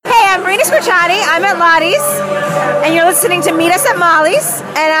Irina Squarciani. I'm at Lottie's, and you're listening to Meet Us at Molly's,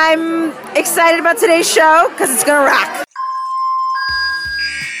 and I'm excited about today's show because it's gonna rock.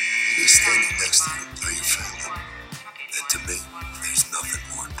 Me standing next to you, are you family? And to me, there's nothing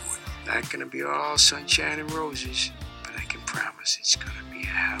more important. Not gonna be all sunshine and roses, but I can promise it's gonna be a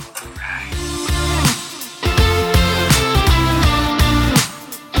hell of a ride.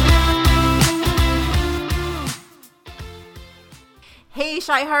 Hey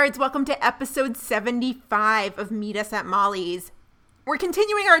Shyhards, welcome to episode 75 of Meet Us at Molly's. We're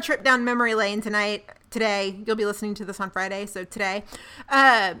continuing our trip down memory lane today. You'll be listening to this on Friday, so today.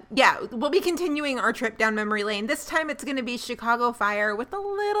 We'll be continuing our trip down memory lane. This time it's going to be Chicago Fire with a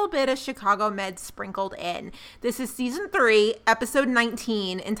little bit of Chicago Med sprinkled in. This is season 3, episode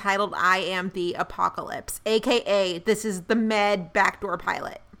 19, entitled I Am the Apocalypse, aka this is the Med backdoor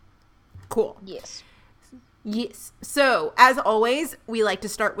pilot. Cool. Yes. So, as always, we like to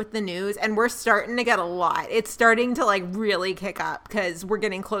start with the news, and we're starting to get a lot. It's starting to, really kick up because we're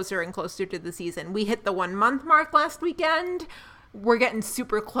getting closer and closer to the season. We hit the 1 month mark last weekend. We're getting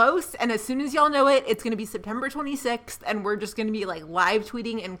super close, and as soon as y'all know it, it's going to be September 26th, and we're just going to be, live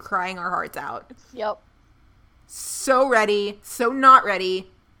tweeting and crying our hearts out. Yep. So ready, so not ready,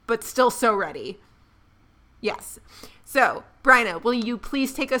 but still so ready. Yes. So, Bryna, will you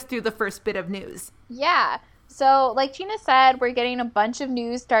please take us through the first bit of news? Yeah. So, like Gina said, we're getting a bunch of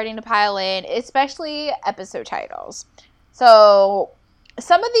news starting to pile in, especially episode titles. So,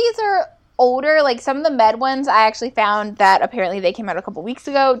 some of these are older, some of the Med ones I actually found that apparently they came out a couple weeks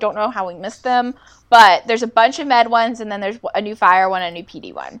ago. Don't know how we missed them, but there's a bunch of Med ones, and then there's a new Fire one, a new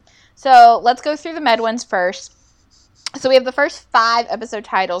PD one. So, let's go through the Med ones first. So, we have the first 5 episode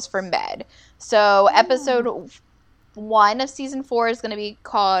titles for Med. So, episode 1 of season 4 is going to be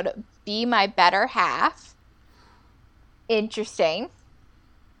called Be My Better Half. Interesting.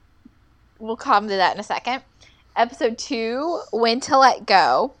 We'll come to that in a second. Episode 2, When to Let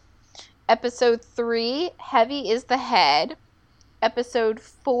Go. Episode 3, Heavy is the Head. Episode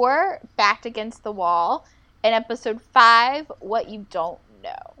 4, Backed Against the Wall. And episode 5, What You Don't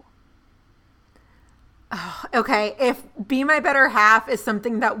Know. Oh, okay, if Be My Better Half is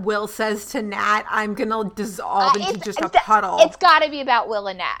something that Will says to Nat, I'm going to dissolve into just a puddle. It's got to be about Will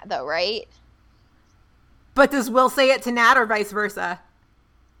and Nat, though, right? But does Will say it to Nat or vice versa?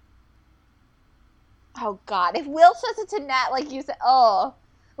 Oh, God. If Will says it to Nat, like you said, and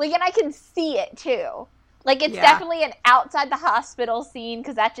I can see it, too. It's definitely an outside the hospital scene,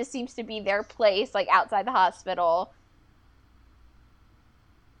 because that just seems to be their place, outside the hospital.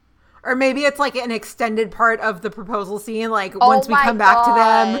 Or maybe it's, an extended part of the proposal scene, once we come back to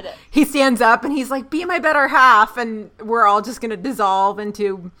them, he stands up and he's like, be my better half, and we're all just going to dissolve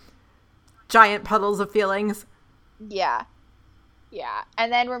into giant puddles of feelings. Yeah.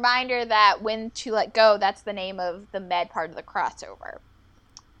 And then reminder that When to Let Go, that's the name of the Med part of the crossover.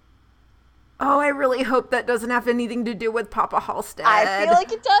 Oh, I really hope that doesn't have anything to do with Papa Halstead. I feel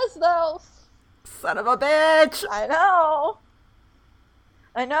like it does, though. Son of a bitch. I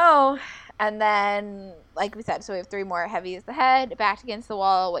know. And then, like we said, so we have 3 more. Heavy is the Head, Backed Against the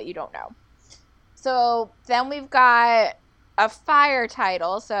Wall, What You Don't Know. So then we've got a Fire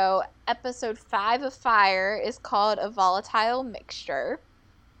title. So episode 5 of Fire is called A Volatile Mixture.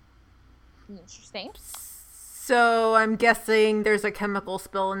 Interesting. So I'm guessing there's a chemical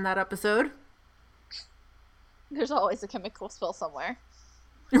spill in that episode. There's always a chemical spill somewhere.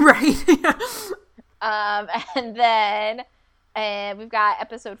 Right. And then we've got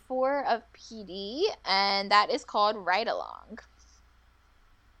episode 4 of PD, and that is called Ride Along.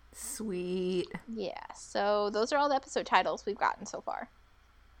 Sweet. Yeah, so those are all the episode titles we've gotten so far.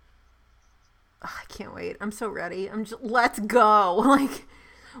 Oh, I can't wait. I'm so ready. Let's go.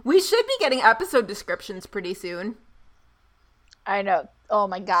 We should be getting episode descriptions pretty soon. I know. Oh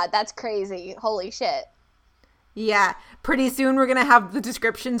my God, that's crazy. Holy shit. Yeah, pretty soon we're going to have the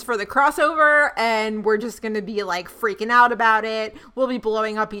descriptions for the crossover, and we're just going to be, freaking out about it. We'll be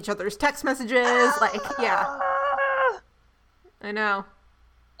blowing up each other's text messages. Yeah. I know.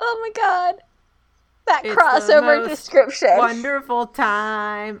 Oh my God. That it's crossover description. Wonderful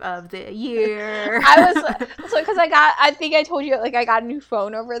time of the year. Because I think I told you, I got a new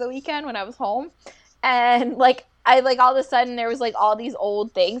phone over the weekend when I was home. And, all of a sudden there was all these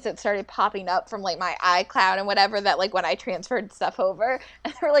old things that started popping up from my iCloud and whatever that when I transferred stuff over,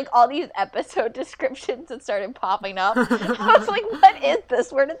 and there were all these episode descriptions that started popping up. I was like, what is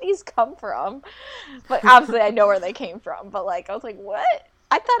this? Where did these come from? But obviously I know where they came from, but I was like, what?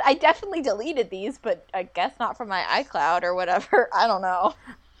 I thought I definitely deleted these, but I guess not from my iCloud or whatever. I don't know.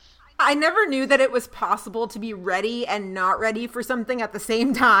 I never knew that it was possible to be ready and not ready for something at the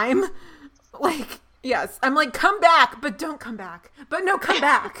same time. Like, yes, I'm like, come back, but don't come back. But no, come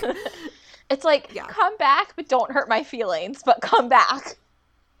back. It's like, come back, but don't hurt my feelings, but come back.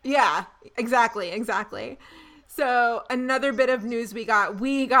 Yeah, exactly. So another bit of news we got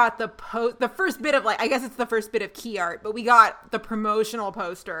the first bit of, like, I guess it's the first bit of key art, but we got the promotional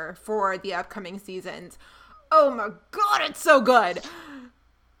poster for the upcoming seasons. Oh my God, it's so good.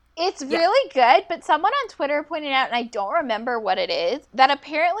 It's really good, but someone on Twitter pointed out, and I don't remember what it is, that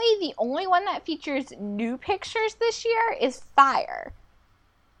apparently the only one that features new pictures this year is Fire.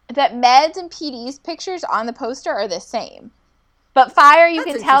 That Med's and PD's pictures on the poster are the same. But Fire, you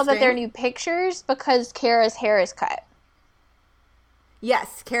can tell that they're new pictures because Kara's hair is cut.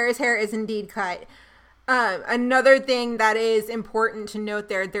 Yes, Kara's hair is indeed cut. Another thing that is important to note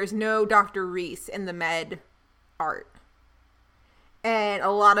there's no Dr. Reese in the Med art. And a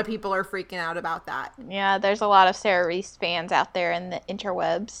lot of people are freaking out about that. Yeah, there's a lot of Sarah Reese fans out there in the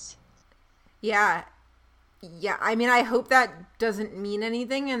interwebs. Yeah. Yeah, I mean, I hope that doesn't mean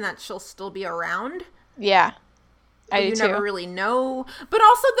anything and that she'll still be around. Yeah, I do too. You never really know. But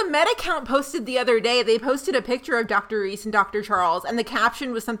also the Med account posted the other day, they posted a picture of Dr. Reese and Dr. Charles, and the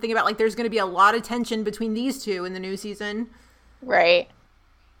caption was something about, like, there's going to be a lot of tension between these two in the new season. Right.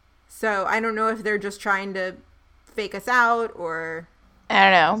 So I don't know if they're just trying to fake us out or... I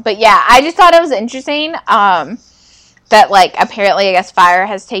don't know. But yeah, I just thought it was interesting that, like, apparently, I guess Fire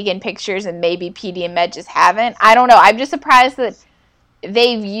has taken pictures and maybe PD and Med just haven't. I don't know. I'm just surprised that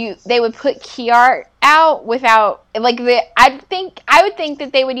they would put key art out without, like, I would think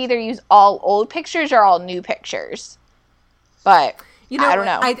that they would either use all old pictures or all new pictures. But you know, I don't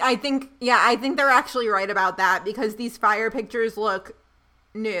know. I think they're actually right about that because these Fire pictures look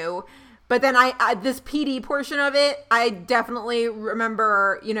new. But then I this PD portion of it, I definitely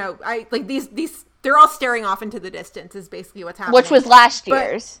remember, you know, I like these they're all staring off into the distance is basically what's happening. Which was last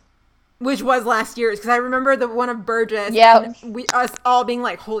year's. Which was last year's, because I remember the one of Burgess. Yeah. Us all being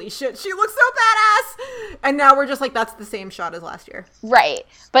like, holy shit, she looks so badass. And now we're just like, that's the same shot as last year. Right.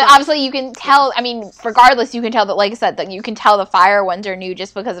 But obviously you can tell, I mean, regardless, you can tell that, like I said, that you can tell the Fire ones are new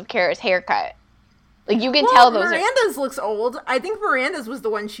just because of Kara's haircut. Like, you can tell those Miranda's looks old. I think Miranda's was the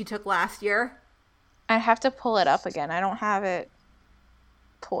one she took last year. I have to pull it up again. I don't have it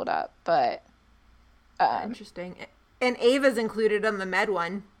pulled up, but... Interesting. And Ava's included on the Med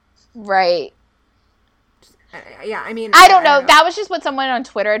one. Right. Yeah, I mean... I don't know. That was just what someone on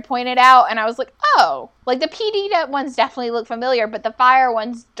Twitter had pointed out, and I was like, oh. Like, the PD ones definitely look familiar, but the Fire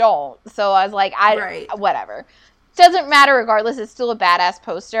ones don't. So I was like, whatever. Doesn't matter regardless. It's still a badass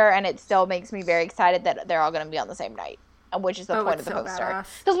poster, and it still makes me very excited that they're all going to be on the same night, which is the point of the poster.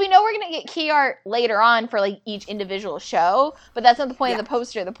 Because we know we're going to get key art later on for, like, each individual show, but that's not the point of the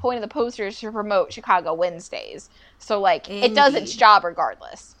poster. The point of the poster is to promote Chicago Wednesdays. So, like, it does its job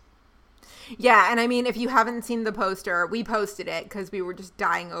regardless. Yeah, and I mean, if you haven't seen the poster, we posted it because we were just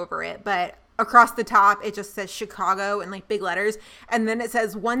dying over it, but across the top, it just says Chicago in, like, big letters, and then it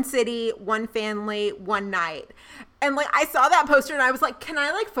says one city, one family, one night. And, like, I saw that poster and I was like, can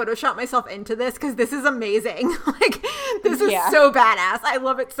I, like, Photoshop myself into this? Because this is amazing. Like, this is so badass. I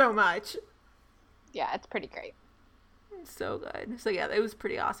love it so much. Yeah, it's pretty great. So good. So yeah, it was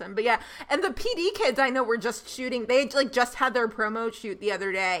pretty awesome. But yeah, and the PD kids I know were just shooting. They like just had their promo shoot the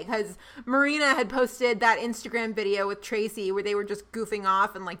other day because Marina had posted that Instagram video with Tracy where they were just goofing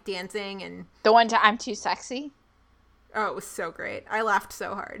off and like dancing and the one to I'm Too Sexy. Oh, it was so great. I laughed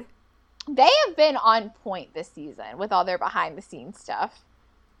so hard. They have been on point this season with all their behind the scenes stuff.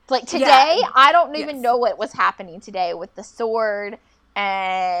 Like today, I don't even know what was happening today with the sword,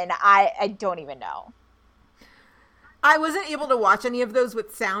 and I don't even know. I wasn't able to watch any of those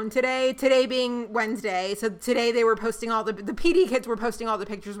with sound today being Wednesday. So today they were posting all the PD kids were posting all the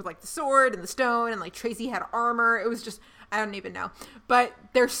pictures with like the sword and the stone and like Tracy had armor. It was just, I don't even know. But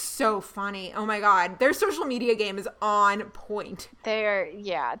they're so funny. Oh my God. Their social media game is on point.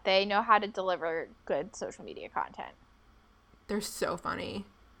 They know how to deliver good social media content. They're so funny.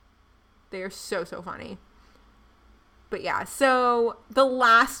 They are so funny. But yeah, so the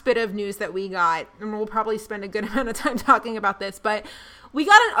last bit of news that we got, and we'll probably spend a good amount of time talking about this, but we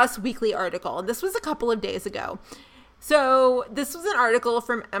got an Us Weekly article, and this was a couple of days ago. So this was an article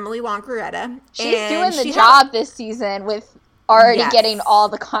from Emily Loncaretta. She's doing the job this season with already getting all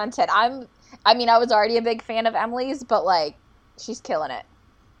the content. I was already a big fan of Emily's, but like, she's killing it.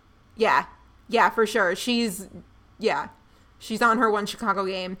 Yeah, for sure. She's on her One Chicago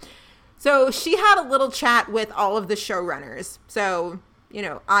game. So she had a little chat with all of the showrunners. So, you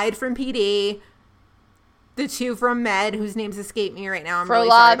know, Ide from PD, the two from Med, whose names escape me right now. I'm For really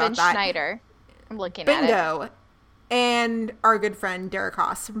sorry Love about and that. Schneider. I'm looking at it. Bingo. And our good friend Derek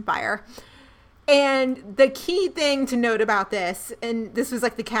Haas from Fire. And the key thing to note about this, and this was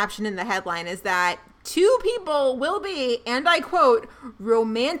like the caption in the headline, is that two people will be, and I quote,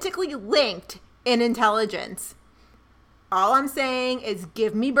 romantically linked in intelligence. All I'm saying is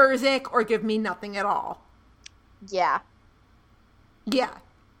give me Burzek or give me nothing at all. Yeah. Yeah.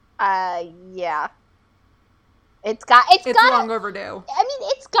 Yeah. It's long overdue. I mean,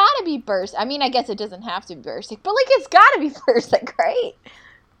 it's gotta be Burzek. I mean, I guess it doesn't have to be Burzek, but like, it's gotta be Burzek, right?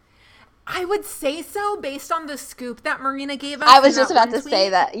 I would say so based on the scoop that Marina gave us. I was just about to say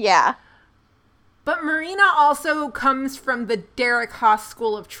that, yeah. But Marina also comes from the Derek Haas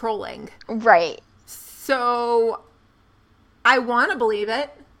school of trolling. Right. So I want to believe it.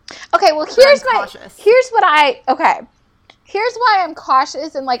 Okay, well, here's why I'm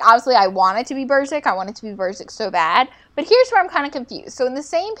cautious, and like, obviously I want it to be Burzek. I want it to be Burzek so bad. But here's where I'm kind of confused. So in the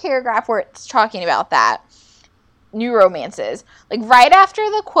same paragraph where it's talking about that, new romances, like right after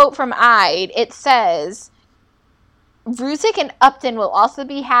the quote from Ide, it says, Ruzek and Upton will also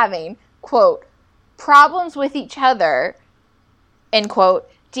be having, quote, problems with each other, end quote,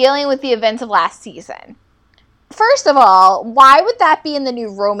 dealing with the events of last season. First of all, why would that be in the new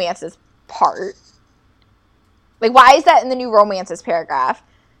romances part? Like, why is that in the new romances paragraph?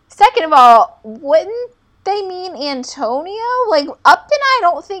 Second of all, wouldn't they mean Antonio? Like, Upton, I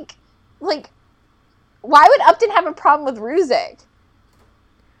don't think, like, why would Upton have a problem with Ruzek?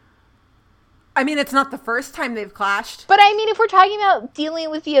 I mean, it's not the first time they've clashed. But I mean, if we're talking about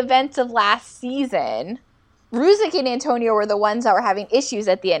dealing with the events of last season, Ruzek and Antonio were the ones that were having issues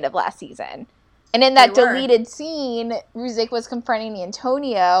at the end of last season. And in that deleted scene, Ruzek was confronting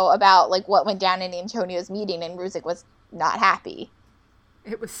Antonio about, like, what went down in Antonio's meeting, and Ruzek was not happy.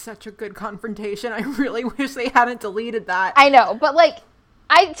 It was such a good confrontation. I really wish they hadn't deleted that. I know, but, like,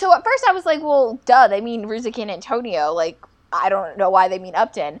 so at first I was like, well, duh, they mean Ruzek and Antonio. Like, I don't know why they mean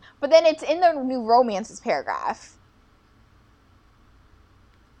Upton. But then it's in the new romances paragraph.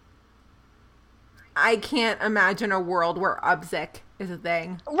 I can't imagine a world where Upzik is a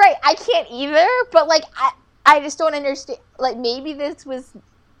thing. Right, I can't either, but, like, I just don't understand. Like, maybe that was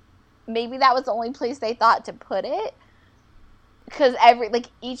the only place they thought to put it. Because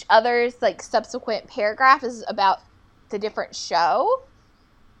each other's, like, subsequent paragraph is about the different show.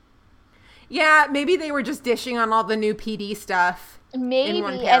 Yeah, maybe they were just dishing on all the new PD stuff. Maybe, in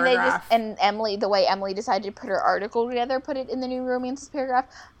one and paragraph. Emily, the way Emily decided to put her article together, put it in the new romances paragraph.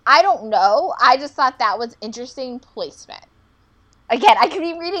 I don't know. I just thought that was interesting placement. Again, I could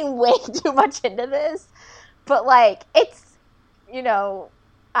be reading way too much into this, but, like, it's,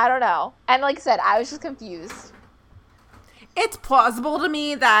 I don't know. And like I said, I was just confused. It's plausible to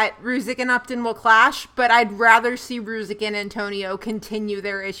me that Ruzek and Upton will clash, but I'd rather see Ruzek and Antonio continue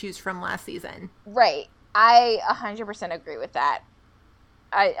their issues from last season. Right. I 100% agree with that.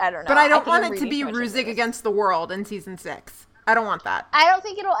 I don't know. But I don't want it to be Ruzek against the world in season 6. I don't want that. I don't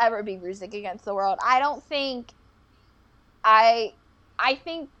think it'll ever be Ruzek against the world. I don't think... I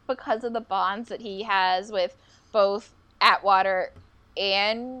think because of the bonds that he has with both Atwater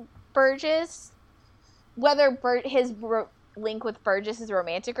and Burgess, whether his link with Burgess is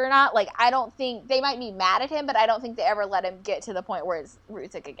romantic or not, like, I don't think... They might be mad at him, but I don't think they ever let him get to the point where it's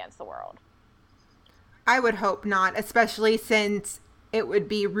Ruzek against the world. I would hope not, especially since it would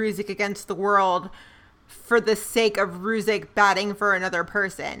be Ruzek against the world for the sake of Ruzek batting for another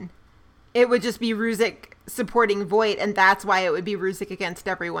person. It would just be Ruzek supporting Voight, and that's why it would be Ruzek against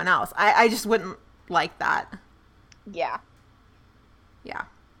everyone else. I just wouldn't like that. Yeah. Yeah.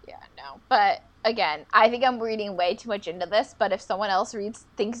 Yeah, no. But, again, I think I'm reading way too much into this, but if someone else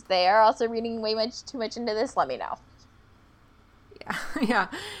thinks they are also reading too much into this, let me know. Yeah.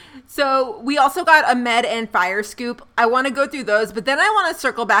 So we also got a Med and Fire scoop. I want to go through those, but then I want to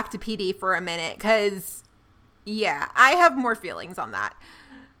circle back to PD for a minute because, yeah, I have more feelings on that.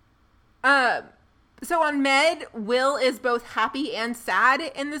 So on Med, Will is both happy and sad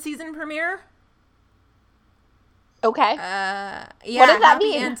in the season premiere. Okay. Yeah, what does that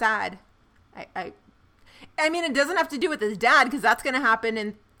happy mean? and sad. I mean, it doesn't have to do with his dad because that's going to happen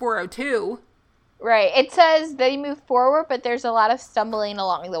in 402. Right. It says they move forward, but there's a lot of stumbling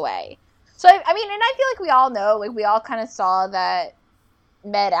along the way. So, I mean, and I feel like we all know, like, we all kind of saw that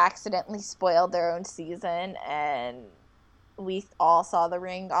Med accidentally spoiled their own season, and we all saw the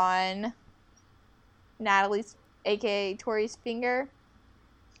ring on Natalie's, a.k.a. Tori's finger.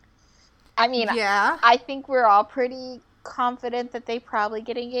 I mean, yeah. I think we're all pretty confident that they probably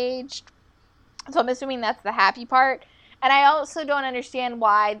get engaged. So I'm assuming that's the happy part. And I also don't understand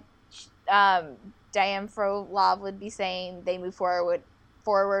why Diane Frolov would be saying they move forward,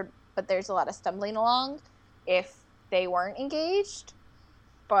 but there's a lot of stumbling along if they weren't engaged.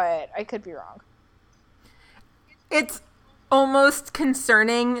 But I could be wrong. It's almost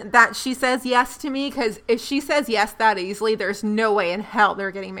concerning that she says yes to me, because if she says yes that easily, there's no way in hell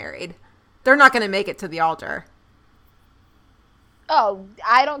they're getting married. They're not going to make it to the altar. Oh,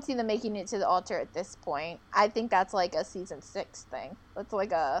 I don't see them making it to the altar at this point. I think that's like a season 6 thing. That's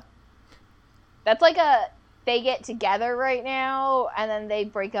like a they get together right now and then they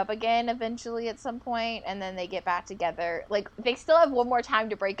break up again eventually at some point and then they get back together. Like, they still have one more time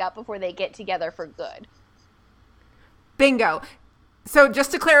to break up before they get together for good. Bingo. So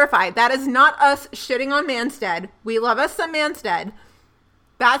just to clarify, that is not us shitting on Manstead. We love us some Manstead.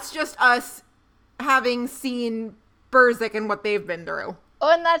 That's just us having seen Burzek and what they've been through.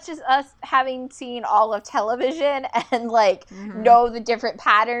 Oh, and that's just us having seen all of television and, like, know the different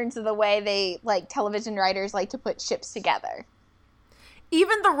patterns of the way they, like, television writers like to put ships together.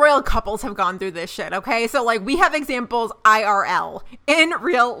 Even the royal couples have gone through this shit, okay? So, like, we have examples IRL, in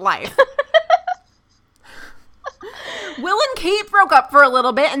real life. Will and Kate broke up for a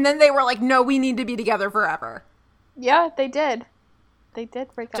little bit, and then they were like, no, we need to be together forever. Yeah, they did. They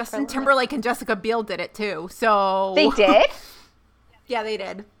did break up. Justin Timberlake and Jessica Biel did it, too, so... They did? Yeah, they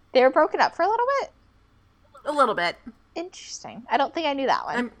did. They were broken up for a little bit? A little bit. Interesting. I don't think I knew that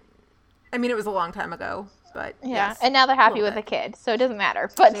one. I mean, it was a long time ago, but yeah. Yes, and now they're happy with a kid, so it doesn't matter.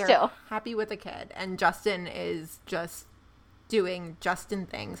 But they're still. happy with a kid. And Justin is just doing Justin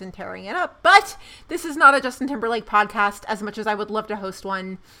things and tearing it up. But this is not a Justin Timberlake podcast, as much as I would love to host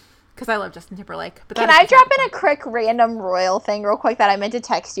one, because I love Justin Timberlake. But can I drop in a quick random royal thing real quick that I meant to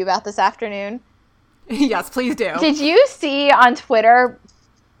text you about this afternoon? Yes, please do. Did you see on Twitter,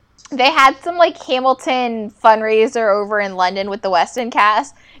 they had some, like, Hamilton fundraiser over in London with the Weston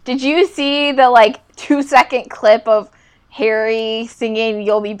cast? Did you see the, like, 2-second clip of Harry singing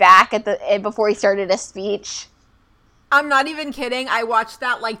 "You'll Be Back" before he started a speech? I'm not even kidding. I watched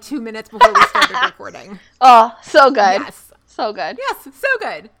that, like, 2 minutes before we started recording. Oh, so good. Yes. So good. Yes, so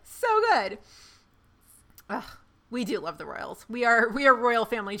good. So good. Ugh, we do love the royals. We are royal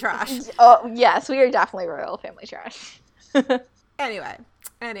family trash. Oh, yes, we are definitely royal family trash. Anyway.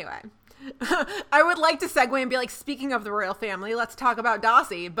 I would like to segue and be like, speaking of the royal family, let's talk about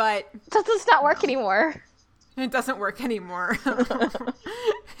Dossie, but... That does not work anymore. It doesn't work anymore.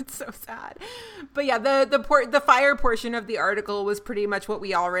 It's so sad. But yeah, the fire portion of the article was pretty much what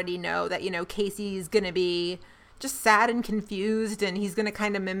we already know, that, you know, Casey's going to be just sad and confused, and he's going to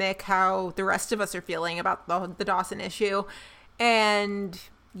kind of mimic how the rest of us are feeling about the Dawson issue. And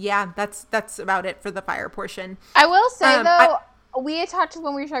yeah, that's about it for the fire portion. I will say, though, we had talked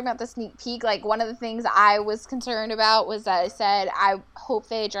when we were talking about the sneak peek, like, one of the things I was concerned about was that I said, I hope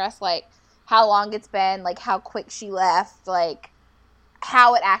they address, like, how long it's been, like, how quick she left, like,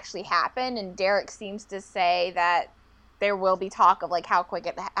 how it actually happened. And Derek seems to say that there will be talk of, like, how quick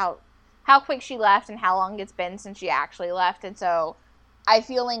she left and how long it's been since she actually left. And so I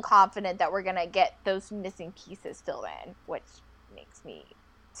feeling confident that we're going to get those missing pieces filled in, which makes me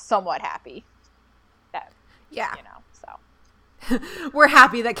somewhat happy. That, yeah. You know, so. We're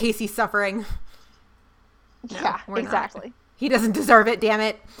happy that Casey's suffering. No, yeah, exactly. Not. He doesn't deserve it, damn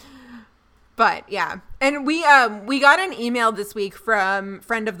it. But yeah, and we got an email this week from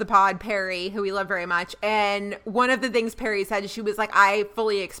friend of the pod, Perry, who we love very much. And one of the things Perry said, she was like, I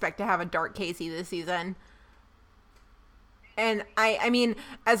fully expect to have a dark Casey this season. And I mean,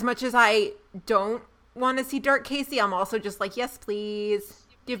 as much as I don't want to see dark Casey, I'm also just like, yes, please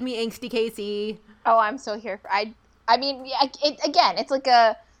give me angsty Casey. Oh, I'm so here for, I mean, it's like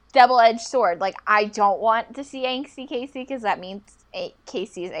a double-edged sword. Like, I don't want to see angsty Casey because that means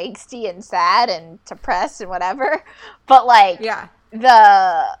Casey is angsty and sad and depressed and whatever. But, like, yeah,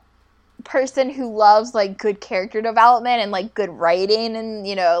 the person who loves, like, good character development and, like, good writing and,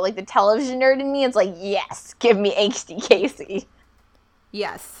 you know, like, the television nerd in me is like, yes, give me angsty Casey.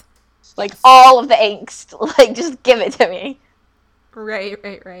 Yes. Like, all of the angst. Like, just give it to me.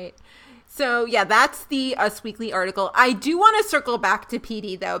 Right. So, yeah, that's the Us Weekly article. I do want to circle back to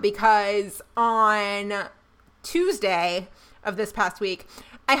PD, though, because on Tuesday of this past week,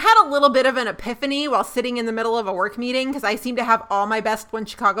 I had a little bit of an epiphany while sitting in the middle of a work meeting, because I seem to have all my best One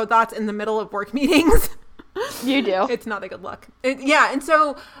Chicago thoughts in the middle of work meetings. You do. It's not a good look. And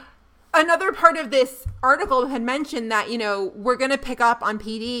so another part of this article had mentioned that, you know, we're going to pick up on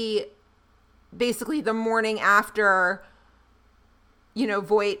PD basically the morning after, you know,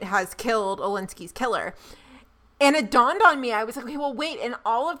 Voight has killed Olinsky's killer. And it dawned on me, I was like, okay, well, wait, and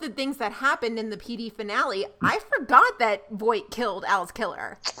all of the things that happened in the PD finale, I forgot that Voight killed Al's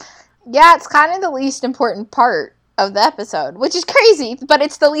killer. Yeah, it's kind of the least important part of the episode, which is crazy, but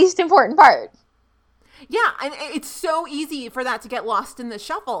it's the least important part. Yeah, and it's so easy for that to get lost in the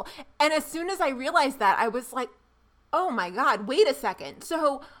shuffle. And as soon as I realized that, I was like, oh my God, wait a second.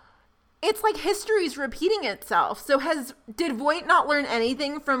 So it's like history's repeating itself. So did Voight not learn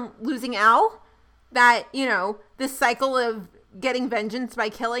anything from losing Al? That, this cycle of getting vengeance by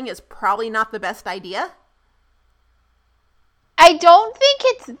killing is probably not the best idea? I don't think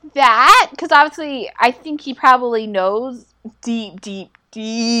it's that, because obviously I think he probably knows deep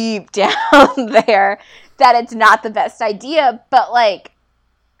down there that it's not the best idea. But, like,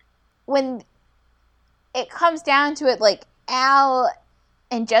 when it comes down to it, like, Al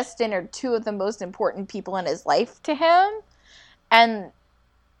and Justin are two of the most important people in his life to him. And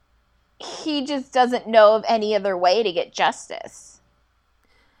he just doesn't know of any other way to get justice.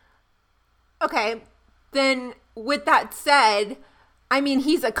 Okay, then with that said, I mean,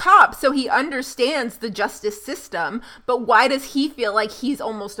 he's a cop, so he understands the justice system, but why does he feel like he's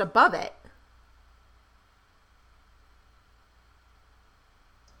almost above it?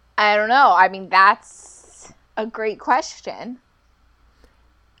 I don't know. I mean, that's a great question.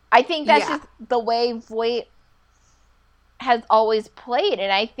 I think that's just the way Voight has always played,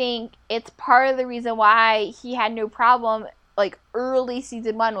 and I think it's part of the reason why he had no problem, like, early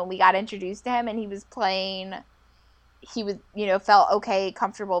season 1 when we got introduced to him and he was, felt okay,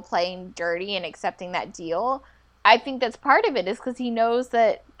 comfortable playing dirty and accepting that deal. I think that's part of it, is because he knows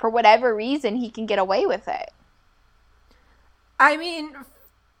that for whatever reason he can get away with it. I mean,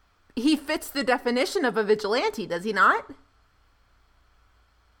 he fits the definition of a vigilante, does he not?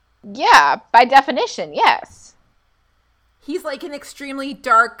 Yeah, by definition, yes. He's like an extremely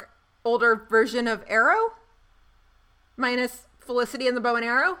dark, older version of Arrow? Minus Felicity and the bow and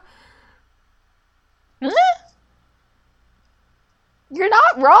arrow? You're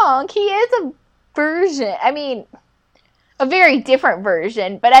not wrong. He is a version. I mean, a very different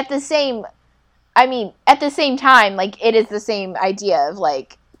version, but at the same time, like, it is the same idea of,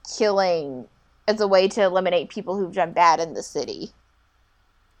 like, killing as a way to eliminate people who've done bad in the city.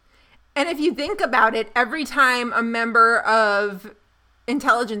 And if you think about it, every time a member of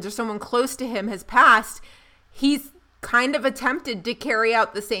intelligence or someone close to him has passed, he's kind of attempted to carry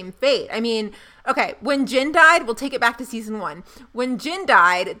out the same fate. I mean, okay, when Jin died, we'll take it back to season 1. When Jin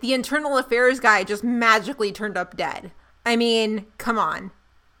died, the internal affairs guy just magically turned up dead. I mean, come on.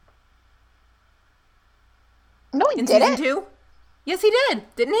 No, he didn't. In season 2? Yes, he did.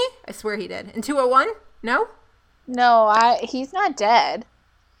 Didn't he? I swear he did. In 201? No? No, he's not dead.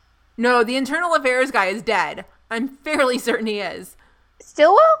 No, the internal affairs guy is dead. I'm fairly certain he is.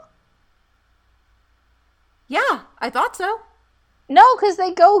 Stillwell? Yeah, I thought so. No, because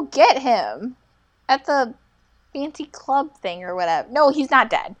they go get him at the fancy club thing or whatever. No, he's not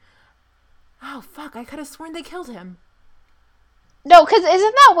dead. Oh, fuck. I could have sworn they killed him. No, because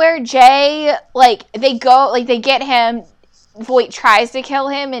isn't that where Jay, like, they get him, Voight tries to kill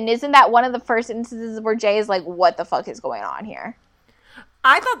him, and isn't that one of the first instances where Jay is like, what the fuck is going on here?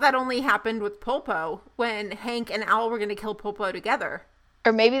 I thought that only happened with Pulpo, when Hank and Al were going to kill Pulpo together.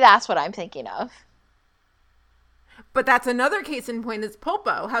 Or maybe that's what I'm thinking of. But that's another case in point is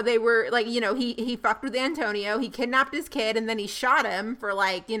Pulpo, how they were, like, he fucked with Antonio, he kidnapped his kid, and then he shot him for,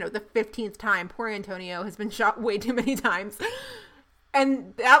 like, the 15th time. Poor Antonio has been shot way too many times.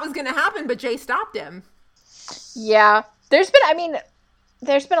 And that was going to happen, but Jay stopped him. Yeah. There's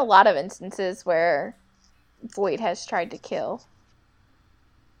been a lot of instances where Voight has tried to kill.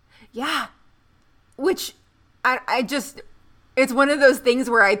 Yeah. Which, I just... It's one of those things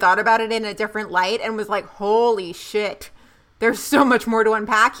where I thought about it in a different light and was like, holy shit, there's so much more to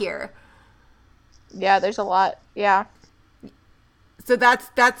unpack here. Yeah, there's a lot. Yeah. So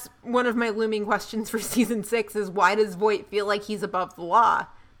that's one of my looming questions for season 6 is why does Voight feel like he's above the law,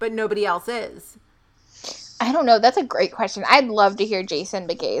 but nobody else is? I don't know. That's a great question. I'd love to hear Jason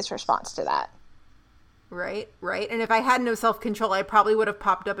McGay's response to that. Right. And if I had no self-control, I probably would have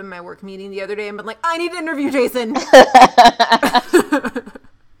popped up in my work meeting the other day and been like, I need to interview Jason.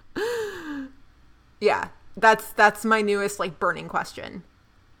 Yeah, that's my newest, like, burning question.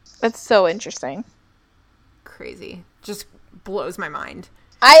 That's so interesting. Crazy. Just blows my mind.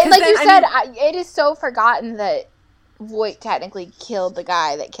 It is so forgotten that Voight technically killed the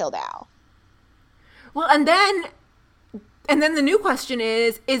guy that killed Al. Well, and then the new question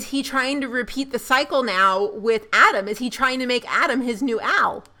is he trying to repeat the cycle now with Adam? Is he trying to make Adam his new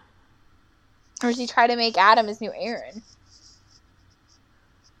Al? Or is he trying to make Adam his new Aaron?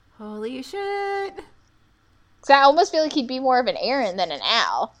 Holy shit. Because I almost feel like he'd be more of an Aaron than an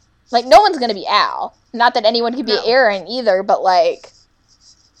Al. Like, no one's going to be Al. Not that anyone could be Aaron either, but, like,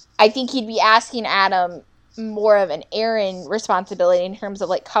 I think he'd be asking Adam more of an Aaron responsibility in terms of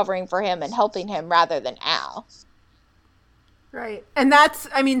like covering for him and helping him rather than Al. Right. And that's,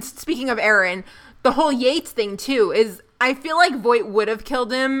 I mean, speaking of Aaron, the whole Yates thing too is I feel like Voight would have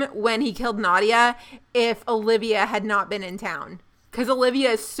killed him when he killed Nadia if Olivia had not been in town. Because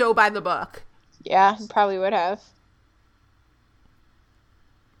Olivia is so by the book. Yeah, he probably would have.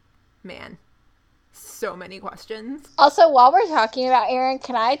 Man. So many questions. Also, while we're talking about Aaron,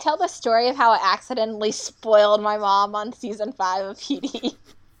 can I tell the story of how I accidentally spoiled my mom on season 5 of PD?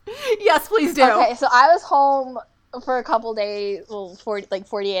 Yes, please do. Okay, so I was home for a couple days, well,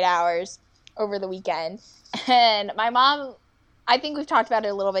 48 hours over the weekend. And my mom, I think we've talked about it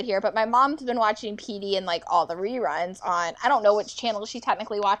a little bit here, but my mom's been watching PD and like all the reruns on, I don't know which channel she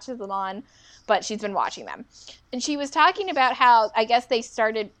technically watches them on, but she's been watching them. And she was talking about how, I guess they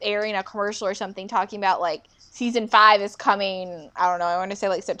started airing a commercial or something talking about like season 5 is coming, I don't know, I want to say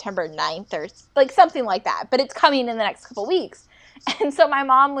like September 9th or like something like that, but it's coming in the next couple weeks. And so my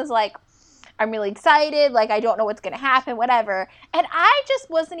mom was like, I'm really excited, like I don't know what's going to happen, whatever. And I just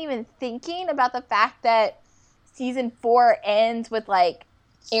wasn't even thinking about the fact that season 4 ends with like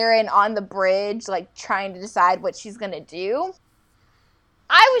Aaron on the bridge, like trying to decide what she's going to do.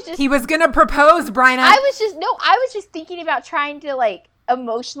 He was going to propose, Bryna. I was just thinking about trying to like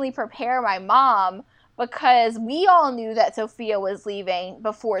emotionally prepare my mom because we all knew that Sophia was leaving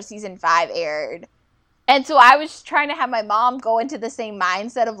before season 5 aired. And so I was trying to have my mom go into the same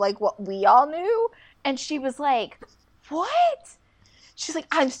mindset of like what we all knew. And she was like, what? She's like,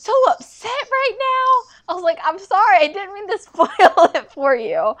 I'm so upset right now. I was like, I'm sorry. I didn't mean to spoil it for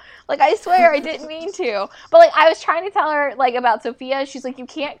you. Like, I swear I didn't mean to. But like, I was trying to tell her like about Sophia. She's like, you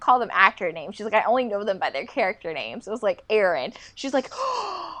can't call them actor names. She's like, I only know them by their character names. It was like Aaron. She's like,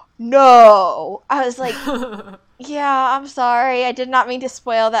 oh, no. I was like, yeah, I'm sorry. I did not mean to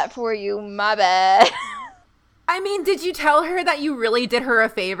spoil that for you. My bad. I mean, did you tell her that you really did her a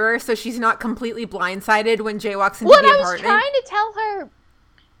favor so she's not completely blindsided when Jay walks into the apartment?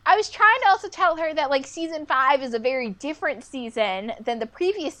 I was trying to also tell her that, like, season 5 is a very different season than the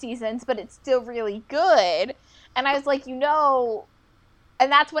previous seasons, but it's still really good. And I was like, you know,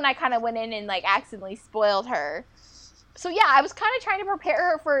 and that's when I kind of went in and, like, accidentally spoiled her. So, yeah, I was kind of trying to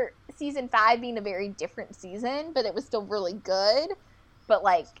prepare her for season 5 being a very different season, but it was still really good. But,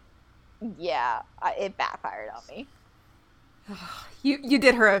 like, yeah, it backfired on me. You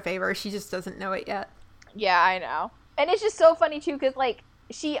did her a favor. She just doesn't know it yet. Yeah, I know. And it's just so funny, too, because, like,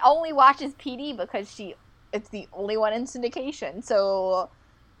 she only watches PD because it's the only one in syndication. So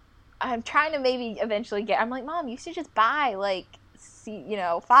I'm trying to maybe eventually I'm like, Mom, you should just buy, like,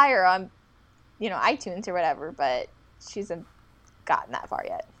 Fire on, iTunes or whatever. But she hasn't gotten that far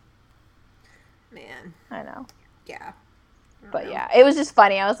yet. Man. I know. Yeah. But yeah, it was just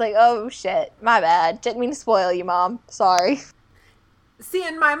funny. I was like, oh shit, my bad. Didn't mean to spoil you, Mom. Sorry. See,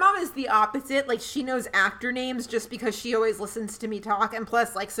 and my mom is the opposite. Like, she knows actor names just because she always listens to me talk. And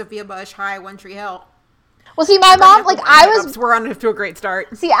plus, like, Sophia Bush, hi, One Tree Hill. Well, see, my mom, like, we're on to a great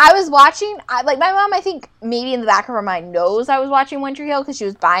start. See, I was watching, my mom, I think, maybe in the back of her mind knows I was watching One Tree Hill because she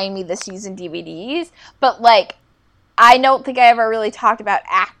was buying me the season DVDs. But, like, I don't think I ever really talked about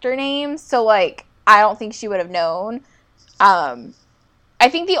actor names. So, like, I don't think she would have known. I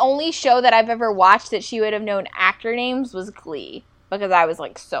think the only show that I've ever watched that she would have known actor names was Glee, because I was,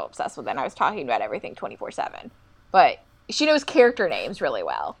 like, so obsessed with it, and I was talking about everything 24/7. But she knows character names really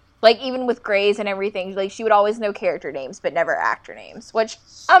well. Like, even with Grey's and everything, like, she would always know character names, but never actor names, which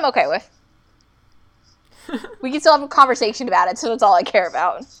I'm okay with. We can still have a conversation about it, so that's all I care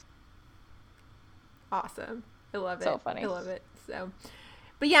about. Awesome. I love it. So funny. I love it. So...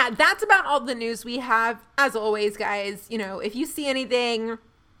 But yeah, that's about all the news we have. As always, guys, if you see anything,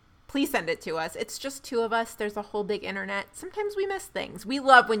 please send it to us. It's just 2 of us. There's a whole big internet. Sometimes we miss things. We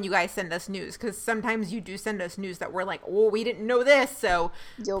love when you guys send us news because sometimes you do send us news that we're like, oh, we didn't know this. So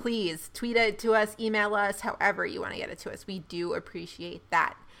Please tweet it to us, email us, however you want to get it to us. We do appreciate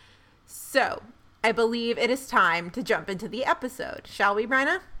that. So I believe it is time to jump into the episode. Shall we,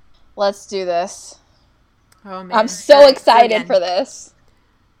 Bryna? Let's do this. Oh, man. I'm so excited for this.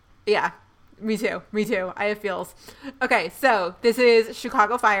 Yeah, me too. I have feels. Okay, so this is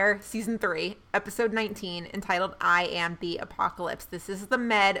Chicago Fire, Season 3, Episode 19, entitled I Am the Apocalypse. This is the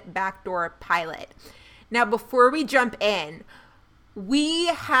Med Backdoor pilot. Now, before we jump in, we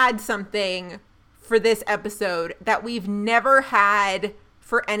had something for this episode that we've never had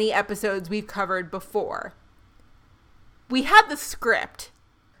for any episodes we've covered before. We had the script.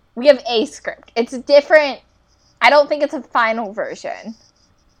 We have a script. It's different. I don't think it's a final version.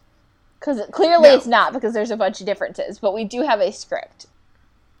 Because clearly it's not, because there's a bunch of differences. But we do have a script.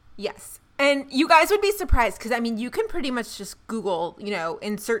 Yes. And you guys would be surprised because, I mean, you can pretty much just Google,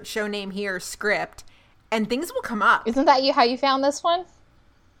 insert show name here, script, and things will come up. Isn't that how you found this one?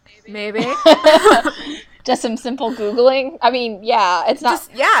 Maybe. Just some simple Googling. I mean, yeah, it's not.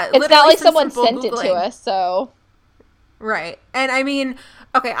 It's not like someone sent it to us. So. Right. And I mean,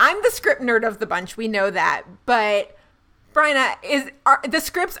 okay, I'm the script nerd of the bunch. We know that, but. Bryna, the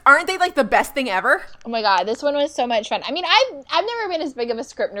scripts, aren't they like the best thing ever? Oh my god, this one was so much fun. I mean, I've never been as big of a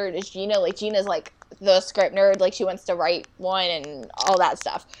script nerd as Gina. Like, Gina's like the script nerd. Like, she wants to write one and all that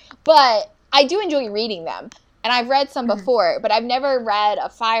stuff. But I do enjoy reading them. And I've read some before, but I've never read a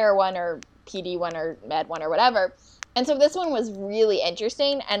fire one or PD one or med one or whatever. And so this one was really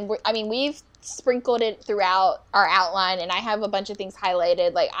interesting. And we've sprinkled it throughout our outline, and I have a bunch of things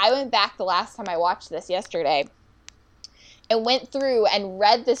highlighted. Like, I went back the last time I watched this yesterday and went through and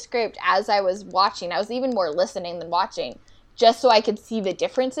read the script as I was watching. I was even more listening than watching, just so I could see the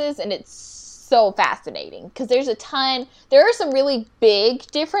differences, and it's so fascinating because there are some really big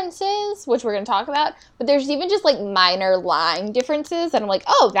differences, which we're going to talk about, but there's even just like minor line differences, and I'm like,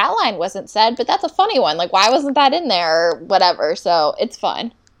 oh, that line wasn't said, but that's a funny one. Like, why wasn't that in there or whatever? So it's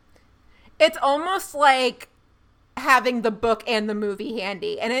fun. It's almost like having the book and the movie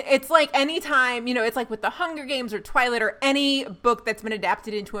handy. And it's like anytime, it's like with the Hunger Games or Twilight or any book that's been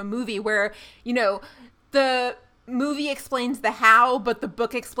adapted into a movie where, the movie explains the how, but the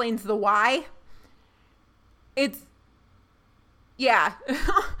book explains the why. It's, yeah.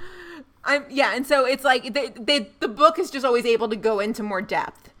 And so it's like the book is just always able to go into more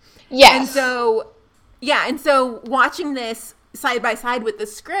depth. Yes. And so watching this side by side with the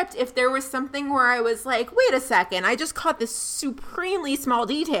script, if there was something where I was like, wait a second, I just caught this supremely small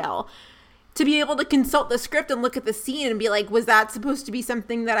detail, to be able to consult the script and look at the scene and be like, was that supposed to be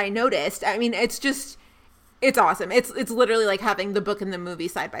something that I noticed? I mean, it's awesome. It's literally like having the book and the movie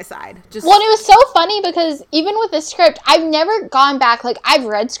side by side. Well, and it was so funny because even with the script, I've never gone back, like, I've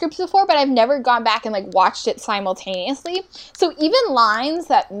read scripts before, but I've never gone back and like watched it simultaneously. So even lines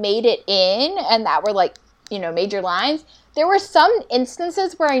that made it in and that were like, major lines, there were some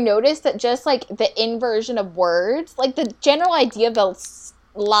instances where I noticed that just like the inversion of words, like the general idea of the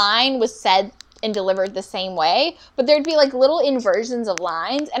line was said and delivered the same way, but there'd be like little inversions of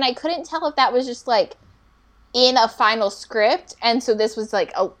lines, and I couldn't tell if that was just like in a final script, and so this was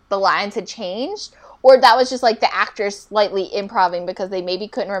like the lines had changed, or that was just like the actors slightly improvising because they maybe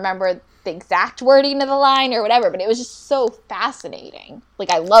couldn't remember the exact wording of the line or whatever. But it was just so fascinating.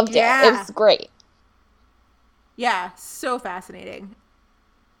 Like, I loved it. It was great. Yeah, so fascinating.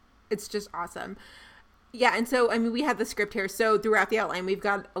 It's just awesome. Yeah, and so, I mean, we have the script here. So throughout the outline, we've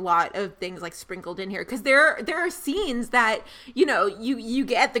got a lot of things like sprinkled in here. Because there are scenes that, you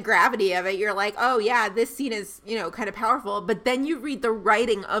get the gravity of it. You're like, oh, yeah, this scene is, kind of powerful. But then you read the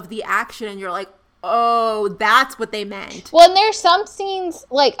writing of the action and you're like, oh, that's what they meant. Well, and there's some scenes,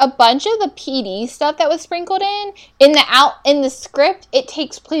 like a bunch of the PD stuff that was sprinkled in the script, it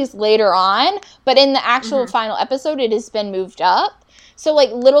takes place later on, but in the actual final episode, it has been moved up. So, like,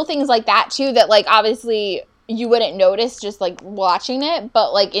 little things like that, too, that, like, obviously you wouldn't notice just, like, watching it,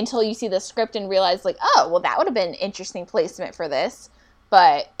 but, like, until you see the script and realize, like, oh, well, that would have been an interesting placement for this.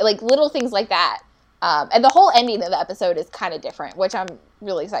 But, like, little things like that. And the whole ending of the episode is kind of different, which I'm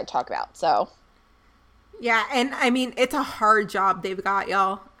really excited to talk about, so... Yeah, and I mean, it's a hard job they've got,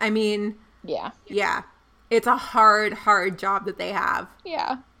 y'all. I mean... Yeah. It's a hard job that they have.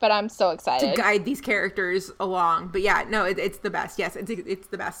 Yeah, but I'm so excited. To guide these characters along. But yeah, no, it's the best. Yes, it's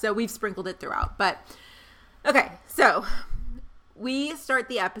the best. So we've sprinkled it throughout. But, okay, so we start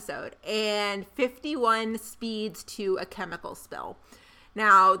the episode, and 51 speeds to a chemical spill.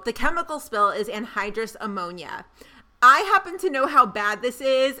 Now, the chemical spill is anhydrous ammonia. I happen to know how bad this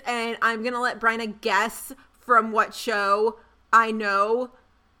is, and I'm going to let Bryna guess from what show I know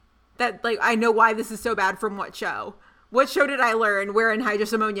that, like, I know why this is so bad from what show. What show did I learn where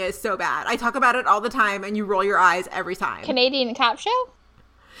anhydrous ammonia is so bad? I talk about it all the time, and you roll your eyes every time. Canadian Cop Show?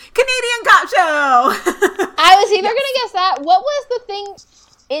 Canadian Cop Show! I was either going to guess that. What was the thing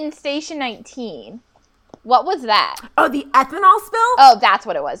in Station 19? What was that? Oh, the ethanol spill? Oh, that's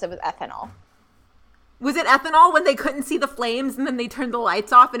what it was. It was ethanol. Was it ethanol when they couldn't see the flames and then they turned the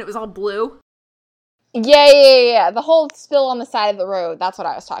lights off and it was all blue? Yeah. The whole spill on the side of the road. That's what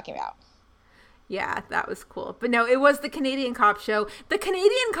I was talking about. Yeah, that was cool. But no, it was the Canadian Cop Show. The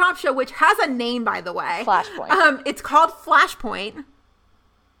Canadian Cop Show, which has a name, by the way. Flashpoint. It's called Flashpoint.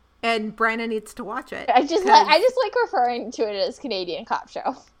 And Bryna needs to watch it. I just like referring to it as Canadian Cop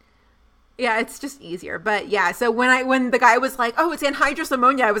Show. Yeah, it's just easier. But yeah, so when the guy was like, oh, it's anhydrous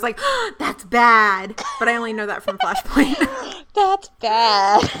ammonia, I was like, oh, that's bad. But I only know that from Flashpoint. That's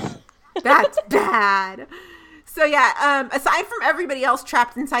bad. That's bad. So yeah, aside from everybody else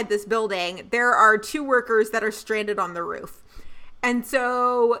trapped inside this building, there are 2 workers that are stranded on the roof. And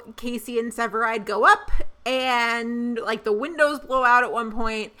so Casey and Severide go up, and like the windows blow out at one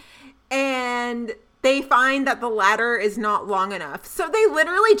point, and they find that the ladder is not long enough. So they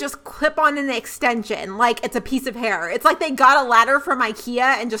literally just clip on an extension like it's a piece of hair. It's like they got a ladder from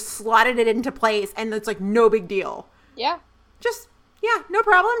IKEA and just slotted it into place, and it's like no big deal. Yeah. Yeah, no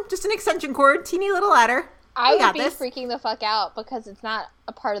problem. Just an extension cord, teeny little ladder. I would be freaking the fuck out because it's not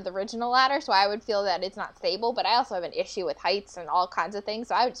a part of the original ladder, so I would feel that it's not stable, but I also have an issue with heights and all kinds of things,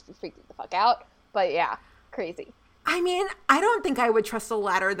 so I would just be freaking the fuck out. But yeah, crazy. I mean, I don't think I would trust a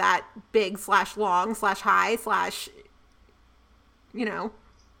ladder that big / long / high / you know.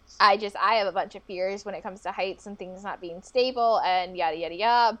 I have a bunch of fears when it comes to heights and things not being stable and yada yada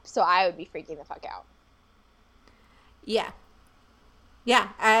yada, so I would be freaking the fuck out. Yeah. Yeah,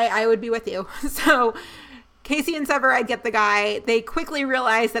 I would be with you. So Casey and Severide get the guy. They quickly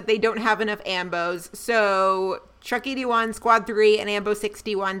realize that they don't have enough ambos. So Truck 81, Squad 3, and Ambo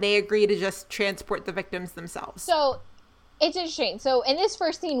 61, they agree to just transport the victims themselves. So it's interesting. So in this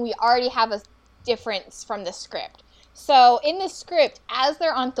first scene, we already have a difference from the script. So in the script, as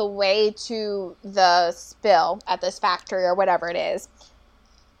they're on the way to the spill at this factory or whatever it is,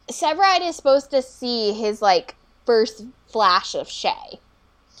 Severide is supposed to see his, like, first flash of Shay.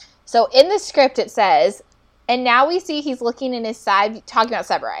 So in the script it says, and now we see he's looking in his side, talking about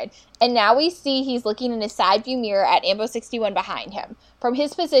Severide, and now we see he's looking in his side view mirror at Ambo 61 behind him. From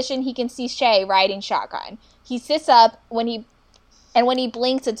his position, he can see Shay riding shotgun. He sits up when he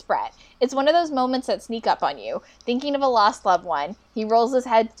blinks, it's Brett. It's one of those moments that sneak up on you. Thinking of a lost loved one, he rolls his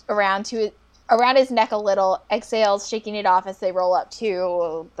head around his neck a little, exhales, shaking it off as they roll up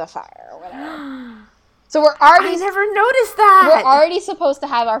to the fire or whatever. So I never noticed that. We're already supposed to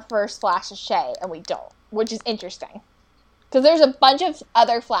have our first flash of Shay, and we don't, which is interesting. Because there's a bunch of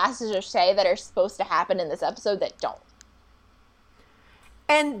other flashes of Shay that are supposed to happen in this episode that don't.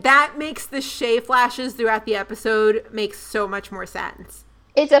 And that makes the Shay flashes throughout the episode make so much more sense.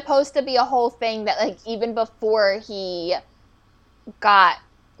 It's supposed to be a whole thing that, like, even before he got,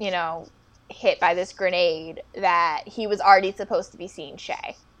 hit by this grenade, that he was already supposed to be seeing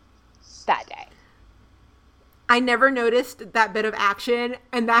Shay that day. I never noticed that bit of action,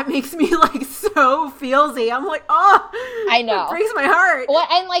 and that makes me, like, so feelsy. I'm like, oh, I know. It breaks my heart. Well,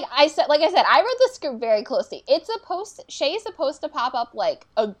 and like I said, I read the script very closely. Shay is supposed to pop up, like,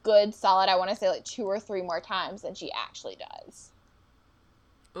 a good solid, I want to say, like, 2 or 3 more times than she actually does.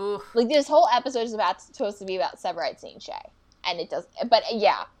 Ooh. Like, this whole episode is supposed to be about Severide seeing Shay. And it does, but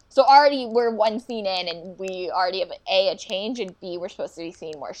yeah. So already we're 1 scene in, and we already have, A, a change, and B, we're supposed to be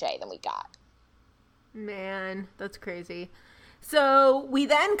seeing more Shay than we got. Man, that's crazy. So we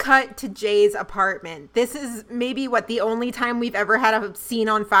then cut to Jay's apartment. This is maybe the only time we've ever had a scene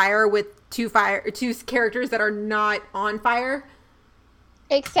on fire with 2 characters that are not on fire.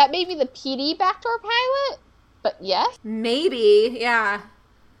 Except maybe the PD backdoor pilot, but yes. Maybe, yeah.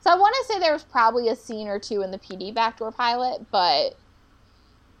 So I want to say there was probably a scene or 2 in the PD backdoor pilot, but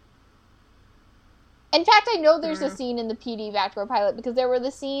in fact, I know there's a scene in the PD backdoor pilot because there were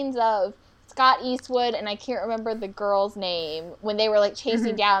the scenes of Scott Eastwood, and I can't remember the girl's name, when they were, like,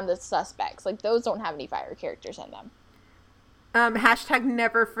 chasing down the suspects. Like, those don't have any fire characters in them. Hashtag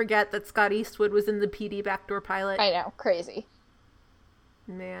never forget that Scott Eastwood was in the PD backdoor pilot. I know. Crazy.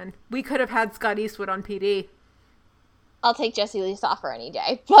 Man. We could have had Scott Eastwood on PD. I'll take Jesse Lee Soffer any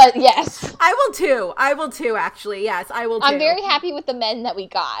day. But, yes. I will too, actually. Yes, I will too. I'm very happy with the men that we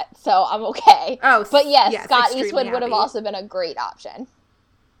got, so I'm okay. Oh, but yes, Scott Eastwood happy. Would have also been a great option.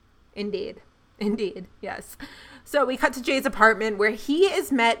 Indeed, yes. So we cut to Jay's apartment where he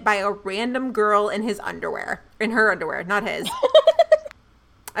is met by a random girl in her underwear, not his.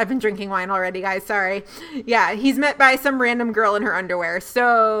 I've been drinking wine already, guys. Sorry. Yeah, he's met by some random girl in her underwear.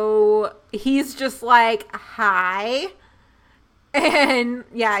 So he's just like, hi. And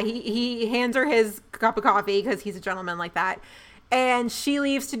yeah, he hands her his cup of coffee because he's a gentleman like that. And she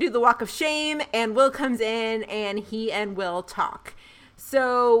leaves to do the walk of shame, and Will comes in, and he and Will talk.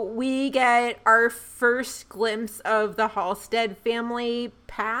 So we get our first glimpse of the Halstead family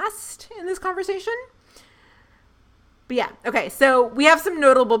past in this conversation. But yeah, okay, so we have some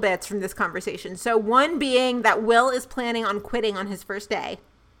notable bits from this conversation. So one being that Will is planning on quitting on his first day,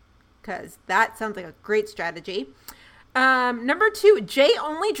 because that sounds like a great strategy. Number 2, Jay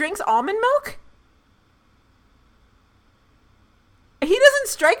only drinks almond milk? He doesn't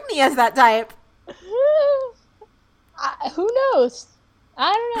strike me as that type. Who knows?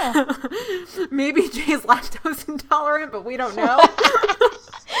 I don't know. Maybe Jay's lactose intolerant, but we don't know.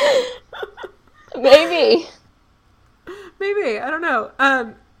 Maybe. Maybe. I don't know.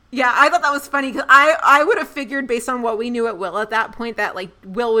 Yeah, I thought that was funny because I would have figured based on what we knew at Will at that point that, like,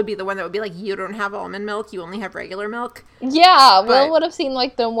 Will would be the one that would be like, you don't have almond milk, you only have regular milk. Yeah, But- Will would have seemed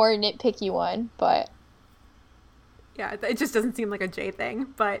like the more nitpicky one, but Yeah, it just doesn't seem like a Jay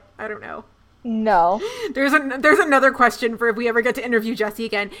thing, but I don't know. no. There's another question for if we ever get to interview Jesse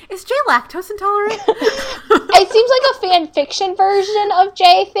again. Is Jay lactose intolerant? It seems like a fan fiction version of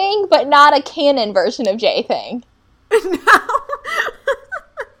Jay thing, but not a canon version of Jay thing. No.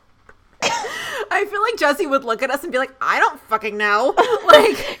 I feel like Jesse would look at us and be like, I don't fucking know.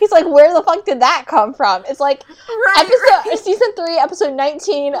 Like, He's like, where the fuck did that come from? It's like right. season 3, episode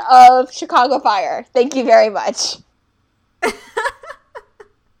 19 of Chicago Fire. Thank you very much.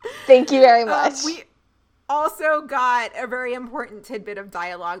 Thank you very much. We also got a very important tidbit of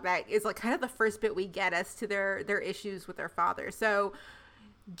dialogue that is like kind of the first bit we get as to their issues with their father. So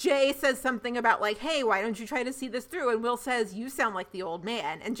Jay says something about like, hey, why don't you try to see this through? And Will says, you sound like the old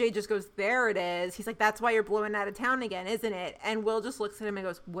man. And Jay just goes, there it is. He's like, that's why you're blowing out of town again, isn't it? And Will just looks at him and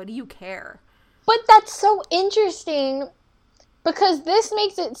goes, what do you care? But that's so interesting because this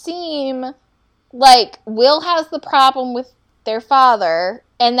makes it seem like Will has the problem with their father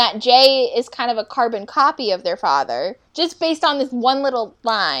and that Jay is kind of a carbon copy of their father just based on this one little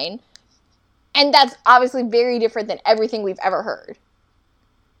line. And that's obviously very different than everything we've ever heard.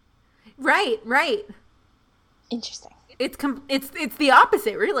 Right. Interesting. It's the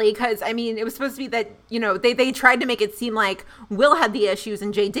opposite, really, because, I mean, it was supposed to be that, you know, they tried to make it seem like Will had the issues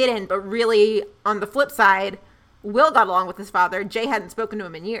and Jay didn't, but really, on the flip side, Will got along with his father. Jay hadn't spoken to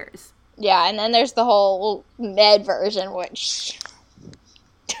him in years. Yeah, and then there's the whole med version, which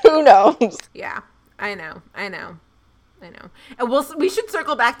who knows? Yeah, I know. And we should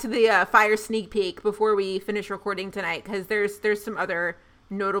circle back to the Fire sneak peek before we finish recording tonight, because there's some other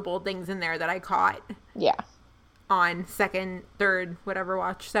notable things in there that I caught. Yeah. On second, third, whatever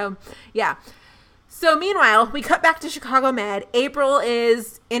watch. So, yeah. So, meanwhile, we cut back to Chicago Med. April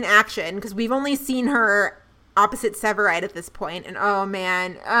is in action because we've only seen her opposite Severide at this point. And, oh,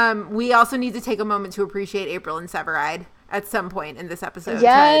 man, we also need to take a moment to appreciate April and Severide at some point in this episode.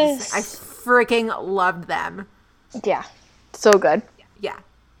 Yes. I freaking loved them. Yeah. So good. Yeah.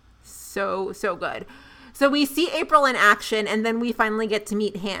 So good. So we see April in action, and then we finally get to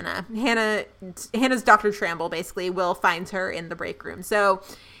meet Hannah. Hannah's Dr. Tramble, basically. Will finds her in the break room. So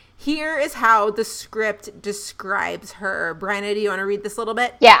here is how the script describes her. Bryna, do you want to read this a little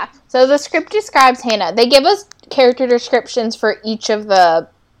bit? Yeah. So the script describes Hannah. They give us character descriptions for each of the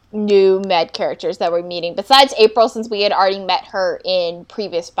new med characters that we're meeting, besides April, since we had already met her in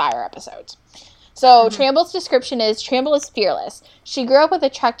previous Fire episodes. So Tramble's description is, Tramble is fearless. She grew up with a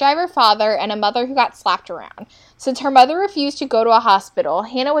truck driver father and a mother who got slapped around. Since her mother refused to go to a hospital,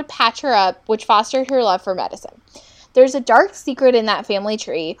 Hannah would patch her up, which fostered her love for medicine. There's a dark secret in that family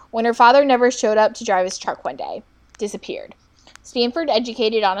tree when her father never showed up to drive his truck one day. Disappeared. Stanford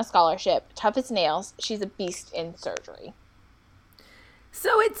educated on a scholarship, tough as nails, she's a beast in surgery.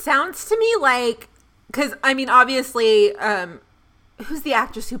 So it sounds to me like, because, I mean, obviously, who's the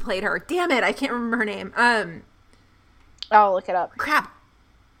actress who played her? Damn it, I can't remember her name. I'll look it up. Crap.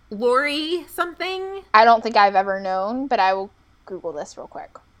 Lori something? I don't think I've ever known, but I will Google this real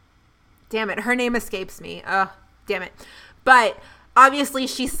quick. Damn it, her name escapes me. Damn it. But obviously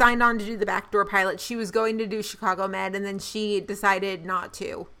she signed on to do the backdoor pilot. She was going to do Chicago Med, and then she decided not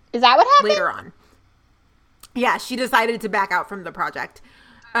to. Is that what happened? Later on. Yeah, she decided to back out from the project.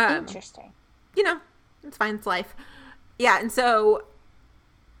 Interesting. You know, it's fine, it's life. Yeah, and so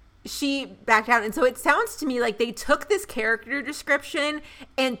she backed out. And so it sounds to me like they took this character description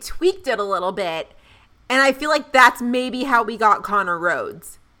and tweaked it a little bit. And I feel like that's maybe how we got Connor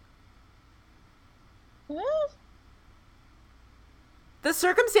Rhodes. The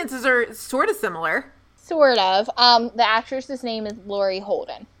circumstances are sort of similar. Sort of. The actress's name is Lori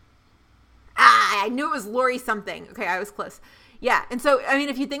Holden. I knew it was Lori something. Okay, I was close. Yeah, and so, I mean,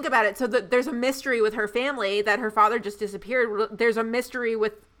 if you think about it, so there's a mystery with her family that her father just disappeared. There's a mystery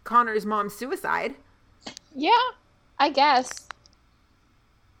with Connor's mom's suicide. Yeah, I guess.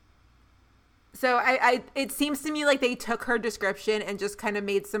 So it seems to me like they took her description and just kind of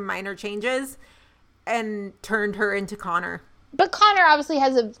made some minor changes and turned her into Connor. But Connor obviously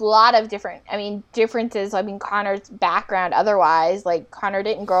has a lot of differences. I mean, Connor's background otherwise, like, Connor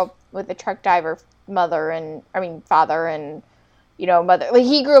didn't grow up with a truck driver father and, you know, mother. Like,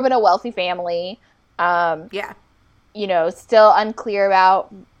 he grew up in a wealthy family. Yeah. You know, still unclear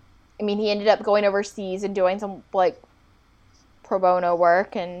about, I mean, he ended up going overseas and doing some, like, pro bono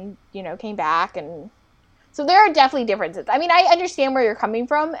work and, came back. And so there are definitely differences. I mean, I understand where you're coming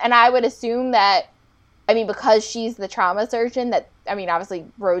from, and I would assume that, because she's the trauma surgeon, that, obviously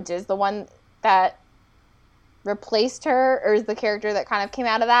Rhodes is the one that replaced her, or is the character that kind of came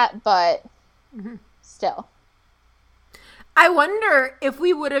out of that, but still. I wonder if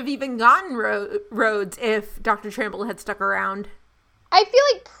we would have even gotten Rhodes if Dr. Trample had stuck around. I feel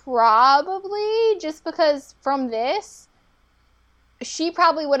like probably, just because from this, she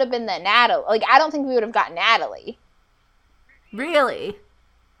probably would have been the Natalie. Like, I don't think we would have gotten Natalie. Really?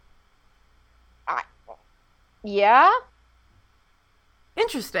 Yeah?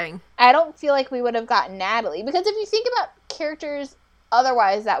 Interesting. I don't feel like we would have gotten Natalie. Because if you think about characters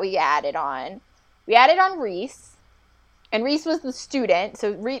otherwise that we added on Reese. And Reese was the student,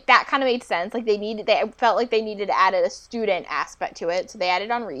 so that kind of made sense. Like, they felt like they needed to add a student aspect to it, so they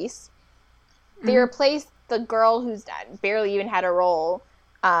added on Reese. They replaced the girl who's barely even had a role,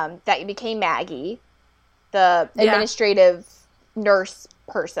 that became Maggie, the administrative nurse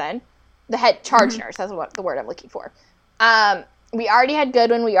person, the head charge nurse. That's the word I'm looking for. We already had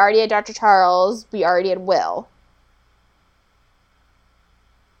Goodwin. We already had Dr. Charles. We already had Will,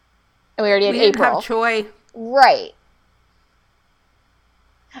 and we already had April. Didn't have Choi. Right.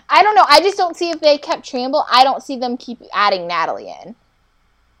 I don't know. I just don't see if they kept Trample. I don't see them keep adding Natalie in.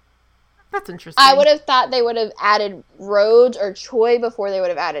 That's interesting. I would have thought they would have added Rhodes or Choi before they would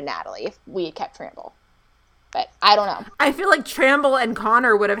have added Natalie if we had kept Trample. But I don't know. I feel like Trample and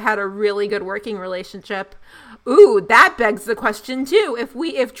Connor would have had a really good working relationship. Ooh, that begs the question too.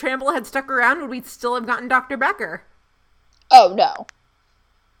 If Trample had stuck around, would we still have gotten Dr. Becker? Oh, no.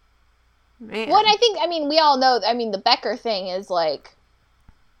 Man. Well, and I think, we all know, the Becker thing is like,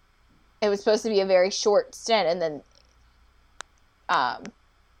 it was supposed to be a very short stint, and then,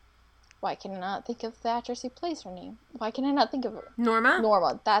 why can I not think of the actress who plays her name? Why can I not think of her? Norma?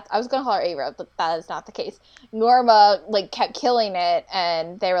 I was going to call her Ava, but that is not the case. Norma, kept killing it,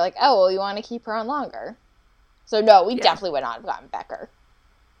 and they were like, oh, well, you want to keep her on longer. So, no, we definitely would not have gotten Becker.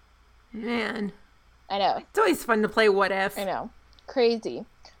 Man. I know. It's always fun to play What If. I know. Crazy.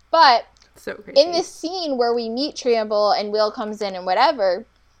 But, so crazy. In this scene where we meet Trample and Will comes in and whatever,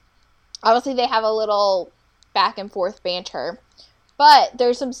 obviously they have a little back and forth banter. But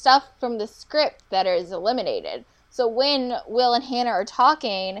there's some stuff from the script that is eliminated. So when Will and Hannah are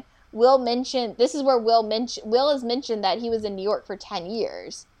talking, Will has mentioned that he was in New York for 10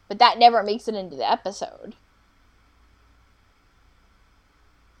 years. But that never makes it into the episode.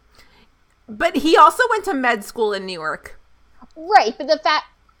 But he also went to med school in New York. Right,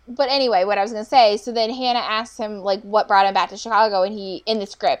 but anyway, what I was going to say, so then Hannah asks him, what brought him back to Chicago, and in the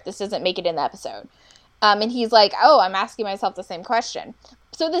script, this doesn't make it in the episode. And he's like, oh, I'm asking myself the same question.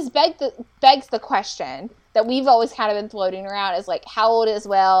 So this begs the question that we've always kind of been floating around is, how old is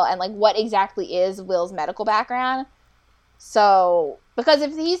Will, and, what exactly is Will's medical background? So, because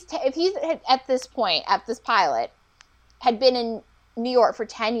if he's at this point, at this pilot, had been in New York for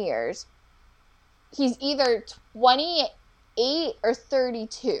 10 years, he's either 28 or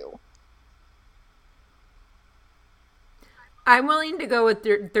 32. I'm willing to go with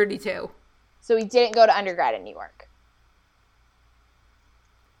 32. So he didn't go to undergrad in New York.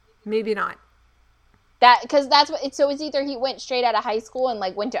 Maybe not. Because so it's either he went straight out of high school and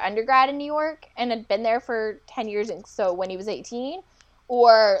went to undergrad in New York and had been there for 10 years, and so when he was 18,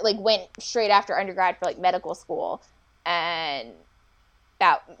 or went straight after undergrad for medical school, and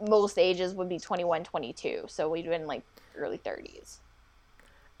that most ages would be 21, 22. So we'd been early 30s.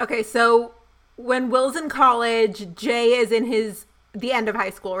 Okay, so when Will's in college, Jay is in the end of high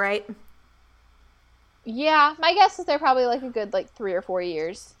school, right? Yeah, my guess is they're probably a good 3 or 4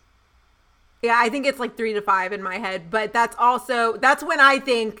 years. Yeah, I think it's 3 to 5 in my head, but that's when I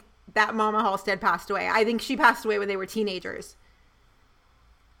think that Mama Halstead passed away. I think she passed away when they were teenagers.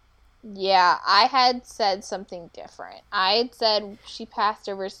 Yeah, I had said something different. I had said she passed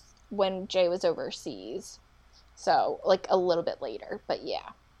over when Jay was overseas. So, a little bit later, but yeah.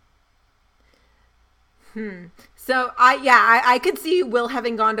 So, I could see Will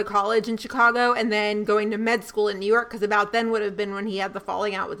having gone to college in Chicago and then going to med school in New York, because about then would have been when he had the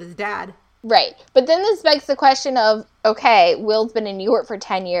falling out with his dad. Right. But then this begs the question of, okay, Will's been in New York for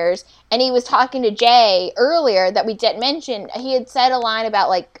 10 years, and he was talking to Jay earlier that we didn't mention. He had said a line about,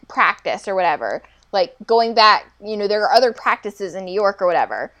 practice or whatever. Going back, there are other practices in New York or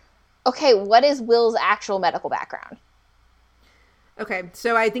whatever. Okay, what is Will's actual medical background? Okay,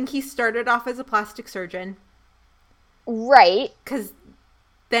 so I think he started off as a plastic surgeon. Right. Because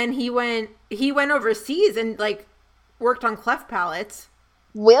then he went overseas and, worked on cleft palates.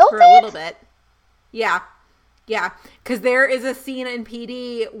 Will for did? A little bit. Yeah. Yeah, because there is a scene in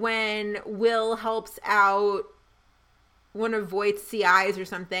PD when Will helps out one of Voight's CIs or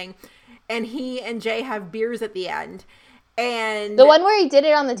something, and he and Jay have beers at the end. And The one where he did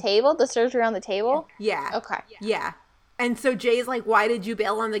it on the table, the surgery on the table? yeah. Okay. Yeah. And so Jay's like, why did you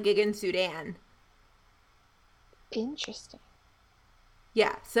bail on the gig in Sudan? Interesting.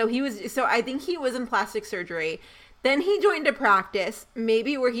 Yeah, so I think he was in plastic surgery. Then he joined a practice,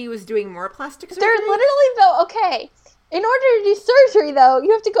 maybe where he was doing more plastic surgery. They're literally, though, okay. In order to do surgery, though, you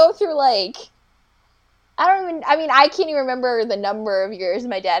have to go through, like, I can't even remember the number of years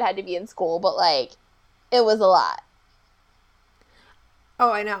my dad had to be in school, but, like, it was a lot. Oh,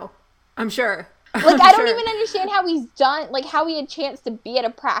 I know. I'm sure. Like, I don't even understand how how he had a chance to be at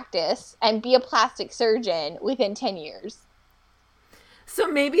a practice and be a plastic surgeon within 10 years. So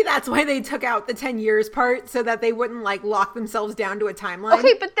maybe that's why they took out the 10 years part, so that they wouldn't, like, lock themselves down to a timeline.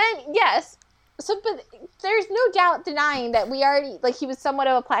 Okay, but then, yes. But there's no doubt denying that we already, like, he was somewhat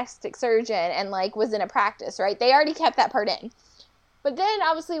of a plastic surgeon and, like, was in a practice, right? They already kept that part in. But then,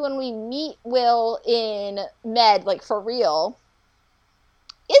 obviously, when we meet Will in Med, like, for real,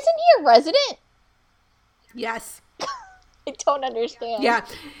 isn't he a resident? Yes. I don't understand. Yeah.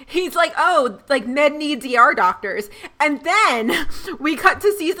 He's like, oh, like, Med needs ER doctors. And then we cut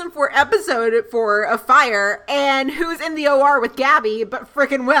to season 4 episode 4 of Fire, and who's in the OR with Gabby but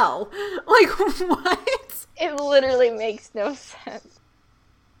frickin' Will? Like, what? It literally makes no sense.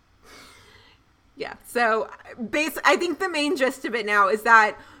 Yeah. So, I think the main gist of it now is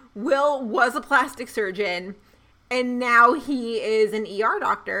that Will was a plastic surgeon, and now he is an ER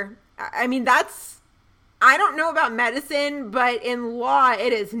doctor. I mean, I don't know about medicine, but in law,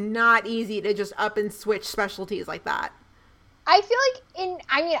 it is not easy to just up and switch specialties like that. I feel like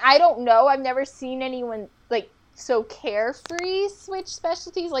I don't know. I've never seen anyone, like, so carefree switch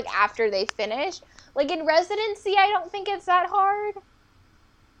specialties, like, after they finish. Like, in residency, I don't think it's that hard.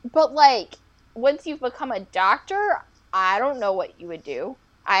 But, like, once you've become a doctor, I don't know what you would do.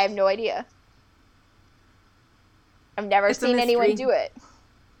 I have no idea. I've never seen anyone do it.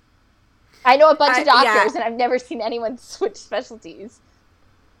 I know a bunch of doctors, and I've never seen anyone switch specialties.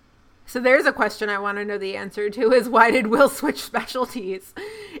 So there's a question I want to know the answer to, is why did Will switch specialties?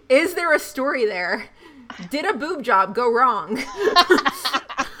 Is there a story there? Did a boob job go wrong?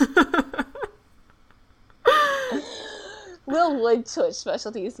 Will would switch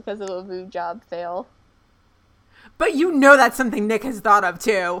specialties because of a boob job fail. But you know that's something Nick has thought of,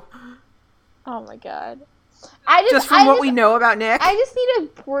 too. Oh, my God. We know about Nick. I just need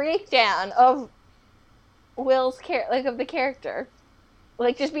a breakdown of Will's of the character.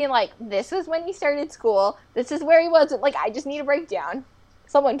 Like, just being like, this is when he started school. This is where he was. Like, I just need a breakdown.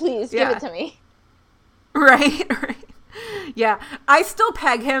 Someone, please, give it to me. Right. Yeah. I still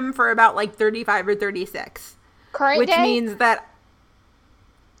peg him for about, like, 35 or 36. Current day? Which means that...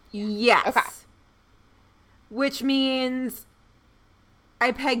 Yes. Okay. Which means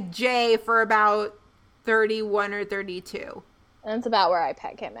I peg Jay for about 31 or 32. That's about where I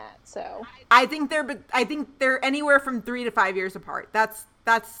peg him at. So I think they're anywhere from 3 to 5 years apart. That's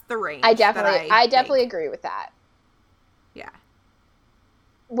the range. I definitely agree with that. Yeah.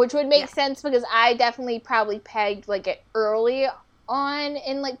 Which would make sense because I definitely probably pegged like it early on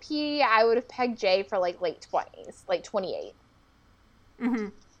in like P. I would have pegged Jay for like late 20s, like 28. Mm-hmm.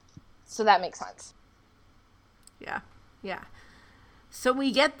 So that makes sense. Yeah. So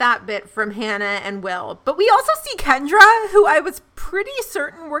we get that bit from Hannah and Will. But we also see Kendra, who I was pretty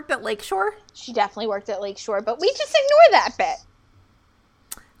certain worked at Lakeshore. She definitely worked at Lakeshore, but we just ignore that bit.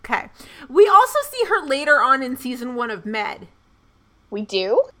 Okay. We also see her later on in season 1 of Med. We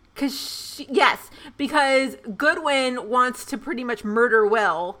do? Because Goodwin wants to pretty much murder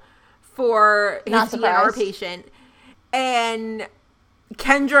Will for his DNR patient. And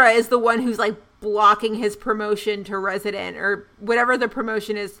Kendra is the one who's like blocking his promotion to resident or whatever the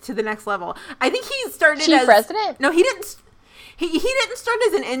promotion is to the next level. I think he started Chief as resident? No, he didn't. He didn't start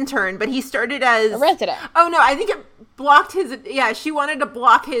as an intern, but he started as a resident. Oh no, I think it blocked his. Yeah, she wanted to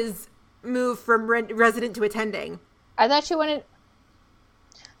block his move from resident to attending. I thought she wanted.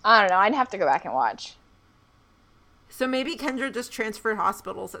 I don't know. I'd have to go back and watch. So maybe Kendra just transferred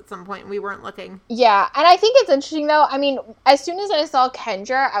hospitals at some point. We weren't looking. Yeah, and I think it's interesting, though. I mean, as soon as I saw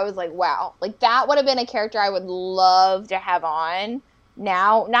Kendra, I was like, wow. Like, that would have been a character I would love to have on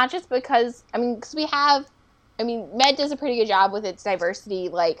now. Not just because, because we have... Med does a pretty good job with its diversity,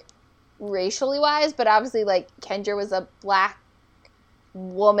 like, racially-wise. But obviously, like, Kendra was a black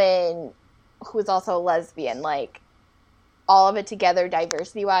woman who was also a lesbian. Like, all of it together,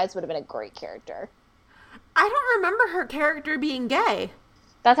 diversity-wise, would have been a great character. I don't remember her character being gay.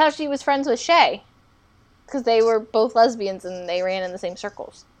 That's how she was friends with Shay. because they were both lesbians and they ran in the same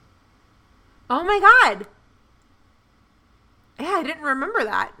circles. Oh my god. Yeah, I didn't remember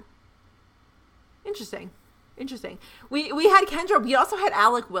that. Interesting. We had Kendra. We also had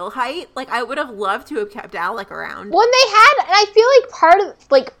Alec Wilhite. Like, I would have loved to have kept Alec around. When they had, and I feel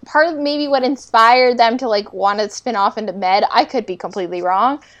like part of maybe what inspired them to like want to spin off into med, I could be completely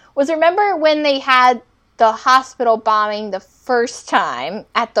wrong, was remember when they had the hospital bombing the first time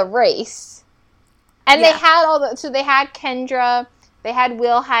at the race, and they had so they had Kendra, they had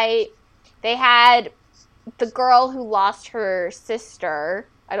Wilhite, they had the girl who lost her sister.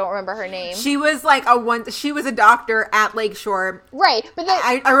 I don't remember her name. She was like she was a doctor at Lakeshore. Right. But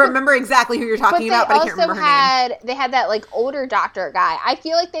I remember exactly who you're talking about, but I can't remember her name. They had that like older doctor guy. I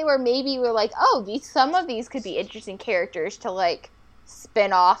feel like they were like, oh, some of these could be interesting characters to like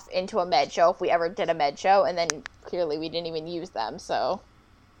spin off into a med show if we ever did a med show, and then clearly we didn't even use them, so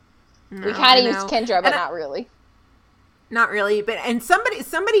we kind of used Kendra, but not really. Not really, and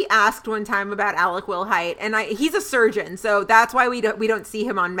somebody asked one time about Alec Wilhite, and he's a surgeon, so that's why we don't see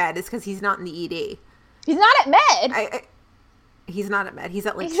him on med, is because he's not in the ED. He's not at med. He's not at med. He's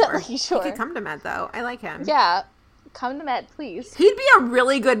at Lakeshore. He could come to med though. I like him. Yeah, come to med, please. He'd be a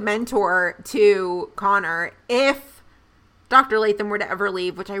really good mentor to Connor if Dr. Latham were to ever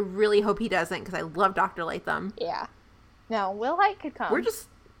leave, which I really hope he doesn't, because I love Dr. Latham. Yeah. No, Wilhite could come.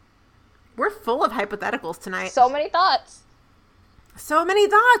 We're full of hypotheticals tonight. So many thoughts. Oh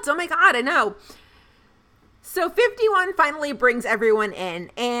my god, I know. So 51 finally brings everyone in,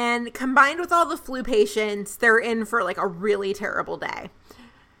 and combined with all the flu patients, they're in for like a really terrible day.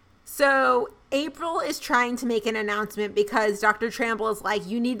 So April is trying to make an announcement because Dr. Tramble is like,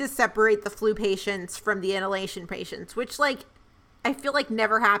 you need to separate the flu patients from the inhalation patients, which like I feel like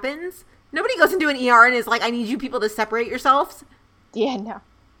never happens. Nobody goes into an ER and is like, I need you people to separate yourselves. Yeah, no.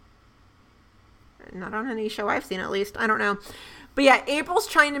 Not on any show I've seen, at least. I don't know. But yeah, April's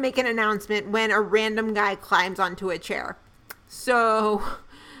trying to make an announcement when a random guy climbs onto a chair. So,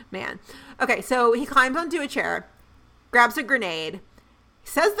 man. Okay, so he climbs onto a chair, grabs a grenade,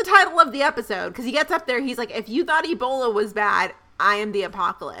 says the title of the episode, because he gets up there, he's like, if you thought Ebola was bad, I am the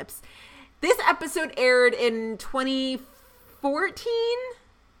apocalypse. This episode aired in 2014?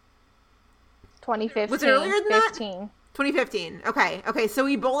 2015. Was it earlier than 15. that? 2015. Okay, so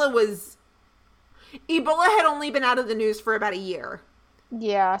Ebola had only been out of the news for about a year.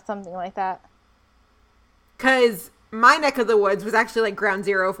 Yeah, something like that. Because my neck of the woods was actually like ground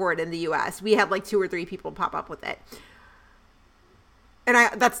zero for it in the U.S. We had like 2 or 3 people pop up with it.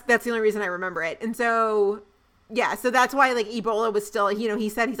 And that's the only reason I remember it. And so, yeah, so that's why like Ebola was still,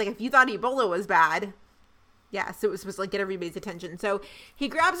 he's like, if you thought Ebola was bad. Yeah, so it was supposed to like get everybody's attention. So he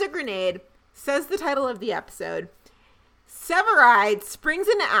grabs a grenade, says the title of the episode. Severide springs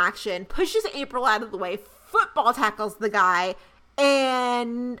into action, pushes April out of the way, football tackles the guy,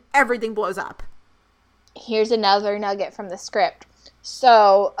 and everything blows up. Here's another nugget from the script.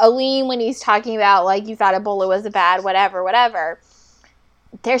 So, Aline, when he's talking about, like, you thought Ebola was a bad whatever,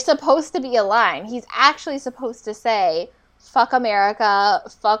 there's supposed to be a line. He's actually supposed to say, fuck America,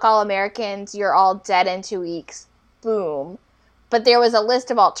 fuck all Americans, you're all dead in 2 weeks. Boom. But there was a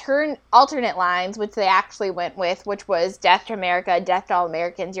list of alternate lines, which they actually went with, which was death to America, death to all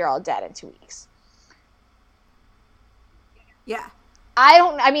Americans, you're all dead in 2 weeks. Yeah.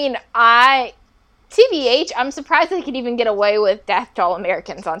 TBH, I'm surprised they could even get away with death to all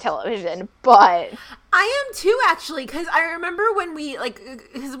Americans on television, but... I am too, actually, because I remember when we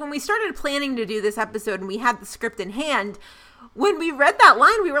started planning to do this episode and we had the script in hand, when we read that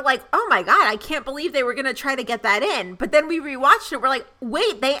line, we were like, oh my God, I can't believe they were going to try to get that in. But then we rewatched it. We're like,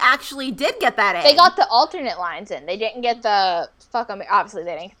 wait, they actually did get that in. They got the alternate lines in. They didn't get the obviously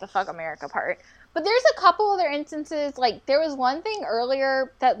they didn't get the fuck America part. But there's a couple other instances, like there was one thing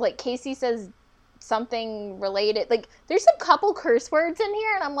earlier that like Casey says something related. Like there's a couple curse words in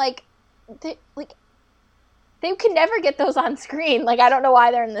here and I'm like, they could never get those on screen. Like I don't know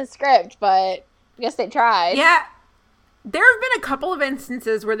why they're in the script, but I guess they tried. Yeah. There have been a couple of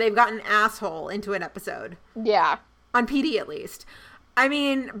instances where they've gotten asshole into an episode. Yeah. On PD at least. I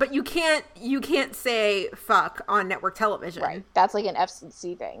mean, but you can't say fuck on network television. Right. That's like an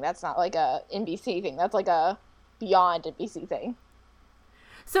FCC thing. That's not like a NBC thing. That's like a beyond NBC thing.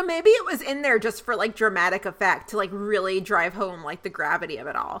 So maybe it was in there just for like dramatic effect to like really drive home like the gravity of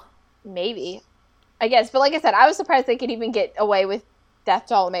it all. Maybe. I guess. But like I said, I was surprised they could even get away with death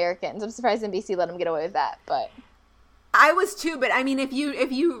to all Americans. I'm surprised NBC let them get away with that, but... I was too, but I mean, if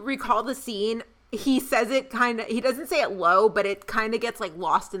you recall the scene, he says it he doesn't say it low, but it kind of gets like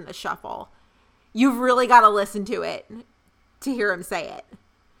lost in the shuffle. You've really got to listen to it to hear him say it.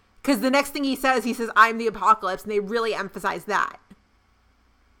 Because the next thing he says, I'm the apocalypse, and they really emphasize that.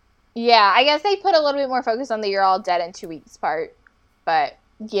 Yeah, I guess they put a little bit more focus on the you're all dead in 2 weeks part. But,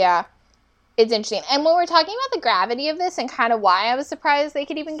 yeah, it's interesting. And when we're talking about the gravity of this and kind of why I was surprised they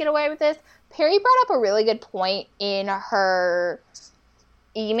could even get away with this, Perry brought up a really good point in her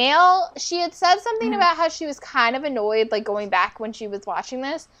email. She had said something about how she was kind of annoyed, like, going back when she was watching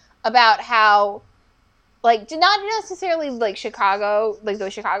this, about how, like, not necessarily, like, Chicago, like,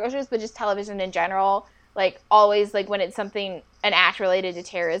 those Chicago shows, but just television in general, like, always, like, when it's something, an act related to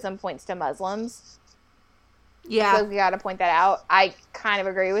terrorism points to Muslims. Yeah. So we gotta point that out. I kind of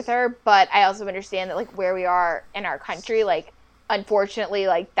agree with her, but I also understand that, like, where we are in our country, like, unfortunately,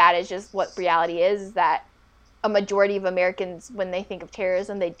 like, that is just what reality is that a majority of Americans, when they think of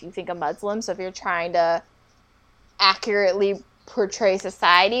terrorism, they do think of Muslims. So if you're trying to accurately portray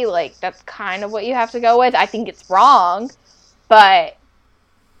society, like, that's kind of what you have to go with. I think it's wrong, but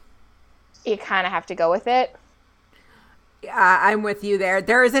you kind of have to go with it. Yeah, I'm with you there.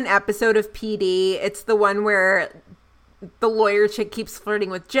 There is an episode of PD. It's the one where the lawyer chick keeps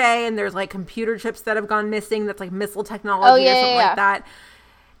flirting with Jay, and there's, like, computer chips that have gone missing. That's, like, missile technology or something like that.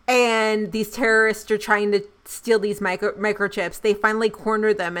 And these terrorists are trying to steal these microchips. They finally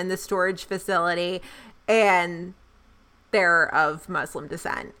corner them in the storage facility, and they're of Muslim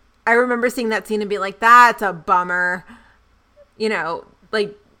descent. I remember seeing that scene and being like, that's a bummer. You know,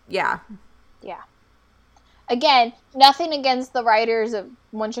 like, yeah. Yeah. Again, nothing against the writers of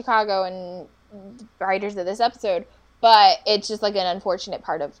One Chicago and writers of this episode, but it's just, like, an unfortunate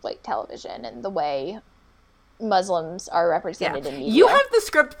part of, like, television and the way Muslims are represented in media. You have the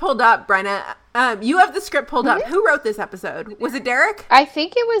script pulled up, Brenna. You have the script pulled up. Who wrote this episode? Was it Derek? I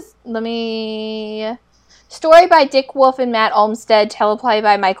think it was, story by Dick Wolf and Matt Olmstead, teleplay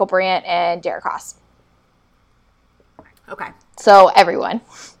by Michael Brandt and Derek Haas. Okay. So, everyone.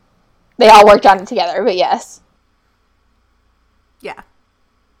 They all worked on it together, but yes. Yeah.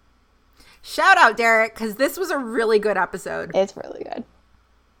 Shout out, Derek, because this was a really good episode. It's really good.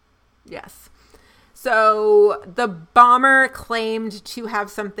 Yes. So the bomber claimed to have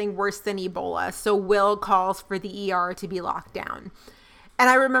something worse than Ebola, so Will calls for the ER to be locked down. And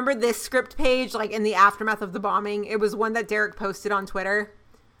I remember this script page, like, in the aftermath of the bombing. It was one that Derek posted on Twitter,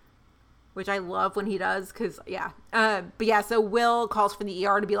 which I love when he does, because, yeah. But yeah, so Will calls for the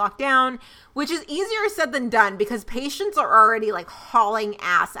ER to be locked down, which is easier said than done, because patients are already, like, hauling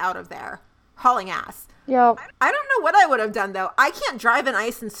ass out of there. Hauling ass. Yep. I don't know what I would have done, though. I can't drive in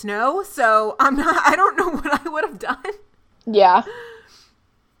ice and snow, so I don't know what I would have done. Yeah.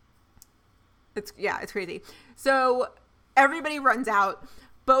 It's crazy. So everybody runs out.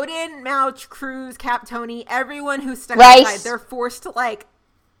 Bowden, Mouch, Cruz, Cap, Tony, everyone who's stuck outside, they're forced to, like,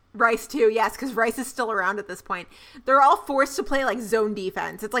 Rice too, yes, because Rice is still around at this point. They're all forced to play, like, zone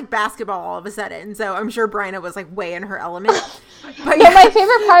defense. It's like basketball all of a sudden. So I'm sure Bryna was, like, way in her element. But yeah, my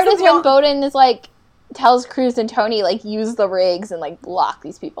favorite part is when Bowden is, like, tells Cruz and Tony, like, use the rigs and, like, lock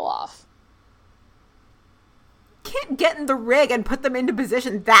these people off. Can't get in the rig and put them into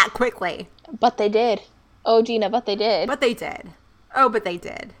position that quickly. But they did. Oh, Gina, but they did. But they did. Oh, but they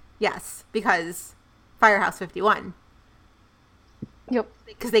did. Yes, because Firehouse 51. Yep.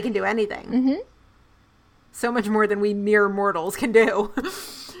 Because they can do anything. Mm-hmm. So much more than we mere mortals can do.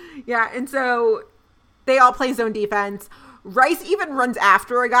 Yeah, and so they all play zone defense. Rice even runs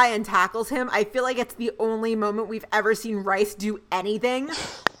after a guy and tackles him. I feel like it's the only moment we've ever seen Rice do anything.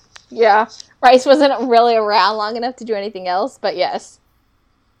 Yeah. Rice wasn't really around long enough to do anything else, but yes.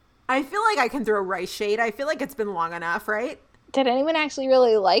 I feel like I can throw Rice shade. I feel like it's been long enough, right? Did anyone actually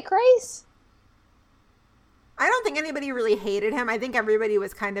really like Rice? I don't think anybody really hated him. I think everybody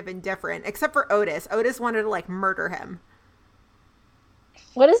was kind of indifferent, except for Otis. Otis wanted to, like, murder him.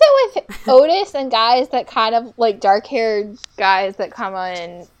 What is it with Otis and guys that kind of, like, dark-haired guys that come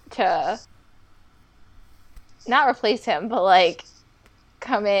in to not replace him, but, like,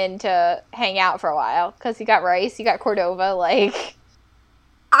 come in to hang out for a while? Because you got Rice, you got Cordova, like...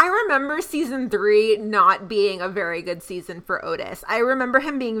 I remember season 3 not being a very good season for Otis. I remember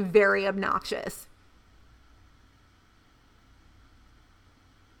him being very obnoxious.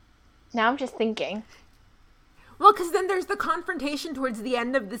 Now I'm just thinking. Well, because then there's the confrontation towards the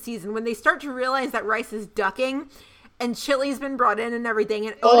end of the season when they start to realize that Rice is ducking and Chili's been brought in and everything.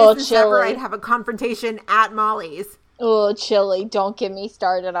 And Otis and Severide have a confrontation at Molly's. Oh, Chili. Don't get me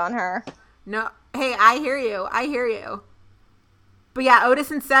started on her. No. Hey, I hear you. I hear you. But yeah,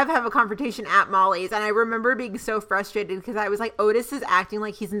 Otis and Sev have a confrontation at Molly's. And I remember being so frustrated because I was like, Otis is acting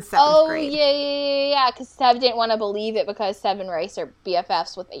like he's in 7th grade. Oh, yeah. Because Sev didn't want to believe it because Sev and Rice are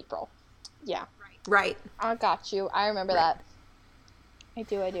BFFs with April. Yeah. Right. I got you. I remember that.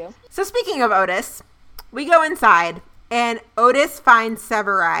 I do. So speaking of Otis, we go inside. And Otis finds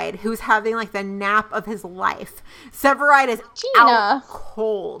Severide, who's having like the nap of his life. Severide is out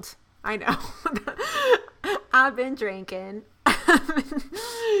cold. I know. I've been drinking.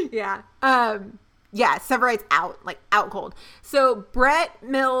 Yeah. Yeah, Severide's out cold. So Brett,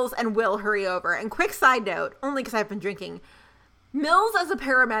 Mills, and Will hurry over. And quick side note, only because I've been drinking, Mills as a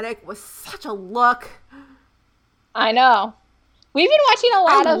paramedic was such a look. I know. We've been watching a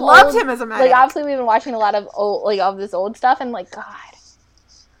lot of loved him as a medic. Like, obviously, we've been watching a lot of old, like, all of this old stuff, and like, God,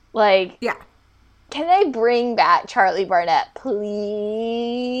 like, yeah, can they bring back Charlie Barnett,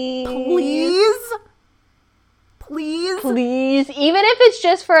 please? Please, even if it's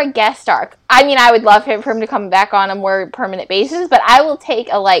just for a guest star. I mean, I would love for him to come back on a more permanent basis, but I will take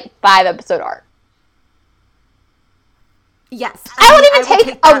a 5-episode arc. Yes, I won't even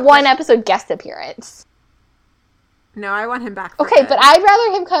take a 1-episode guest appearance. No, I want him back for Okay, good. but I'd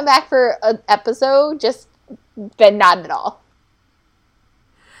rather him come back for an episode than not at all.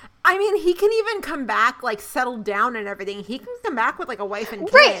 I mean, he can even come back, settled down and everything. He can come back with, a wife and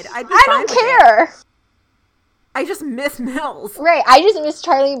kid. Right. I don't care. I just miss Mills. Right. I just miss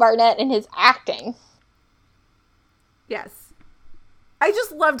Charlie Barnett and his acting. Yes. I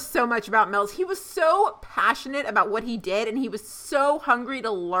just loved so much about Mills. He was so passionate about what he did, and he was so hungry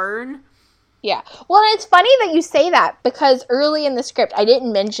to learn. Yeah. Well, and it's funny that you say that, because early in the script, I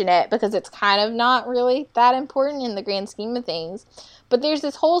didn't mention it because it's kind of not really that important in the grand scheme of things. But there's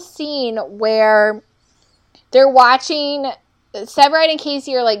this whole scene where they're watching, Severide and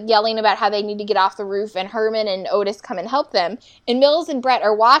Casey are yelling about how they need to get off the roof, and Herman and Otis come and help them. And Mills and Brett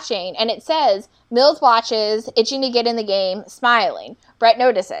are watching, and it says, Mills watches, itching to get in the game, smiling. Brett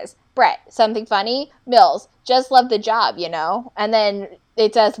notices. Brett, something funny? Mills, just love the job, you know? And then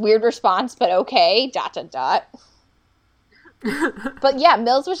it says, weird response, but okay, ... But yeah,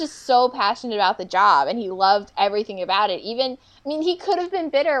 Mills was just so passionate about the job, and he loved everything about it. Even, I mean, he could have been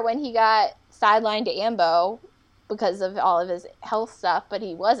bitter when he got sidelined to Ambo because of all of his health stuff, but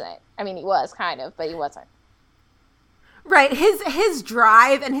he wasn't. I mean, he was kind of, but he wasn't. Right. His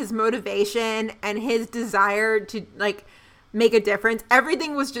drive and his motivation and his desire to make a difference,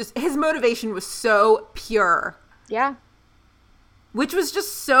 everything was just, his motivation was so pure. Yeah. Which was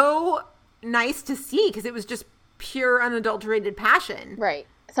just so nice to see, because it was just pure, unadulterated passion. Right.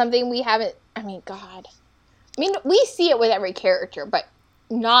 Something we haven't, I mean, God. I mean, we see it with every character, but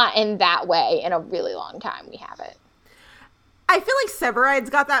not in that way in a really long time we haven't. I feel like Severide's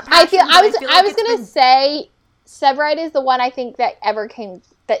got that passion. I was going to say Severide is the one I think that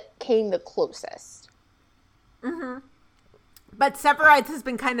came the closest. Mm-hmm. But Severide has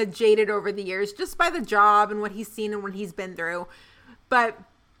been kind of jaded over the years just by the job and what he's seen and what he's been through. But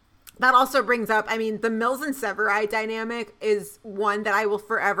that also brings up, I mean, the Mills and Severide dynamic is one that I will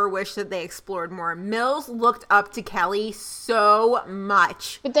forever wish that they explored more. Mills looked up to Kelly so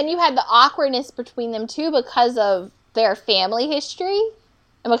much. But then you had the awkwardness between them too because of their family history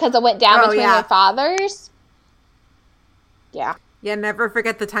and because it went down between their fathers. Yeah. Yeah, never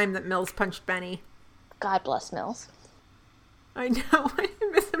forget the time that Mills punched Benny. God bless Mills. I know. I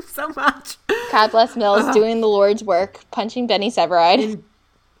miss him so much. God bless Mills doing the Lord's work, punching Benny Severide.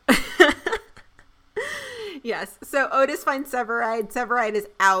 Yes. So Otis finds Severide. Severide is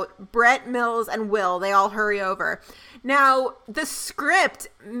out. Brett, Mills, and Will, they all hurry over. Now, the script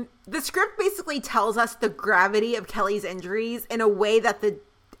basically tells us the gravity of Kelly's injuries in a way that the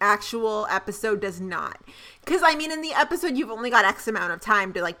actual episode does not. Because, I mean, in the episode, you've only got X amount of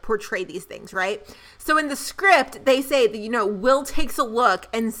time to, portray these things, right? So in the script, they say that, Will takes a look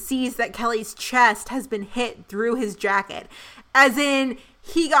and sees that Kelly's chest has been hit through his jacket. As in,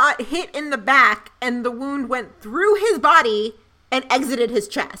 he got hit in the back and the wound went through his body and exited his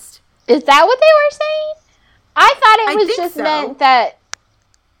chest. Is that what they were saying? I thought it was just meant that,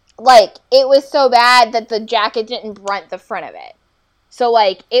 it was so bad that the jacket didn't brunt the front of it. So,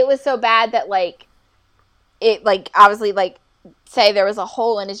 it was so bad that, it, obviously, say there was a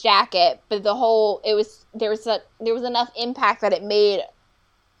hole in his jacket, but the hole, there was enough impact that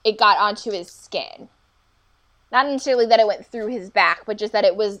it got onto his skin. Not necessarily that it went through his back, but just that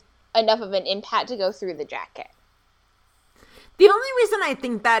it was enough of an impact to go through the jacket. The only reason I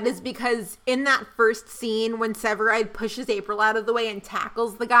think that is because in that first scene when Severide pushes April out of the way and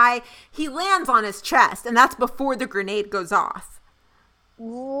tackles the guy, he lands on his chest, and that's before the grenade goes off.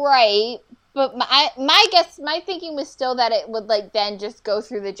 Right. But my thinking was still that it would, then just go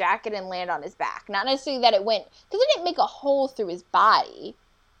through the jacket and land on his back. Not necessarily that it went, because it didn't make a hole through his body.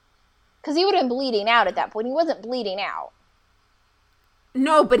 Because he would have been bleeding out at that point. He wasn't bleeding out.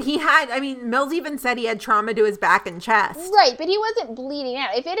 No, but Mills even said he had trauma to his back and chest. Right, but he wasn't bleeding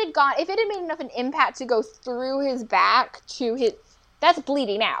out. If it had made enough an impact to go through his back to his, that's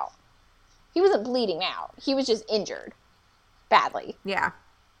bleeding out. He wasn't bleeding out. He was just injured badly. Yeah.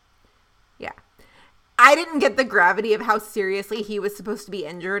 Yeah. I didn't get the gravity of how seriously he was supposed to be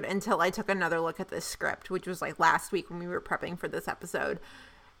injured until I took another look at this script, which was like last week when we were prepping for this episode.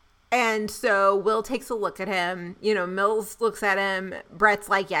 And so Will takes a look at him. You know, Mills looks at him. Brett's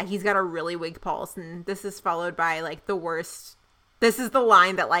like, yeah, he's got a really weak pulse. And this is followed by like the worst. This is the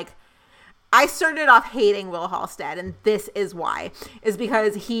line that like, I started off hating Will Halstead. And this is why. Is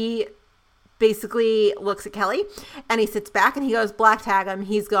because he basically looks at Kelly and he sits back and he goes, black tag him.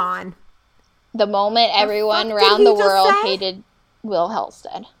 He's gone. The moment everyone around the world hated Will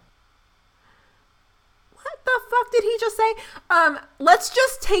Halstead. What the fuck did he just say? Let's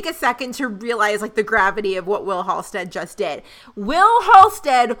just take a second to realize like the gravity of what Will Halstead just did. Will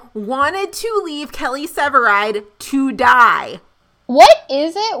Halstead wanted to leave Kelly Severide to die. What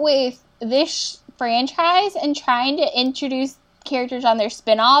is it with this franchise and trying to introduce characters on their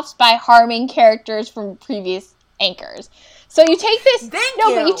spin-offs by harming characters from previous anchors? So you take this, but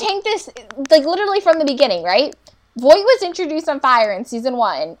you take this, like, literally from the beginning, right? Voight was introduced on Fire in season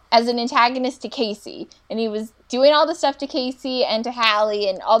 1 as an antagonist to Casey, and he was doing all the stuff to Casey and to Hallie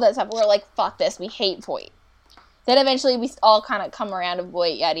and all that stuff. We're like, fuck this, we hate Voight. Then eventually we all kind of come around to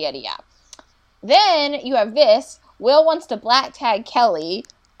Voight, yada, yada, yada. Then you have this, Will wants to black tag Kelly,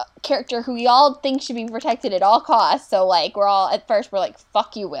 a character who we all think should be protected at all costs, so, like, at first we're like,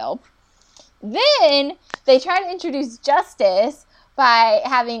 fuck you, Will. Then they try to introduce Justice by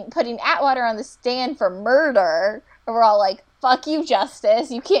putting Atwater on the stand for murder. And we're all like, fuck you,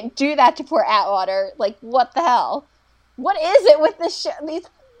 Justice. You can't do that to poor Atwater. Like, what the hell? What is it with this show?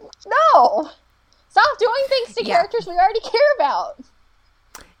 No! Stop doing things to characters we already care about.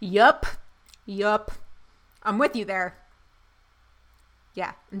 Yup. I'm with you there.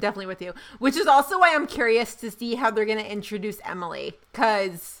 Yeah, I'm definitely with you. Which is also why I'm curious to see how they're going to introduce Emily.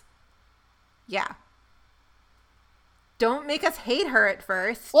 Because... yeah. Don't make us hate her at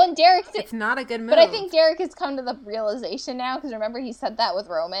first. Well, and it's not a good move. But I think Derek has come to the realization now, because remember he said that with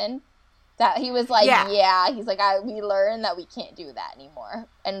Roman? That he was like, he's like, we learned that we can't do that anymore.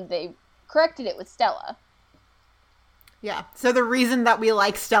 And they corrected it with Stella. Yeah. So the reason that we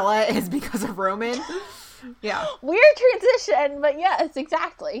like Stella is because of Roman? Yeah. Weird transition, but yes,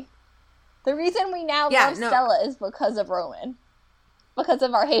 exactly. The reason we now love Stella is because of Roman. Because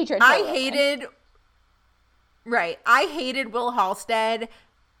of our hatred for Roman. I hated Will Halstead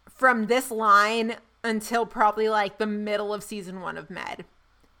from this line until probably like the middle of season 1 of Med.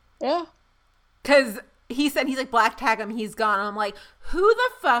 Yeah. Because he said, he's like, black tag him, he's gone. And I'm like, who the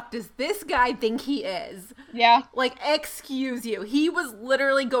fuck does this guy think he is? Yeah. Like, excuse you. He was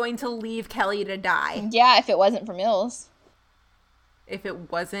literally going to leave Kelly to die. Yeah, if it wasn't for Mills.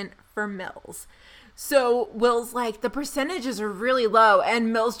 So Will's like, the percentages are really low.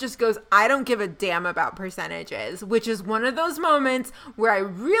 And Mills just goes, I don't give a damn about percentages, which is one of those moments where I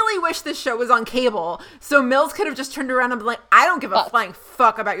really wish this show was on cable. So Mills could have just turned around and been like, I don't give a flying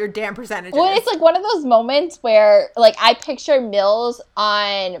fuck about your damn percentages. Well, it's like one of those moments where, like, I picture Mills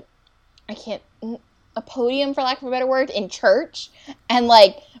on, a podium, for lack of a better word, in church. And,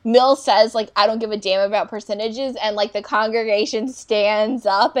 like, Mills says, like, I don't give a damn about percentages. And, like, the congregation stands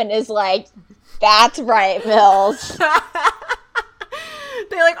up and is like, that's right, Mills.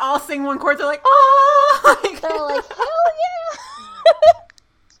 They, like, all sing one chord. They're like, oh! They're like, hell yeah!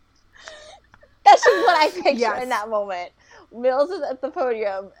 That's just what I picture in that moment. Mills is at the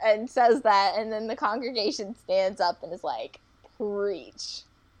podium and says that, and then the congregation stands up and is like, preach.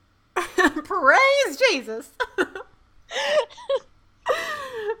 Praise Jesus.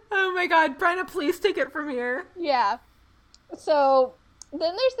 Oh my God, Brenna, please take it from here. Yeah. So...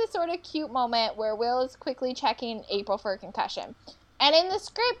 then there's this sort of cute moment where Will is quickly checking April for a concussion. And in the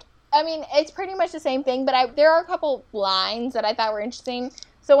script, I mean, it's pretty much the same thing, but there are a couple lines that I thought were interesting.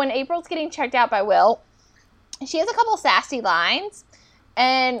 So when April's getting checked out by Will, she has a couple sassy lines.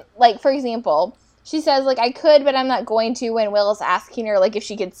 And, like, for example, she says, like, I could, but I'm not going to, when Will is asking her, like, if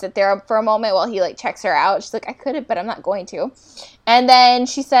she could sit there for a moment while he, like, checks her out. She's like, I could, but I'm not going to. And then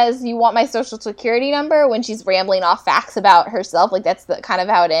she says, you want my social security number, when she's rambling off facts about herself. Like, that's the kind of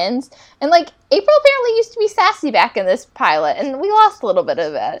how it ends. And, like, April apparently used to be sassy back in this pilot, and we lost a little bit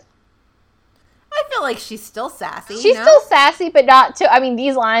of it. I feel like she's still sassy. She's still sassy, but not to, I mean,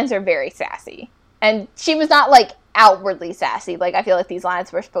 these lines are very sassy. And she was not, like, outwardly sassy. Like, I feel like these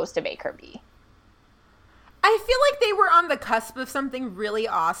lines were supposed to make her be. I feel like they were on the cusp of something really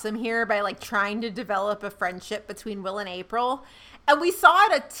awesome here by like trying to develop a friendship between Will and April. And we saw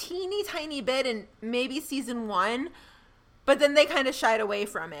it a teeny tiny bit in maybe season 1, but then they kind of shied away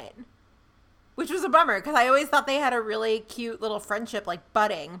from it, which was a bummer because I always thought they had a really cute little friendship like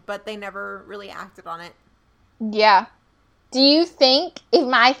budding, but they never really acted on it. Yeah. Do you think if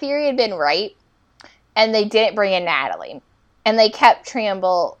my theory had been right and they didn't bring in Natalie and they kept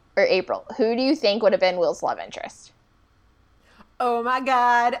Tramble or April, who do you think would have been Will's love interest? Oh my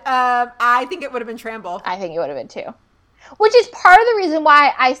God. I think it would have been Tramble. I think it would have been too. Which is part of the reason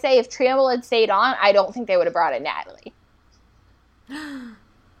why I say if Tramble had stayed on, I don't think they would have brought in Natalie.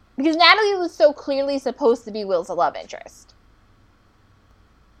 Because Natalie was so clearly supposed to be Will's love interest.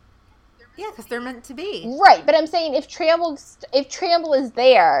 Yeah, because they're meant to be. Right, but I'm saying if Tramble is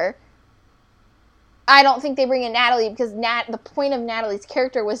there, I don't think they bring in Natalie because the point of Natalie's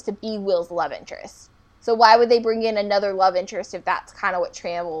character was to be Will's love interest. So why would they bring in another love interest if that's kind of what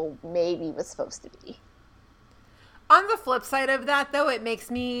Tramble maybe was supposed to be? On the flip side of that, though, it makes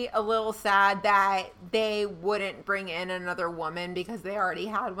me a little sad that they wouldn't bring in another woman because they already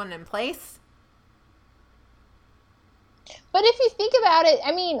had one in place. But if you think about it,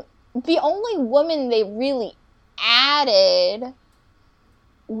 I mean, the only woman they really added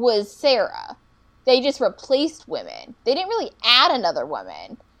was Sarah. They just replaced women. They didn't really add another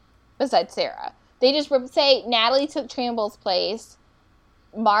woman besides Sarah. They just say Natalie took Tramble's place.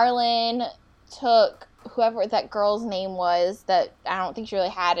 Marlon took whoever that girl's name was that I don't think she really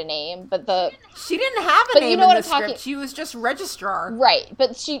had a name, but she didn't have a name in the script. She was just registrar. Right,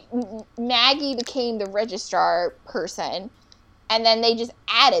 but Maggie became the registrar person, and then they just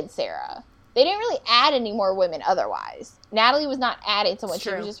added Sarah. They didn't really add any more women otherwise. Natalie was not adding someone,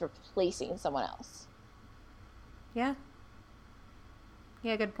 she was just replacing someone else. Yeah.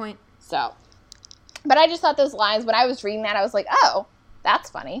 Yeah, good point. So, but I just thought those lines, when I was reading that, I was like, oh,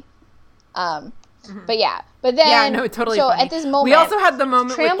 that's funny. But yeah, but then yeah, no, totally. So funny. At this moment, we also had the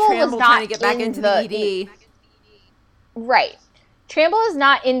moment Tramble with Tramble was not trying to get back into the ED. Right, Tramble is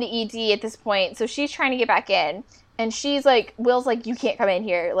not in the ED at this point, so she's trying to get back in, and she's like, Will's like, you can't come in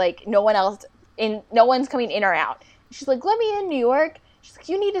here, like no one's coming in or out. She's like, let me in, New York. She's like,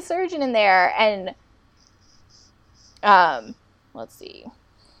 you need a surgeon in there, and let's see.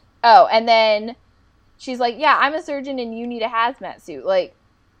 Oh, and then she's like, yeah, I'm a surgeon, and you need a hazmat suit, like.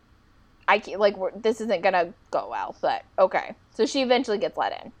 I can't, like, this isn't gonna go well, but okay. So she eventually gets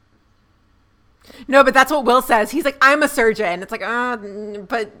let in. No, but that's what Will says. He's like, I'm a surgeon. It's like,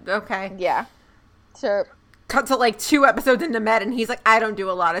 but okay. Yeah. Sure. Cut to like 2 episodes into Med, and he's like, I don't do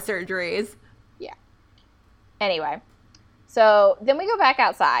a lot of surgeries. Yeah. Anyway. So then we go back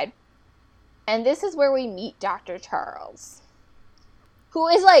outside, and this is where we meet Dr. Charles, who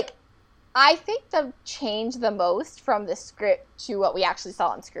is like, I think the change the most from the script to what we actually saw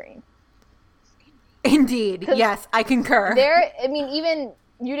on screen. Indeed. Yes, I concur. Even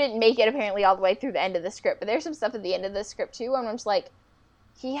you didn't make it apparently all the way through the end of the script, but there's some stuff at the end of the script too, and I'm just like,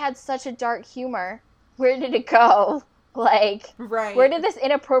 he had such a dark humor. Where did it go? Like, right. Where did this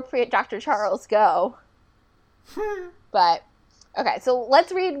inappropriate Dr. Charles go? But, okay, so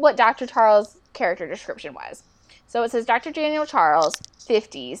let's read what Dr. Charles' character description was. So it says, Dr. Daniel Charles,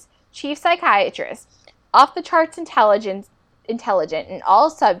 50s, chief psychiatrist, off the charts intelligent in all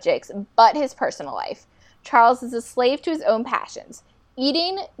subjects but his personal life. Charles is a slave to his own passions.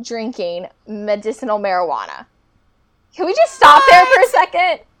 Eating, drinking, medicinal marijuana. Can we just stop there for a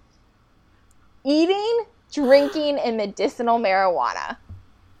second? Eating, drinking, and medicinal marijuana.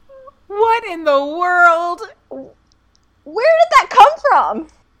 What in the world? Where did that come from?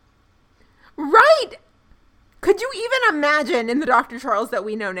 Right. Could you even imagine in the Dr. Charles that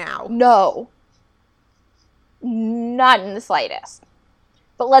we know now? No. Not in the slightest.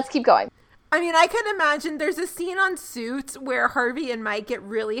 But let's keep going. I mean, I can imagine there's a scene on Suits where Harvey and Mike get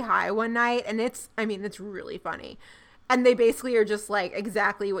really high one night, and it's really funny. And they basically are just like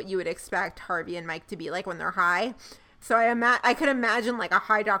exactly what you would expect Harvey and Mike to be like when they're high. So I could imagine like a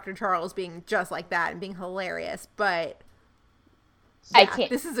high Dr. Charles being just like that and being hilarious, but yeah, I can't.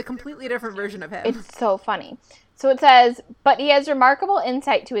 This is a completely different version of him. It's so funny. So it says, but he has remarkable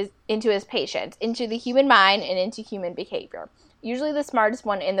insight into his patients, into the human mind, and into human behavior. Usually the smartest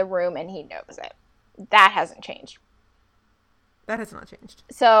one in the room, and he knows it. That hasn't changed. That has not changed.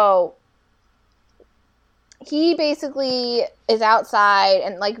 So he basically is outside,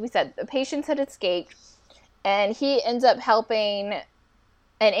 and like we said, the patients had escaped, and he ends up helping an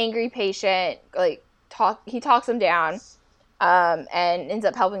angry patient. He talks him down, and ends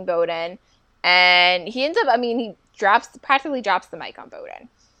up helping Bowden. And he ends up, he practically drops the mic on Bowden.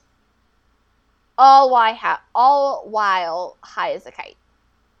 all while high as a kite.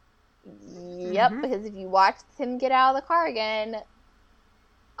 Yep, because if you watch him get out of the car again,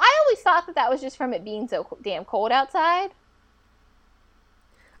 I always thought that was just from it being so damn cold outside.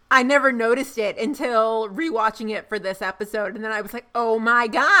 I never noticed it until rewatching it for this episode, and then I was like, "Oh my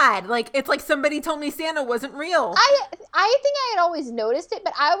god!" Like it's like somebody told me Santa wasn't real. I think I had always noticed it,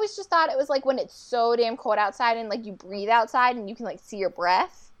 but I always just thought it was like when it's so damn cold outside and like you breathe outside and you can like see your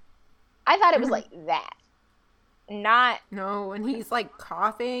breath. I thought it was like that, not no. And he's like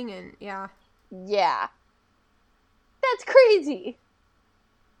coughing and yeah, that's crazy.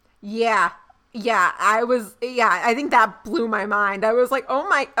 Yeah. I think that blew my mind. I was like, oh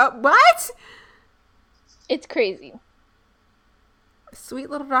my, what? It's crazy. Sweet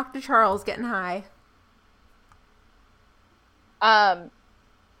little Dr. Charles getting high.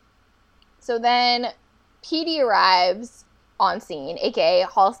 So then Petey arrives on scene, aka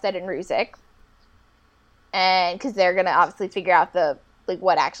Halstead and Ruzek. And because they're going to obviously figure out the, like,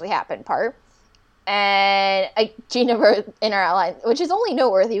 what actually happened part. And Gina wrote in our outline, which is only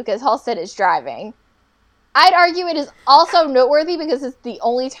noteworthy because Halstead is driving. I'd argue it is also noteworthy because it's the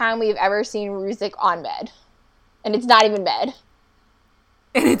only time we've ever seen Ruzek on med. And it's not even med.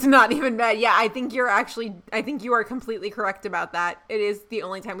 And it's not even med. Yeah, I think you are completely correct about that. It is the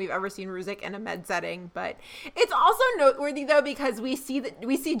only time we've ever seen Ruzek in a med setting. But it's also noteworthy, though, because we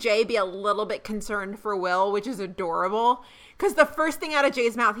see Jay be a little bit concerned for Will, which is adorable. Because the first thing out of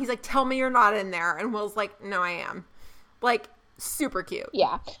Jay's mouth, he's like, tell me you're not in there. And Will's like, no, I am. Like, super cute.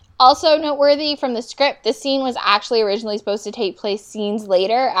 Yeah. Also noteworthy from the script, the scene was actually originally supposed to take place scenes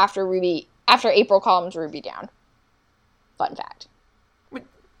later after April calms Ruby down. Fun fact.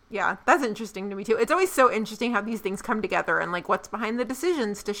 Yeah, that's interesting to me, too. It's always so interesting how these things come together and, like, what's behind the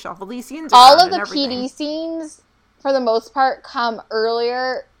decisions to shuffle these scenes around. All of the PD scenes, for the most part, come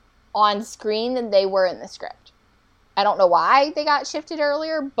earlier on screen than they were in the script. I don't know why they got shifted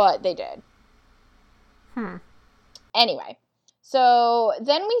earlier, but they did. Anyway, so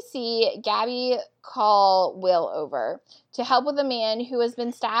then we see Gabby call Will over to help with a man who has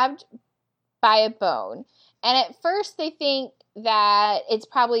been stabbed by a bone. And at first they think that it's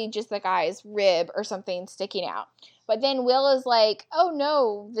probably just the guy's rib or something sticking out. But then Will is like, oh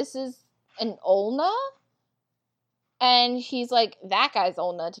no, this is an ulna? And he's like, that guy's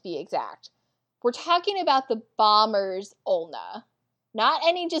ulna to be exact. We're talking about the bomber's ulna. Not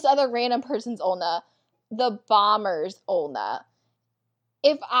any just other random person's ulna. The bomber's ulna.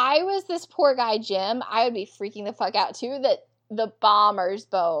 If I was this poor guy, Jim, I would be freaking the fuck out too that the bomber's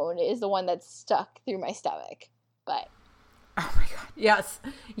bone is the one that's stuck through my stomach. But oh my god, yes.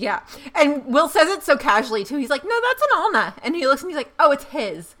 Yeah. And Will says it so casually too. He's like, no, that's an ulna. And he looks and he's like, oh, it's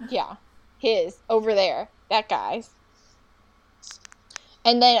his. Yeah. His. Over there. That guy's.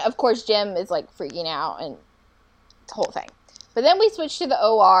 And then, of course, Jim is, like, freaking out and the whole thing. But then we switch to the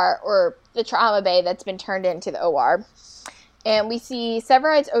OR, or the trauma bay that's been turned into the OR. And we see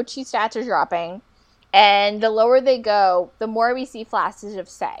Severide's O2 stats are dropping. And the lower they go, the more we see flashes of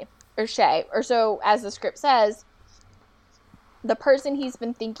Shay. Or so, as the script says, the person he's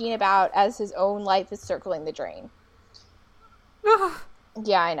been thinking about as his own life is circling the drain.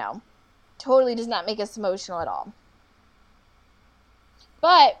 Yeah, I know. Totally does not make us emotional at all.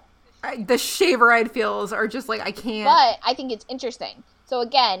 But the shaver-eyed feels are just like, I can't. But I think it's interesting. So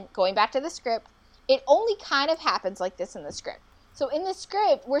again, going back to the script, it only kind of happens like this in the script. So in the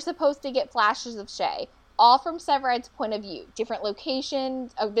script, we're supposed to get flashes of Shay, all from Severide's point of view. Different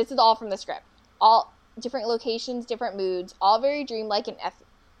locations. Oh, this is all from the script. All different locations, different moods, all very dreamlike and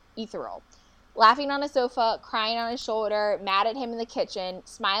ethereal. Laughing on a sofa, crying on his shoulder, mad at him in the kitchen,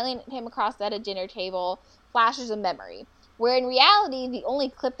 smiling at him across at a dinner table, flashes of memory. Where in reality, the only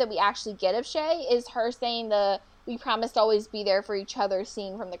clip that we actually get of Shay is her saying the "we promised to always be there for each other"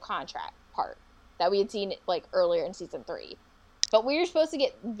 scene from the contract part that we had seen like earlier in season 3. But we were supposed to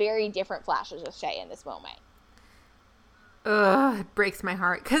get very different flashes of Shay in this moment. Ugh, it breaks my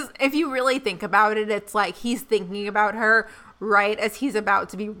heart. Because if you really think about it, it's like he's thinking about her right as he's about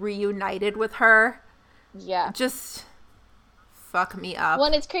to be reunited with her. Yeah. Just fuck me up. Well,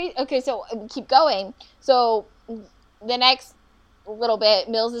 and it's crazy. Okay, so keep going. So the next little bit,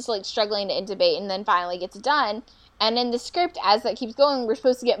 Mills is like struggling to intubate and then finally gets it done. And in the script, as that keeps going, we're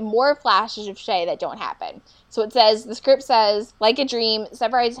supposed to get more flashes of Shay that don't happen. So it says, the script says, like a dream,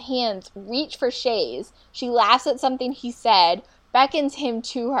 Severide's hands reach for Shay's. She laughs at something he said, beckons him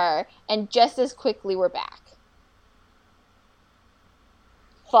to her, and just as quickly we're back.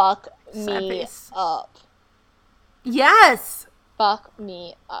 Fuck me up. Yes. Fuck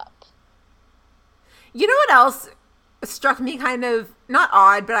me up. You know what else struck me kind of, not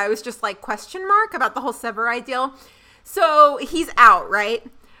odd, but I was just like, question mark about the whole Severide deal. So he's out, right?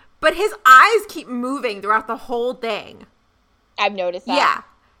 But his eyes keep moving throughout the whole thing. I've noticed that.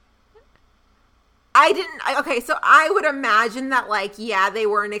 Yeah. Okay, so I would imagine that, like, yeah, they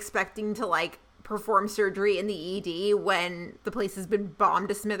weren't expecting to, like, perform surgery in the ED when the place has been bombed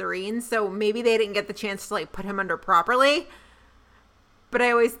to smithereens, so maybe they didn't get the chance to, like, put him under properly. But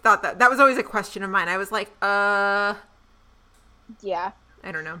I always thought that was always a question of mine. I was like, Yeah.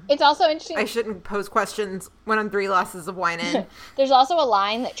 I don't know. It's also interesting. I shouldn't pose questions when I'm 3 glasses of wine in. There's also a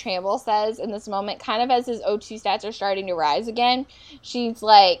line that Tramble says in this moment, kind of as his O2 stats are starting to rise again. She's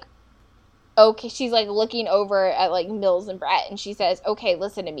like, okay, she's like looking over at like Mills and Brett, and she says, okay,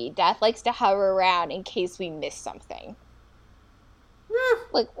 listen to me. Death likes to hover around in case we miss something.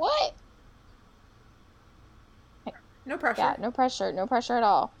 Like, what? No pressure. Yeah, no pressure. No pressure at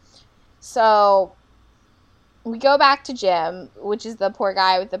all. So we go back to Jim, which is the poor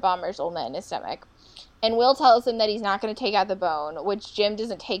guy with the bomber's ulna in his stomach. And Will tells him that he's not going to take out the bone, which Jim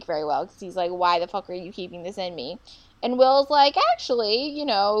doesn't take very well because he's like, why the fuck are you keeping this in me? And Will's like, actually, you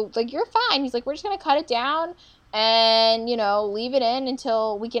know, like, you're fine. He's like, we're just going to cut it down and, you know, leave it in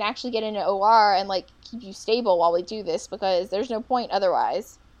until we can actually get into OR and, like, keep you stable while we do this because there's no point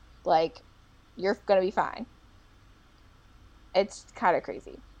otherwise. Like, you're going to be fine. It's kind of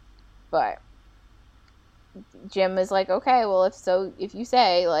crazy. But Jim is like, okay, well, if you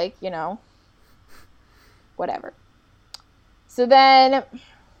say, like, you know, whatever. So then,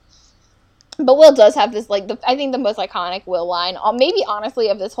 but Will does have this, like, I think the most iconic Will line, maybe honestly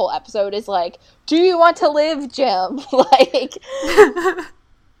of this whole episode is like, do you want to live, Jim? Like,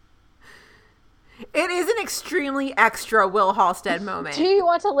 it is an extremely extra Will Halstead moment. Do you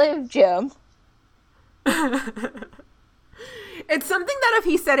want to live, Jim? It's something that if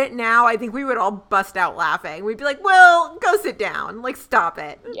he said it now, I think we would all bust out laughing. We'd be like, well, go sit down. Like, stop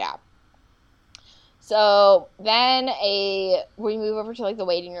it. Yeah. So then we move over to, like, the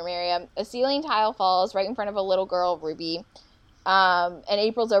waiting room area. A ceiling tile falls right in front of a little girl, Ruby. And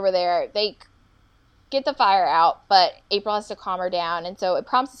April's over there. They get the fire out, but April has to calm her down. And so it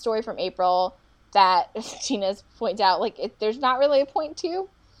prompts a story from April that Gina points out, like, there's not really a point to.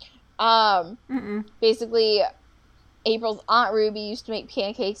 Basically, April's Aunt Ruby used to make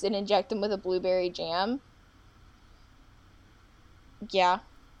pancakes and inject them with a blueberry jam. Yeah.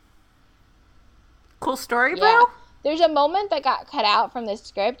 Cool story, bro. Yeah. There's a moment that got cut out from this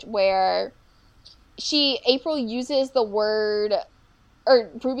script where April uses the word,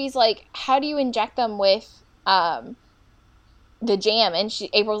 or Ruby's like, how do you inject them with the jam? And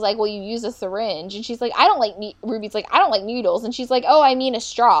April's like, well, you use a syringe. And she's like, Ruby's like, I don't like needles. And she's like, oh, I mean a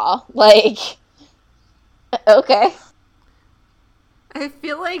straw. Like, okay. I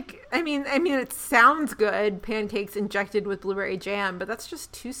feel like, I mean, it sounds good, pancakes injected with blueberry jam, but that's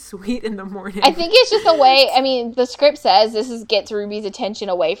just too sweet in the morning. I think it's just a way, I mean, the script says gets Ruby's attention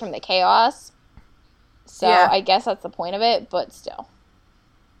away from the chaos. So yeah. I guess that's the point of it, but still.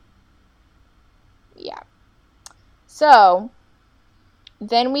 Yeah. So,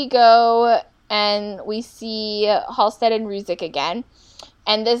 then we go and we see Halstead and Ruzek again.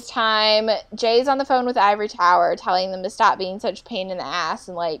 And this time, Jay's on the phone with Ivory Tower telling them to stop being such a pain in the ass.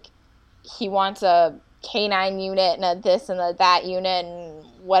 And, like, he wants a K9 unit and a this and a that unit and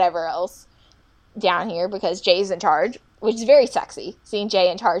whatever else down here because Jay's in charge, which is very sexy, seeing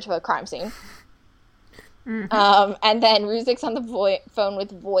Jay in charge of a crime scene. Mm-hmm. And then Ruzek's on the phone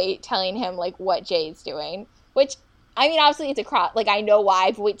with Voight telling him, like, what Jay's doing. Which, I mean, obviously it's like, I know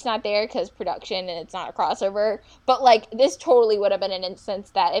why Voight's not there, because production and it's not a crossover. But, like, this totally would have been an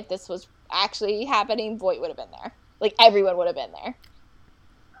instance that if this was actually happening, Voight would have been there. Like, everyone would have been there.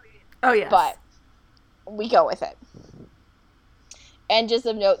 Oh, yes. But we go with it. And just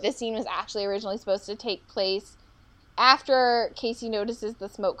of note, this scene was actually originally supposed to take place after Casey notices the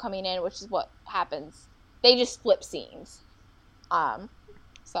smoke coming in, which is what happens. They just flip scenes.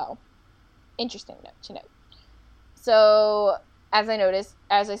 So, interesting to note. So, as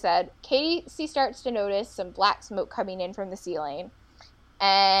I said, Casey starts to notice some black smoke coming in from the ceiling.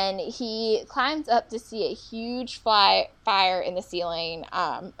 And he climbs up to see a huge fire in the ceiling,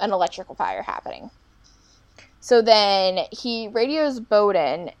 an electrical fire happening. So then he radios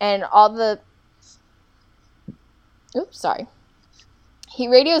Bowden and He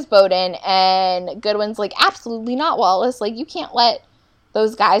radios Bowden and Goodwin's like, absolutely not, Wallace. Like, you can't let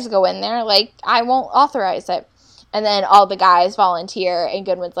those guys go in there. Like, I won't authorize it. And then all the guys volunteer, and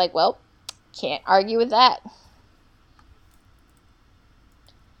Goodwin's like, well, can't argue with that.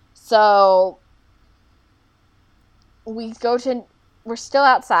 So, we're still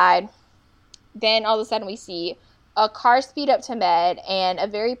outside. Then all of a sudden we see a car speed up to Med, and a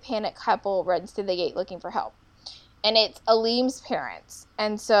very panicked couple runs to the gate looking for help. And it's Aleem's parents.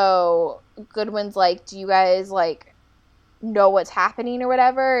 And so Goodwin's like, do you guys, like, know what's happening or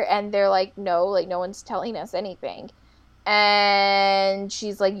whatever? And they're like, no, like, no one's telling us anything. And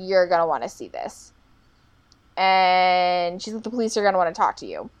she's like, you're going to want to see this. And she's like, the police are going to want to talk to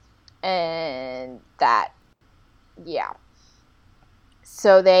you. And that, yeah.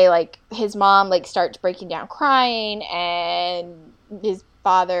 So they, like, his mom, like, starts breaking down crying, and his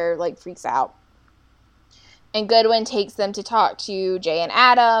father, like, freaks out. And Goodwin takes them to talk to Jay and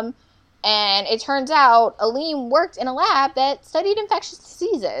Adam, and it turns out Aleem worked in a lab that studied infectious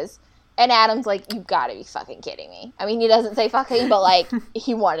diseases. And Adam's like, you gotta be fucking kidding me. I mean, he doesn't say fucking, but, like,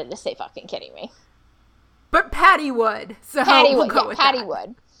 he wanted to say fucking kidding me. But Patty would. So Patty we'll would, go yeah, with Patty that.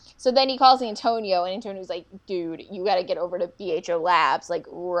 would. So then he calls Antonio, and Antonio's like, dude, you gotta get over to BHO Labs, like,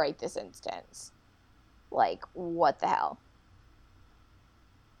 right this instance. Like, what the hell?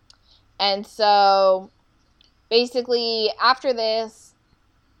 And so, basically, after this,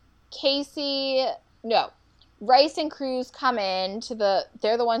 Rice and Cruz come in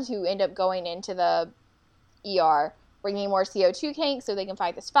they're the ones who end up going into the ER, bringing more CO2 tanks so they can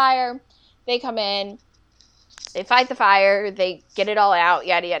fight this fire. They come in. They fight the fire, they get it all out,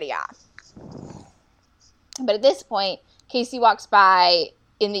 yada, yada, yada. But at this point, Casey walks by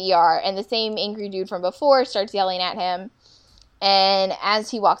in the ER, and the same angry dude from before starts yelling at him. And as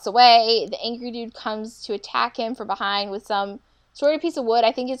he walks away, the angry dude comes to attack him from behind with some sort of piece of wood.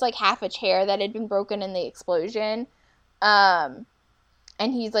 I think it's like half a chair that had been broken in the explosion. And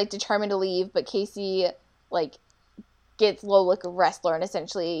he's, like, determined to leave, but Casey, like, gets low like a wrestler and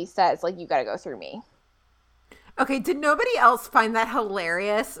essentially says, like, you gotta go through me. Okay, did nobody else find that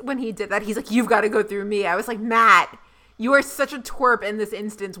hilarious when he did that? He's like, you've got to go through me. I was like, Matt, you are such a twerp in this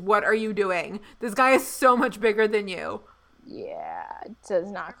instance. What are you doing? This guy is so much bigger than you. Yeah, it does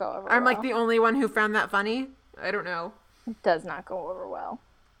not go over I'm well. like the only one who found that funny. I don't know. It does not go over well.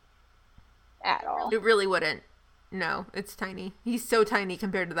 At all. It really wouldn't. No, it's tiny. He's so tiny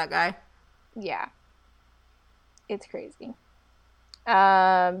compared to that guy. Yeah. It's crazy.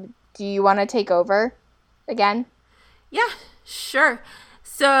 Do you want to take over again? Yeah, sure.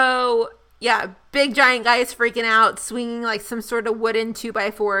 So, yeah, big giant guy is freaking out, swinging like some sort of wooden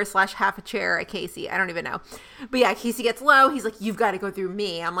 2x4 / half a chair at Casey. I don't even know. But yeah, Casey gets low. He's like, you've got to go through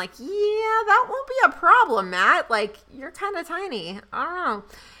me. I'm like, yeah, that won't be a problem, Matt. Like, you're kind of tiny. I don't know.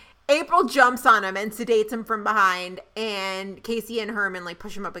 April jumps on him and sedates him from behind, and Casey and Herman like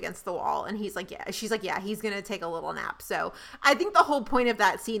push him up against the wall, and he's like, yeah, she's like, yeah, he's gonna take a little nap. So I think the whole point of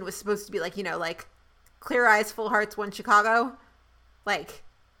that scene was supposed to be like, you know, like clear eyes, full hearts, one Chicago, like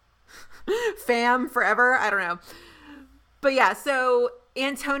fam forever. I don't know. But yeah, so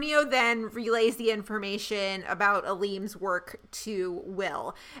Antonio then relays the information about Aleem's work to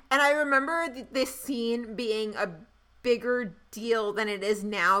Will. And I remember this scene being a bigger deal than it is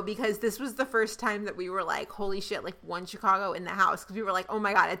now, because this was the first time that we were like, holy shit, like one Chicago in the house. Because we were like, oh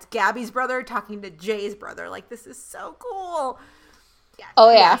my God, it's Gabby's brother talking to Jay's brother. Like, this is so cool. Yeah.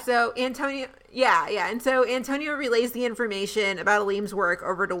 Oh, yeah. So Antonio, And so Antonio relays the information about Aleem's work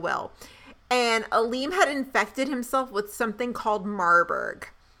over to Will. And Aleem had infected himself with something called Marburg.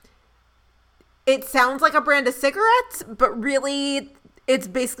 It sounds like a brand of cigarettes, but really it's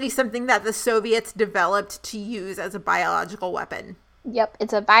basically something that the Soviets developed to use as a biological weapon. Yep,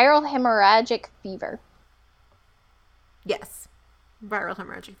 it's a viral hemorrhagic fever. Yes, viral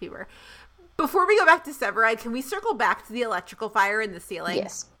hemorrhagic fever. Before we go back to Severide, can we circle back to the electrical fire in the ceiling?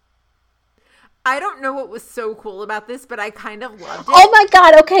 Yes. I don't know what was so cool about this, but I kind of loved it. Oh my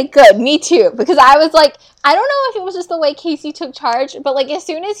God, okay, good. Me too. Because I was like, I don't know if it was just the way Casey took charge, but like as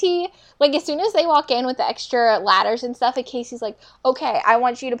soon as they walk in with the extra ladders and stuff, and Casey's like, okay, I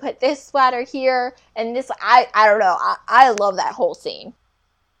want you to put this ladder here and this, I don't know. I love that whole scene.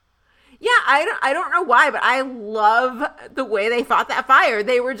 Yeah, I don't know why, but I love the way they fought that fire.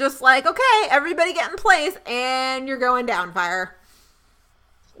 They were just like, okay, everybody get in place, and you're going down, fire.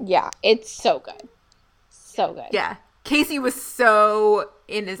 Yeah, it's so good. So good. Yeah. Casey was so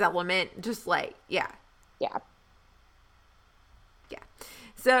in his element, just like, yeah. Yeah. Yeah.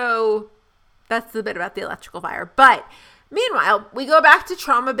 So that's the bit about the electrical fire. But meanwhile, we go back to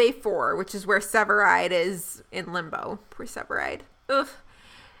Trauma Bay 4, which is where Severide is in limbo. Poor Severide. Ugh.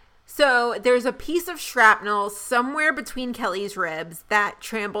 So there's a piece of shrapnel somewhere between Kelly's ribs that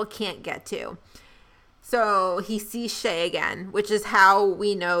Tramble can't get to. So he sees Shay again, which is how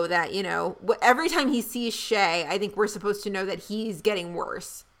we know that, you know, every time he sees Shay, I think we're supposed to know that he's getting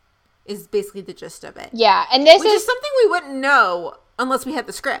worse, is basically the gist of it. Yeah, and this is something we wouldn't know unless we had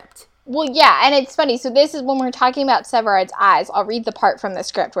the script. Well, yeah, and it's funny. So this is when we're talking about Severid's eyes. I'll read the part from the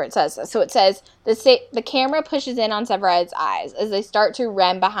script where it says this. So it says, the camera pushes in on Severid's eyes as they start to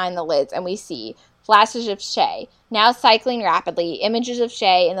rem behind the lids, and we see flashes of Shay, now cycling rapidly, images of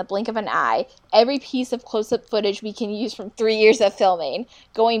Shay in the blink of an eye, every piece of close-up footage we can use from 3 years of filming,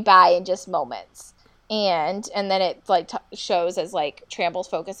 going by in just moments. And then it like shows as like Trample's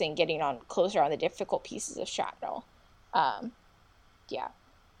focusing, getting on closer on the difficult pieces of shrapnel. Yeah.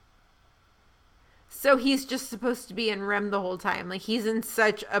 So he's just supposed to be in REM the whole time. Like, he's in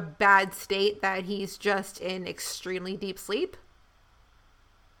such a bad state that he's just in extremely deep sleep.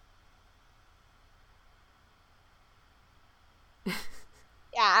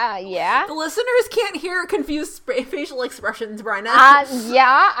 Yeah. The listeners can't hear confused facial expressions, Brenna.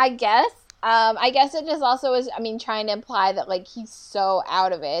 Yeah, I guess. I guess it just also is, trying to imply that, like, he's so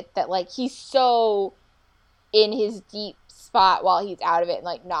out of it, that, like, he's so in his deep spot while he's out of it and,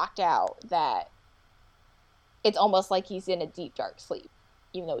 like, knocked out, that it's almost like he's in a deep, dark sleep.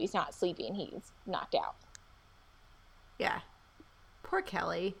 Even though he's not sleeping, he's knocked out. Yeah. Poor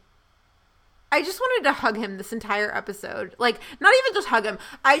Kelly. I just wanted to hug him this entire episode. Like, not even just hug him.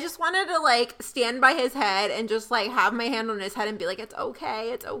 I just wanted to, like, stand by his head and just, like, have my hand on his head and be like, it's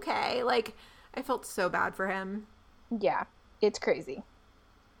okay, it's okay. Like, I felt so bad for him. Yeah, it's crazy.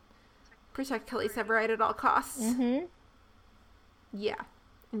 Protect Kelly Severide at all costs. Mm-hmm. Yeah,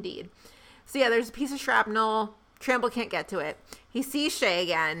 indeed. So, yeah, there's a piece of shrapnel. Trample can't get to it. He sees Shay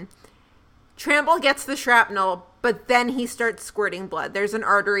again. Trample gets the shrapnel, but then he starts squirting blood. There's an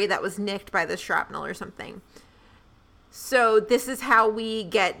artery that was nicked by the shrapnel or something. So this is how we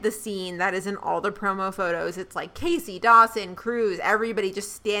get the scene that is in all the promo photos. It's like Casey, Dawson, Cruz, everybody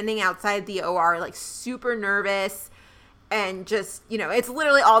just standing outside the OR, like super nervous. And just, you know, it's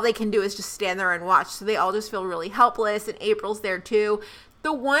literally all they can do is just stand there and watch. So they all just feel really helpless. And April's there too.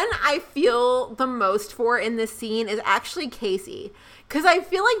 The one I feel the most for in this scene is actually Casey. Because I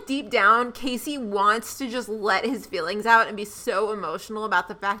feel like deep down, Casey wants to just let his feelings out and be so emotional about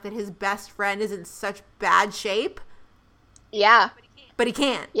the fact that his best friend is in such bad shape. Yeah. But he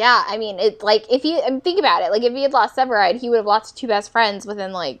can't. Yeah, it's like, if he, think about it, like, if he had lost Severide, he would have lost two best friends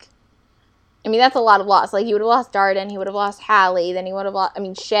within, like, that's a lot of loss. Like, he would have lost Darden, he would have lost Hallie, then he would have lost,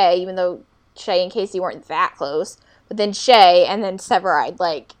 Shay, even though Shay and Casey weren't that close. But then Shay, and then Severide,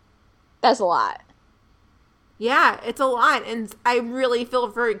 like, that's a lot. Yeah, it's a lot. And I really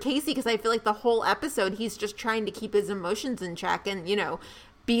feel for Casey because I feel like the whole episode, he's just trying to keep his emotions in check and, you know,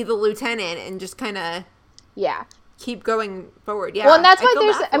 be the lieutenant and just kind of keep going forward. Yeah. Well, and that's why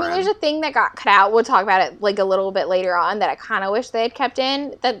there's a thing that got cut out. We'll talk about it like a little bit later on that I kind of wish they had kept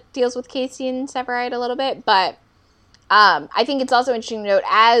in that deals with Casey and Severide a little bit. But I think it's also interesting to note,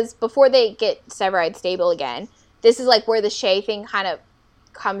 as before they get Severide stable again, this is like where the Shay thing kind of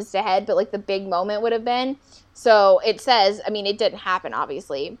comes to head, but like the big moment would have been. So it says, it didn't happen,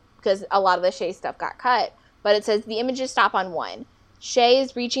 obviously, because a lot of the Shay stuff got cut. But it says the images stop on 1. Shay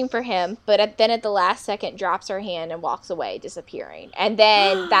is reaching for him, but then at the last second drops her hand and walks away, disappearing. And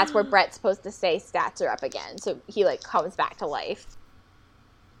then that's where Brett's supposed to say stats are up again. So he, like, comes back to life.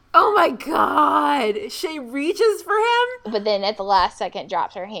 Oh, my God. Shay reaches for him? But then at the last second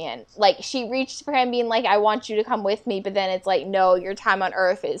drops her hand. Like, she reached for him being like, I want you to come with me. But then it's like, no, your time on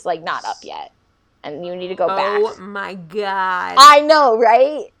Earth is, like, not up yet. And you need to go back. Oh, my God. I know,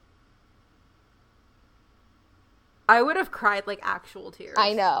 right? I would have cried, like, actual tears.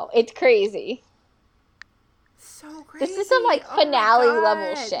 I know. It's crazy. So crazy. This is some, like, finale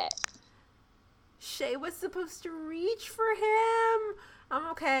level shit. Shay was supposed to reach for him.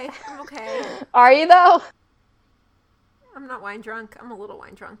 I'm okay. Are you, though? I'm not wine drunk. I'm a little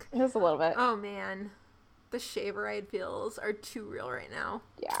wine drunk. Just a little bit. Oh, man. The Shaveride feels are too real right now.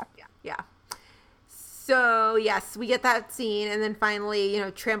 Yeah. So, yes, we get that scene, and then finally, you know,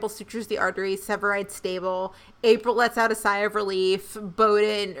 Trample sutures the artery, Severide's stable. April lets out a sigh of relief.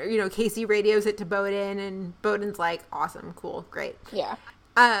 Bowden, you know, Casey radios it to Bowden, and Bowden's like, awesome, cool, great. Yeah.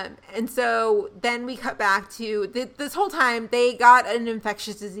 And so then we cut back to this whole time they got an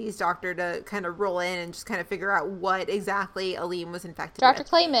infectious disease doctor to kind of roll in and just kind of figure out what exactly Aleem was infected Dr.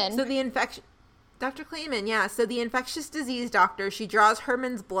 with. Clayman. So Dr. Clayman, yeah. So the infectious disease doctor, she draws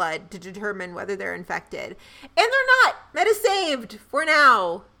Herman's blood to determine whether they're infected. And they're not. Meta saved for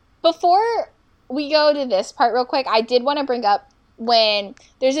now. Before we go to this part real quick, I did want to bring up when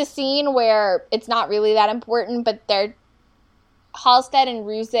there's a scene where it's not really that important, but they're Halstead and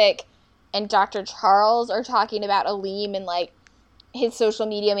Ruzek and Dr. Charles are talking about Aleem and, like, his social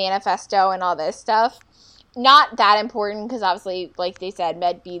media manifesto and all this stuff. Not that important because, obviously, like they said,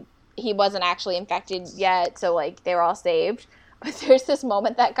 he wasn't actually infected yet, so, like, they were all saved. there's this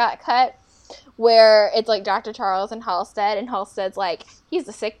moment that got cut where it's like Dr. Charles and Halstead, and Halstead's like, he's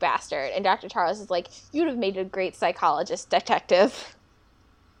a sick bastard, and Dr. Charles is like, you'd have made a great psychologist detective.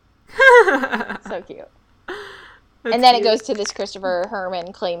 So cute. And then it goes to this Christopher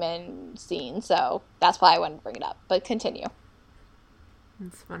Herman Clayman scene, so that's why I wanted to bring it up. But continue.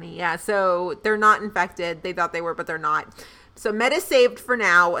 It's funny. Yeah, so they're not infected. They thought they were, but they're not. So Med is saved for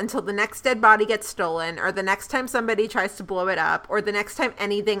now until the next dead body gets stolen, or the next time somebody tries to blow it up, or the next time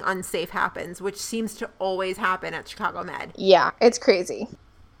anything unsafe happens, which seems to always happen at Chicago Med. Yeah, it's crazy.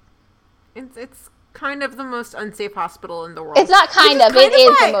 It's kind of the most unsafe hospital in the world. It's not kind of. It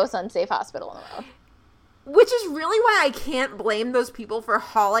is the most unsafe hospital in the world. Which is really why I can't blame those people for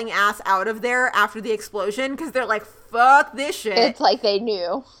hauling ass out of there after the explosion, because they're like, fuck this shit. It's like they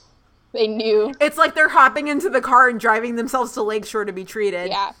knew. They knew. It's like they're hopping into the car and driving themselves to Lakeshore to be treated.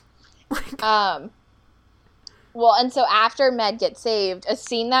 Yeah. Well, and so after Med gets saved, a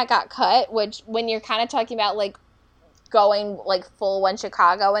scene that got cut, which when you're kind of talking about, like, going, like, full One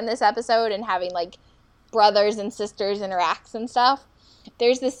Chicago in this episode and having, like, brothers and sisters interact and stuff,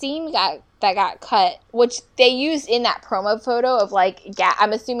 there's the scene that got cut, which they used in that promo photo of, like,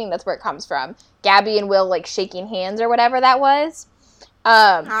 I'm assuming that's where it comes from, Gabby and Will, like, shaking hands or whatever that was.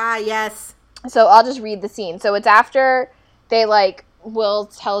 Yes. So I'll just read the scene. So it's after they, like, Will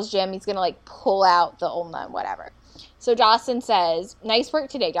tells Jim he's going to, like, pull out the ulna and whatever. So Dawson says, nice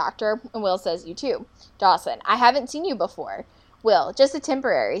work today, doctor. And Will says, you too. Dawson, I haven't seen you before. Will, just a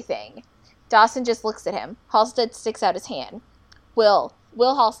temporary thing. Dawson just looks at him. Halstead sticks out his hand. Will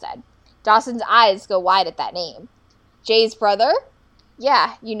Halstead. Dawson's eyes go wide at that name. Jay's brother?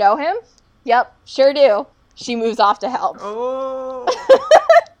 Yeah, you know him? Yep, sure do. She moves off to help. Oh.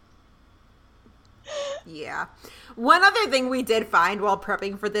 Yeah. One other thing we did find while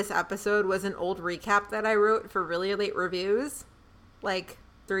prepping for this episode was an old recap that I wrote for Really Late Reviews. Like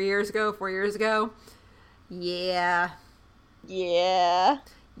 4 years ago. Yeah.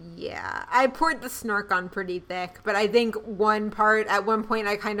 I poured the snark on pretty thick, but I think at one point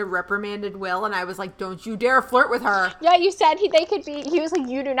I kind of reprimanded Will, and I was like, don't you dare flirt with her. Yeah, you said he was like,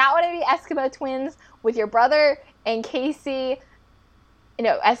 you do not want to be Eskimo twins with your brother and Casey,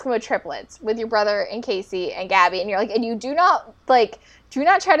 Eskimo triplets with your brother and Casey and Gabby, and you're like, and you do not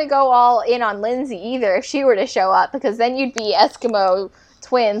try to go all in on Lindsay either if she were to show up, because then you'd be Eskimo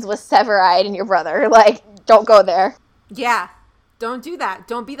twins with Severide and your brother. Like, don't go there. Yeah. Don't do that.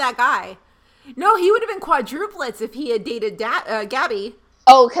 Don't be that guy. No, he would have been quadruplets if he had dated Gabby.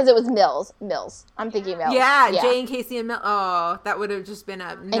 Oh, because it was Mills. I'm thinking Mills. Yeah, Jay and Casey and Mills. Oh, that would have just been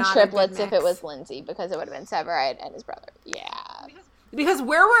and triplets if it was Lindsay, because it would have been Severide and his brother. Yeah. Because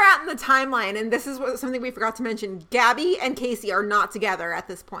where we're at in the timeline, and this is something we forgot to mention, Gabby and Casey are not together at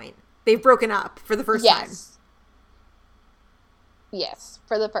this point. They've broken up for the first time. Yes,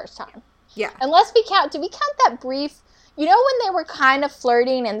 for the first time. Yeah. Unless did we count that brief... when they were kind of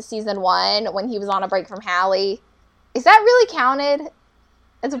flirting in season 1 when he was on a break from Hallie? Is that really counted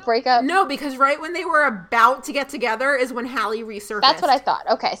as a breakup? No, because right when they were about to get together is when Hallie resurfaced. That's what I thought.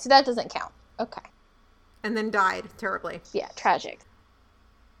 Okay, so that doesn't count. Okay. And then died terribly. Yeah, tragic.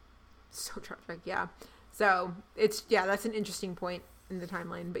 So tragic, yeah. So, that's an interesting point in the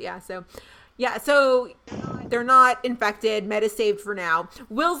timeline. But so they're not infected. Med is saved for now.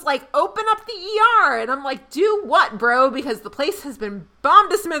 Will's like, open up the ER. And I'm like, do what, bro? Because the place has been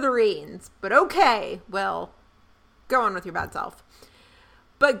bombed to smithereens. But okay, Will, go on with your bad self.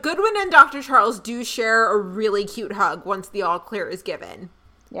 But Goodwin and Dr. Charles do share a really cute hug once the all clear is given.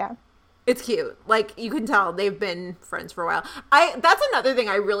 Yeah. It's cute. Like, you can tell they've been friends for a while. That's another thing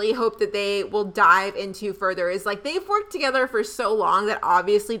I really hope that they will dive into further is, like, they've worked together for so long that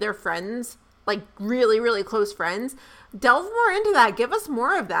obviously they're friends. Like, really, really close friends. Delve more into that. Give us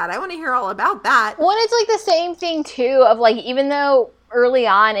more of that. I want to hear all about that. Well, it's like the same thing, too, of, like, even though early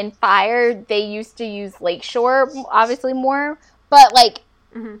on in Fire, they used to use Lakeshore, obviously, more. But, like,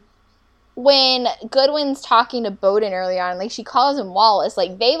 when Goodwin's talking to Bowden early on, like, she calls him Wallace.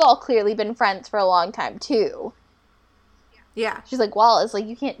 Like, they've all clearly been friends for a long time, too. Yeah. She's like, Wallace, like,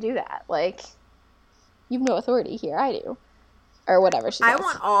 you can't do that. Like, you've no authority here. I do. Or whatever she says. I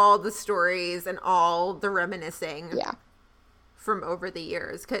want all the stories and all the reminiscing from over the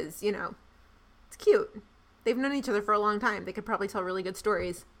years because, it's cute. They've known each other for a long time. They could probably tell really good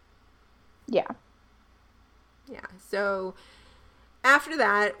stories. Yeah. Yeah. So after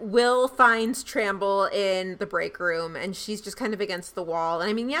that, Will finds Tramble in the break room and she's just kind of against the wall. And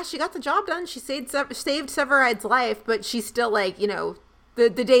I mean, she got the job done. She saved Severide's life, but she's still like, the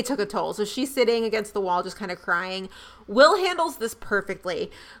day took a toll. So she's sitting against the wall, just kind of crying. Will handles this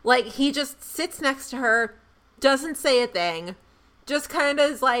perfectly. Like, he just sits next to her, doesn't say a thing, just kind of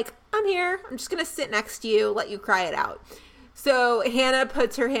is like, I'm here. I'm just going to sit next to you, let you cry it out. So Hannah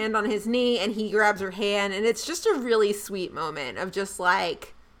puts her hand on his knee and he grabs her hand. And it's just a really sweet moment of just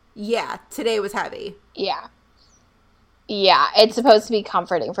like, yeah, today was heavy. Yeah. Yeah, it's supposed to be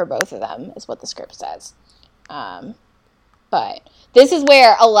comforting for both of them, is what the script says. But this is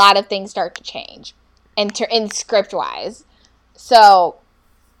where a lot of things start to change in script-wise. So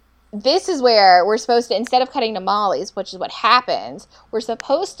this is where we're supposed to, instead of cutting to Molly's, which is what happens, we're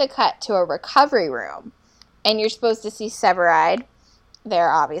supposed to cut to a recovery room. And you're supposed to see Severide there,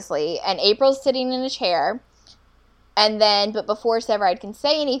 obviously. And April's sitting in a chair. And then, but before Severide can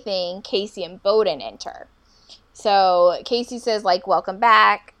say anything, Casey and Bowden enter. So Casey says, like, welcome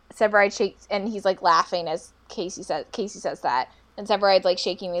back. Severide shakes, and he's, like, laughing as Casey says that. And Severide's, like,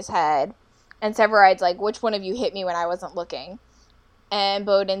 shaking his head. And Severide's like, which one of you hit me when I wasn't looking? And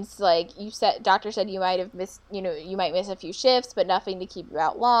Bowden's like, doctor said you might have missed, you might miss a few shifts, but nothing to keep you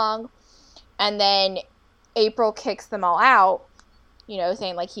out long. And then April kicks them all out,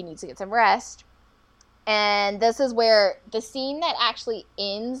 saying, like, he needs to get some rest. And this is where the scene that actually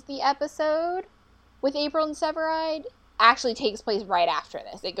ends the episode with April and Severide actually takes place right after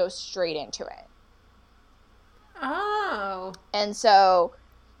this. It goes straight into it. Oh. And so,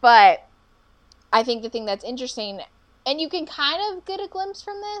 but I think the thing that's interesting, and you can kind of get a glimpse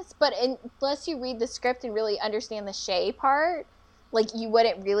from this, but unless you read the script and really understand the Shay part, like, you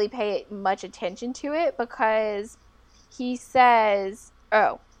wouldn't really pay much attention to it, because he says,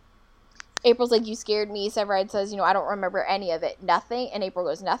 April's like, you scared me. Severide says, I don't remember any of it. Nothing. And April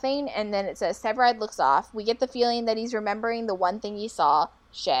goes, nothing. And then it says, Severide looks off. We get the feeling that he's remembering the one thing he saw,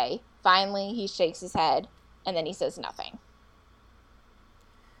 Shay. Finally, he shakes his head, and then he says nothing.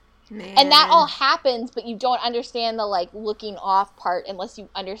 Man. And that all happens, but you don't understand the, like, looking off part unless you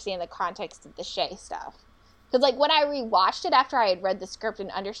understand the context of the Shay stuff. Because, like, when I rewatched it after I had read the script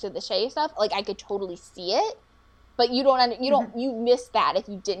and understood the Shay stuff, like, I could totally see it. But you missed that if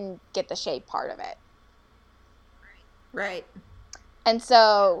you didn't get the Shay part of it. Right. And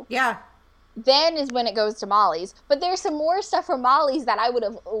so, yeah, then is when it goes to Molly's. But there's some more stuff from Molly's that I would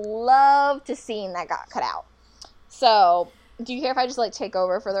have loved to seen that got cut out. So, do you care if I just, like, take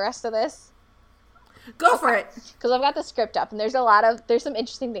over for the rest of this? Go for it. Because I've got the script up, and there's some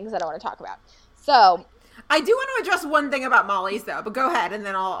interesting things that I want to talk about. So, I do want to address one thing about Molly's, though, but go ahead, and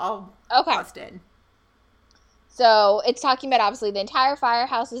then I'll bust in. So, it's talking about, obviously, the entire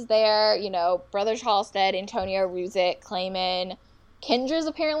firehouse is there. Brothers Halstead, Antonio, Ruzick, Clayman. Kendra's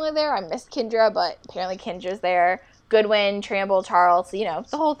apparently there. I missed Kendra, but apparently Kendra's there. Goodwin, Tramble, Charles, the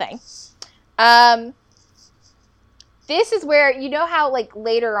whole thing. This is where, how, like,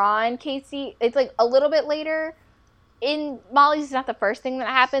 later on, Casey, it's, like, a little bit later. In Molly's is not the first thing that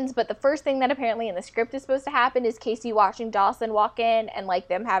happens, but the first thing that apparently in the script is supposed to happen is Casey watching Dawson walk in and, like,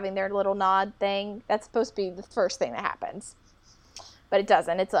 them having their little nod thing. That's supposed to be the first thing that happens. But it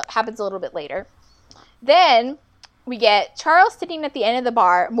doesn't. It happens a little bit later. Then we get Charles sitting at the end of the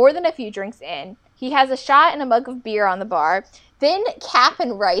bar, more than a few drinks in. He has a shot and a mug of beer on the bar. Then Cap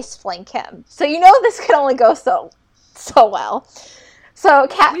and Rice flank him. So this could only go so well. So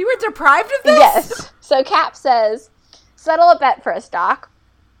Cap... We were deprived of this? Yes. So Cap says, settle a bet for us, Doc.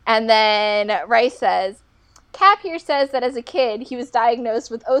 And then Rice says, Cap here says that as a kid, he was diagnosed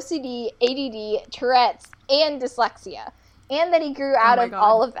with OCD, ADD, Tourette's, and dyslexia. And that he grew out of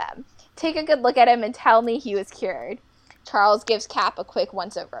all of them. Take a good look at him and tell me he was cured. Charles gives Cap a quick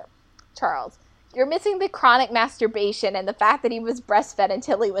once-over. Charles, you're missing the chronic masturbation and the fact that he was breastfed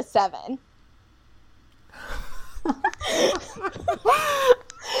until he was 7.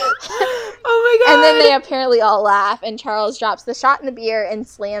 Oh my god. And then they apparently all laugh, and Charles drops the shot in the beer and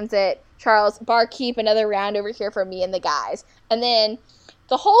slams it. Charles, barkeep, another round over here for me and the guys. And then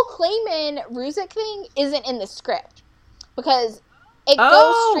the whole Clayman Ruzick thing isn't in the script because it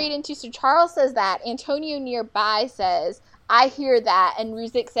goes straight into, so Charles says that, Antonio nearby says, I hear that, and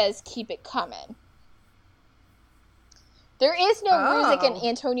Ruzick says, keep it coming. There is no Ruzick and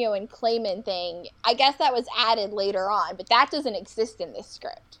Antonio and Clayman thing. I guess that was added later on, but that doesn't exist in this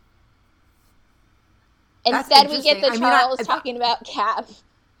script. Instead, we get the Charles talking about Cap.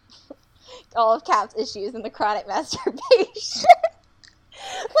 All of Cap's issues and the chronic masturbation.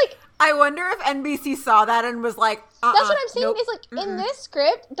 Like, I wonder if NBC saw that and was like, that's what I'm saying. Nope. Is like, in this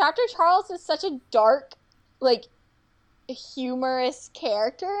script, Dr. Charles is such a dark, like, humorous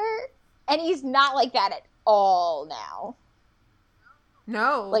character, and he's not like that at all now.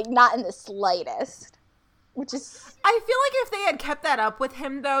 No. Like, not in the slightest. Which is... I feel like if they had kept that up with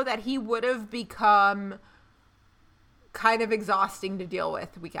him, though, that he would have become kind of exhausting to deal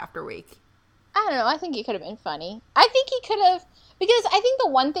with week after week. I don't know. I think it could have been funny. I think he could have, because I think the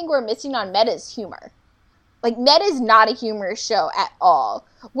one thing we're missing on Med is humor. Like, Med is not a humorous show at all.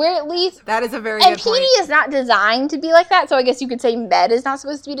 Where at least... That is a very and good point. PD is not designed to be like that, so I guess you could say Med is not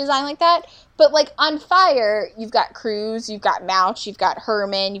supposed to be designed like that. But, like, on Fire, you've got Cruz, you've got Mouch, you've got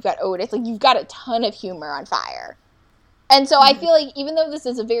Herman, you've got Otis. Like, you've got a ton of humor on Fire. And so I feel like even though this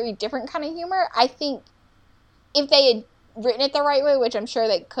is a very different kind of humor, I think if they had written it the right way, which I'm sure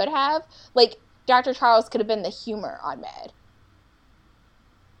they could have, like, Dr. Charles could have been the humor on Med.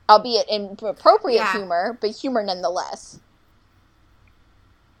 Albeit inappropriate humor, but humor nonetheless.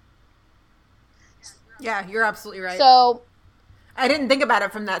 Yeah, you're absolutely right. So, I didn't think about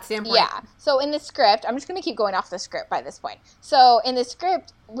it from that standpoint. yeah. So in the script, I'm just going to keep going off the script by this point. So in the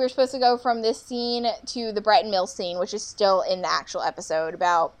script, we're supposed to go from this scene to the Brighton Mills scene, which is still in the actual episode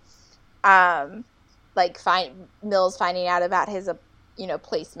about, Mills finding out about his,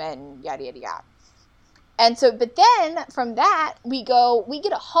 placement and yada, yada, yada. And so, but then from that, we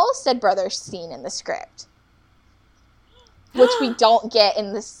get a Halstead Brothers scene in the script, which we don't get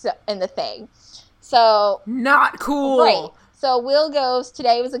in the thing. So not cool. Right. So Will goes,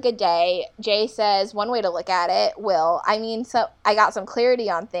 today was a good day. Jay says, one way to look at it, Will, so I got some clarity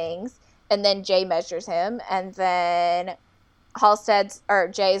on things. And then Jay measures him. And then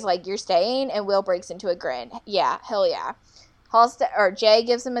Jay's like, you're staying? And Will breaks into a grin. Yeah, hell yeah. Jay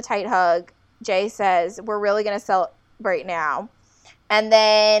gives him a tight hug. Jay says, we're really going to celebrate now. And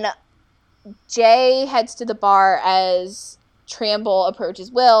then Jay heads to the bar as Tramble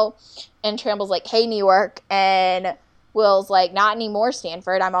approaches Will. And Tramble's like, hey, New York. And Will's like, not anymore,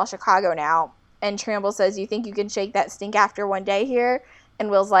 Stanford. I'm all Chicago now. And Tramble says, you think you can shake that stink after one day here?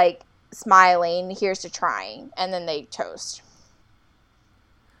 And Will's like, smiling, here's to trying. And then they toast.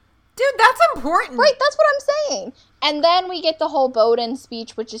 Dude, that's important. Right, that's what I'm saying. And then we get the whole Bowden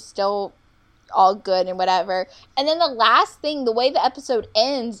speech, which is still all good and whatever. And then the last thing, the way the episode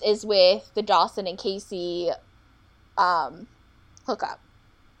ends is with the Dawson and Casey hookup.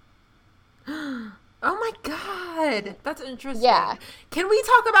 Oh my god, that's interesting. Yeah. Can we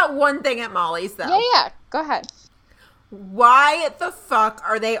talk about one thing at Molly's, though? Yeah, go ahead. Why the fuck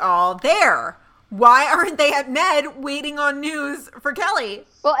are they all there? Why aren't they at Med waiting on news for Kelly?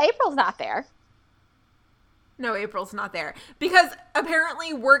 Well, April's not there. No, April's not there. Because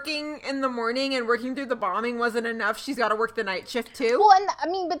apparently working in the morning and working through the bombing wasn't enough. She's got to work the night shift, too. Well,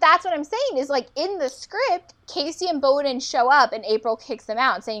 and but that's what I'm saying is, like, in the script, Casey and Bowden show up and April kicks them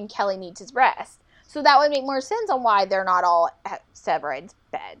out saying Kelly needs his rest. So that would make more sense on why they're not all at Severine's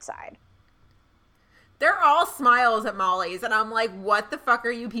bedside. They're all smiles at Molly's, and I'm like, what the fuck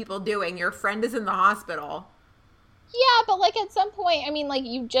are you people doing? Your friend is in the hospital. Yeah, but, like, at some point,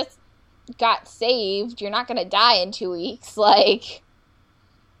 you just got saved. You're not going to die in 2 weeks. Like...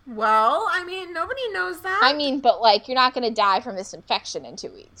 Well, nobody knows that. But, you're not going to die from this infection in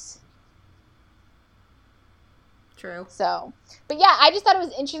 2 weeks. True. So, but yeah, I just thought it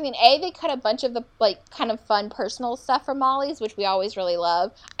was interesting. They cut a bunch of the, kind of fun personal stuff from Molly's, which we always really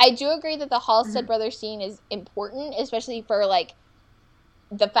love. I do agree that the Halstead Brothers scene is important, especially for,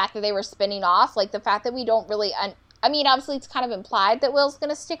 the fact that they were spinning off. The fact that we don't really... obviously it's kind of implied that Will's going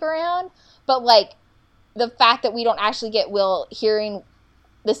to stick around, but, the fact that we don't actually get Will hearing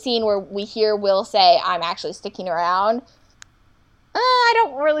the scene where we hear Will say, I'm actually sticking around, I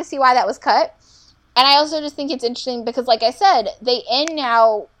don't really see why that was cut. And I also just think it's interesting because, like I said, they end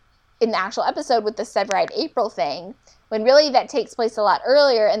now in the actual episode with the Severide April thing, when really that takes place a lot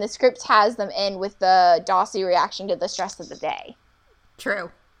earlier, and the script has them end with the Dawsey reaction to the stress of the day.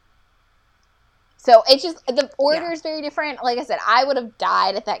 True. So it's just, the order is very different. Like I said, I would have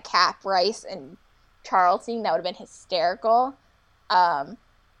died at that Cap, Rice, and Charles scene. That would have been hysterical.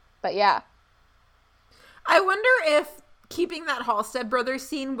 But yeah. I wonder if keeping that Halstead Brothers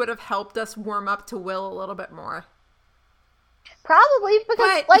scene would have helped us warm up to Will a little bit more. Probably,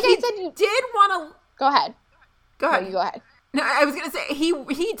 because, but I said, you did want to... Go ahead. Go ahead. No, you go ahead. No, I was going to say, he did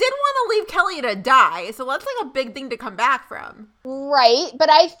want to leave Kelly to die, so that's, a big thing to come back from. Right, but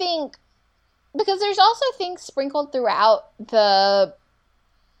I think... Because there's also things sprinkled throughout the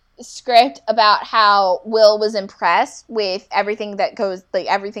script about how Will was impressed with everything that goes...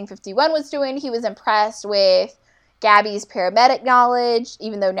 everything 51 was doing. He was impressed with Gabby's paramedic knowledge,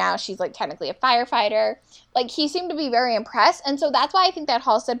 even though now she's, technically a firefighter. He seemed to be very impressed, and so that's why I think that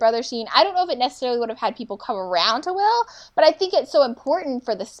Halstead Brothers scene, I don't know if it necessarily would have had people come around to Will, but I think it's so important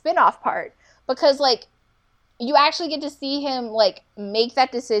for the spin-off part, because, you actually get to see him, make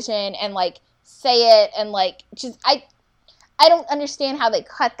that decision and, say it, and, just, I don't understand how they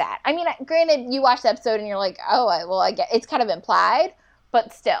cut that. Granted, you watch the episode and you're like, oh, well, I get, it's kind of implied,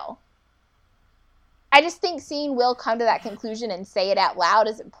 but still. I just think seeing Will come to that conclusion and say it out loud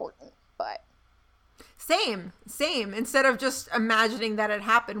is important. But Same. Instead of just imagining that it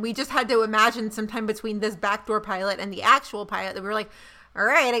happened, we just had to imagine sometime between this backdoor pilot and the actual pilot that we were like, all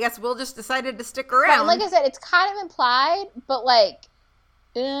right, I guess Will just decided to stick around. Right, like I said, it's kind of implied, but like,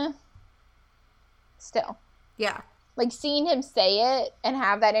 still. Yeah. Like seeing him say it and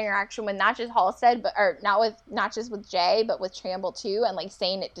have that interaction with not just Halstead, not just with Jay, but with Tramble too, and like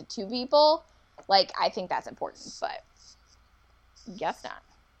saying it to two people, like I think that's important, but guess not.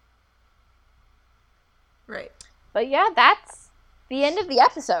 Right. But yeah, that's the end of the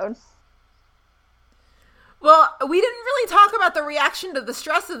episode. Well, we didn't really talk about the reaction to the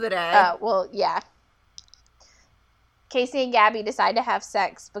stress of the day. Well, yeah. Casey and Gabby decide to have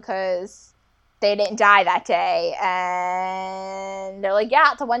sex because they didn't die that day. And they're like,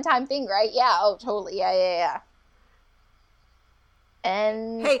 yeah, it's a one-time thing, right? Yeah, oh, totally. Yeah.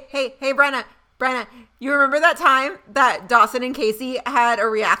 And... Hey, Brenna, you remember that time that Dawson and Casey had a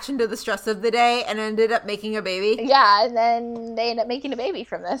reaction to the stress of the day and ended up making a baby? Yeah, and then they ended up making a baby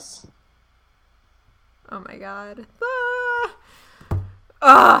from this. Oh my god.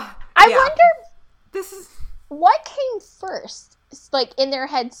 I wonder this is what came first, like in their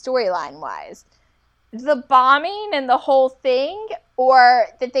head storyline wise. The bombing and the whole thing, or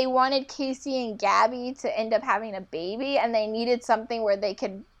that they wanted Casey and Gabby to end up having a baby and they needed something where they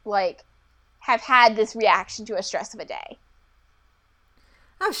could like have had this reaction to a stress of a day.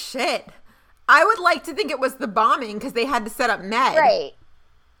 Oh shit. I would like to think it was the bombing because they had to set up Med. Right.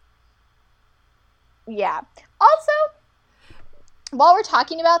 Yeah. Also, while we're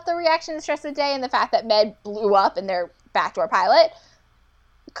talking about the reaction to the stress of the day and the fact that Med blew up in their backdoor pilot,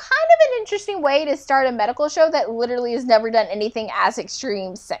 kind of an interesting way to start a medical show that literally has never done anything as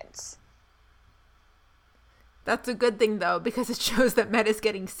extreme since. That's a good thing, though, because it shows that Med is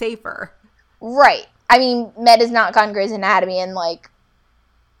getting safer. Right. I mean, Med has not gone Grey's Anatomy and, like,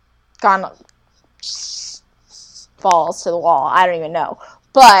 gone falls to the wall. I don't even know.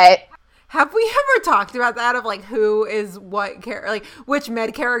 But... have we ever talked about that of like who is what character, like which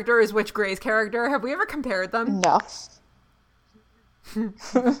Med character is which Grey's character? Have we ever compared them? No.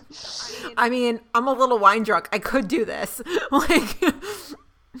 I mean, I'm a little wine drunk. I could do this. Like,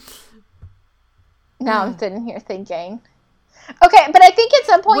 now I'm sitting here thinking. Okay, but I think at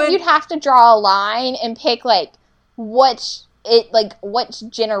some point you'd have to draw a line and pick like which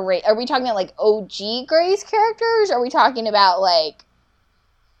generate. Are we talking about like OG Grey's characters? Are we talking about like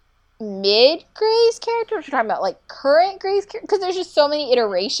mid Grey's characters? We're talking about like current Grey's characters because there's just so many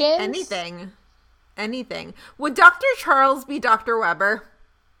iterations. Anything. Would Dr. Charles be Dr. Weber?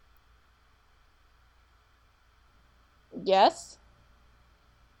 Yes.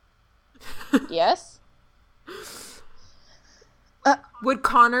 Yes. Would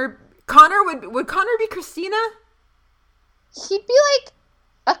Connor be Christina? He'd be like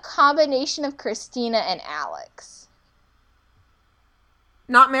a combination of Christina and Alex.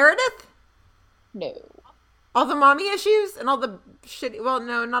 Not Meredith? No. All the mommy issues and all the shitty... well,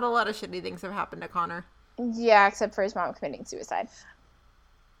 no, not a lot of shitty things have happened to Connor. Yeah, except for his mom committing suicide.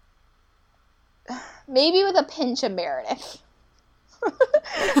 Maybe with a pinch of Meredith.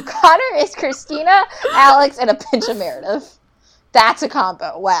 Connor is Christina, Alex, and a pinch of Meredith. That's a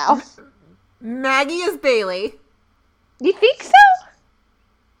combo. Wow. Maggie is Bailey. You think so?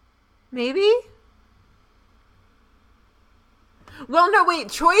 Maybe? Well, no, wait.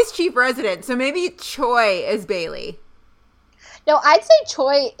 Choi's chief resident, so maybe Choi is Bailey. No, I'd say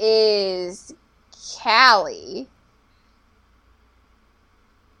Choi is Callie.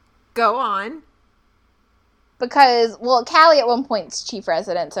 Go on. Because, well, Callie at one point's chief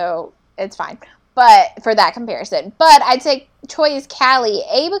resident, so it's fine. But, for that comparison. But I'd say Choi is Callie,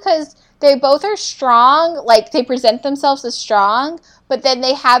 because they both are strong, like, they present themselves as strong, but then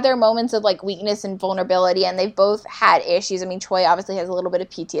they have their moments of, like, weakness and vulnerability, and they've both had issues. I mean, Choi obviously has a little bit of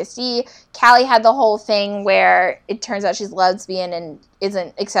PTSD. Callie had the whole thing where it turns out she's lesbian and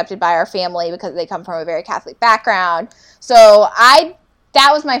isn't accepted by our family because they come from a very Catholic background. So,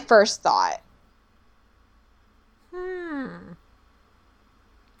 that was my first thought.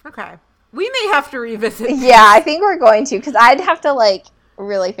 Okay. We may have to revisit this. Yeah, I think we're going to, because I'd have to, like,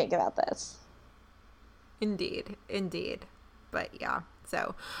 really think about this. Indeed. But yeah,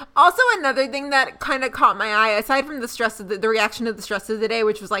 so. Also another thing that kind of caught my eye, aside from the stress of the reaction to the stress of the day,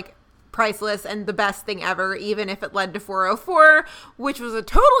 which was, like, priceless and the best thing ever, even if it led to 404, which was a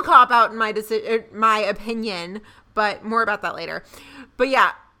total cop-out in my opinion, but more about that later. But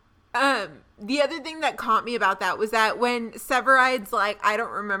yeah, the other thing that caught me about that was that when Severide's like, I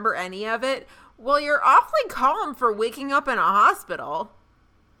don't remember any of it, well, you're awfully calm for waking up in a hospital.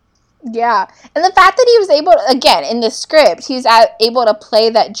 Yeah. And the fact that he was able to, again, in the script, he's able to play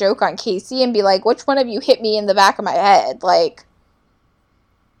that joke on Casey and be like, which one of you hit me in the back of my head? Like,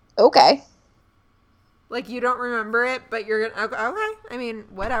 okay. Like, you don't remember it, but you're gonna... Okay. I mean,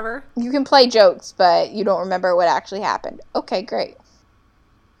 whatever. You can play jokes, but you don't remember what actually happened. Okay, great.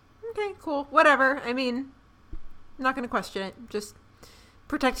 Okay, cool. Whatever. I mean, I'm not going to question it. Just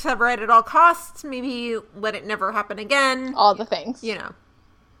protect Severide at all costs. Maybe let it never happen again. All the things. You know.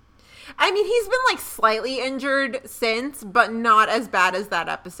 I mean, he's been, like, slightly injured since, but not as bad as that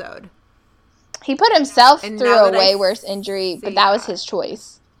episode. He put himself And through now a that way I worse injury, but see that was that. his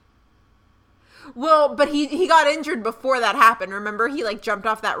choice. Well, but he got injured before that happened. Remember? He, like, jumped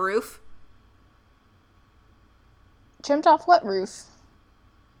off that roof. Jumped off what roof?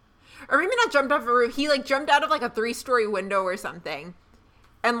 Or maybe not jumped off a roof. He, like, jumped out of, like, a 3-story window or something.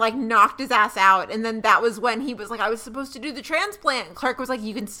 And, like, knocked his ass out. And then that was when he was like, I was supposed to do the transplant. And Clark was like,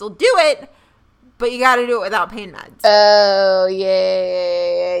 you can still do it, but you got to do it without pain meds. Oh,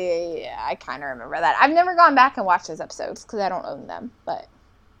 yeah. I kind of remember that. I've never gone back and watched those episodes because I don't own them, but...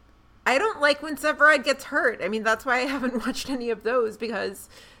 I don't like when Severide gets hurt. I mean, that's why I haven't watched any of those, because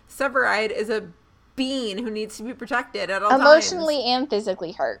Severide is a being who needs to be protected at all Emotionally times. and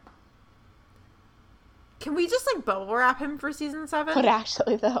physically hurt. Can we just, like, bubble wrap him for season 7? But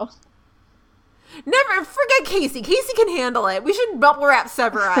actually, though. Never. Forget Casey. Casey can handle it. We should bubble wrap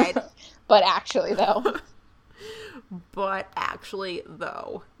Severide. But actually, though. But actually,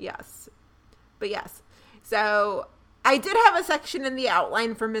 though, yes. But yes. So I did have a section in the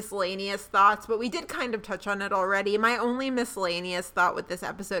outline for miscellaneous thoughts, but we did kind of touch on it already. My only miscellaneous thought with this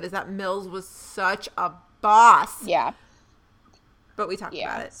episode is that Mills was such a boss. Yeah. But we talked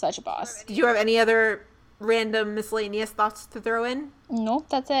about it. Such a boss. Did you have any other random miscellaneous thoughts to throw in? Nope,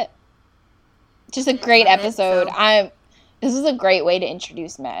 that's it. Just a great episode. This is a great way to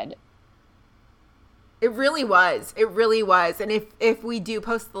introduce Med. It really was. It really was. And if we do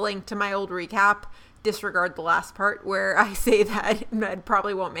post the link to my old recap, disregard the last part where I say that Med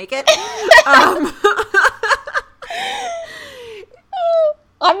probably won't make it. I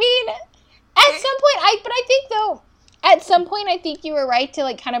mean, at some point, but I think though, at some point, I think you were right to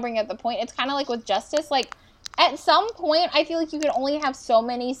like kind of bring up the point. It's kind of like with Justice, like at some point, I feel like you can only have so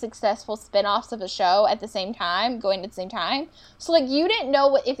many successful spin-offs of a show at the same time, going at the same time. So like you didn't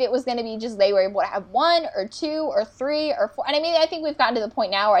know if it was going to be just they were able to have 1 or 2 or 3 or 4. And I mean, I think we've gotten to the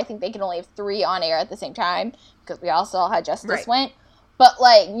point now where I think they can only have 3 on air at the same time because we all saw how Justice went. But,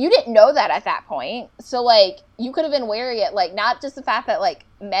 like, you didn't know that at that point. So, like, you could have been wary at, like, not just the fact that, like,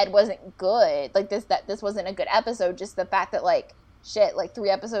 Med wasn't good. Like, this wasn't a good episode. Just the fact that, like, shit, like,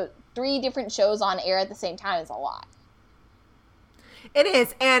 3 different shows on air at the same time is a lot. It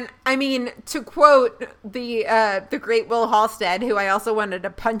is. And, I mean, to quote the great Will Halstead, who I also wanted to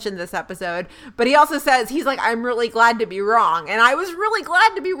punch in this episode, but he also says, he's like, I'm really glad to be wrong. And I was really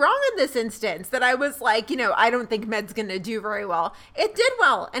glad to be wrong in this instance, that I was like, you know, I don't think Med's going to do very well. It did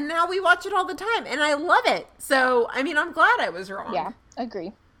well. And now we watch it all the time. And I love it. So, I mean, I'm glad I was wrong. Yeah,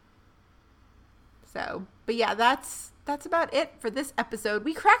 agree. So, but yeah, that's about it for this episode.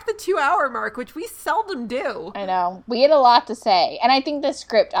 We cracked the 2-hour mark, which we seldom do. I know. We had a lot to say. And I think the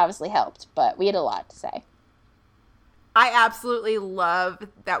script obviously helped, but we had a lot to say. I absolutely love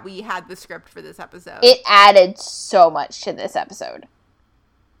that we had the script for this episode. It added so much to this episode.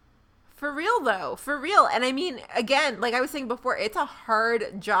 For real, though. For real. And I mean, again, like I was saying before, it's a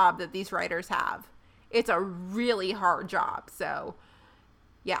hard job that these writers have. It's a really hard job. So,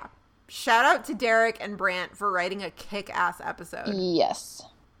 yeah. Shout out to Derek and Brant for writing a kick-ass episode. Yes.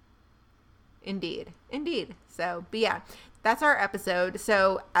 Indeed. Indeed. So, but yeah, that's our episode.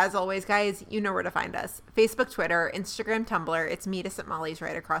 So, as always, guys, you know where to find us. Facebook, Twitter, Instagram, Tumblr. It's Meet Us at Molly's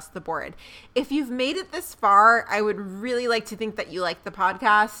right across the board. If you've made it this far, I would really like to think that you like the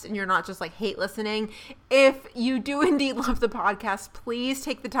podcast and you're not just like hate listening. If you do indeed love the podcast, please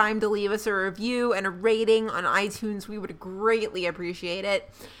take the time to leave us a review and a rating on iTunes. We would greatly appreciate it.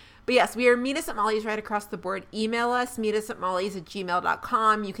 But yes, we are Meet Us at Molly's right across the board. Email us,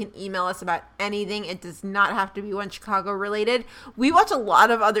 meetusatmollys@gmail.com. You can email us about anything. It does not have to be One Chicago related. We watch a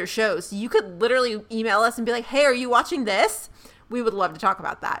lot of other shows. So you could literally email us and be like, hey, are you watching this? We would love to talk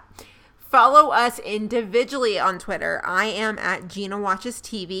about that. Follow us individually on Twitter. I am at Gina Watches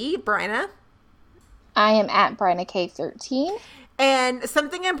TV. Bryna? I am at BrynaK13. And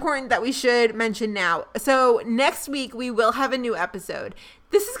something important that we should mention now. So next week, we will have a new episode.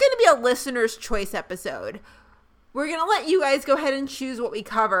 This is going to be a listener's choice episode. We're going to let you guys go ahead and choose what we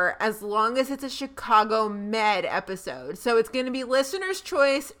cover as long as it's a Chicago Med episode. So it's going to be listener's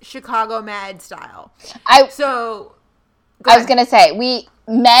choice, Chicago Med style. I was going to say,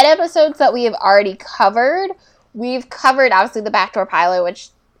 med episodes that we have already covered, we've covered obviously the Backdoor pilot, which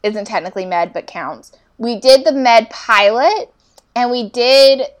isn't technically med but counts. We did the med pilot, and we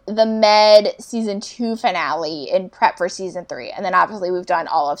did the med season 2 finale in prep for season 3. And then obviously we've done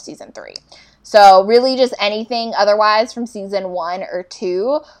all of season 3. So really just anything otherwise from season 1 or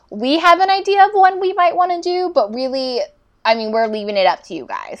 2. We have an idea of one we might want to do, but really, I mean, we're leaving it up to you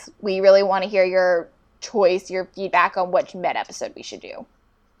guys. We really want to hear your choice, your feedback on which med episode we should do.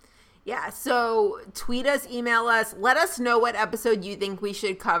 Yeah, so tweet us, email us, let us know what episode you think we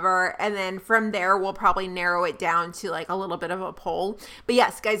should cover, and then from there we'll probably narrow it down to like a little bit of a poll. But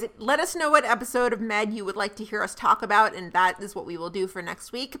yes, guys, let us know what episode of Med you would like to hear us talk about, and that is what we will do for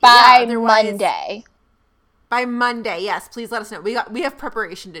next week. But by Monday. By Monday, yes, please let us know. We have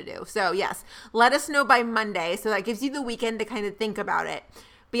preparation to do. So yes, let us know by Monday, so that gives you the weekend to kind of think about it.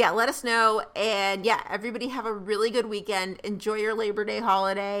 But yeah, let us know. And yeah, everybody have a really good weekend. Enjoy your Labor Day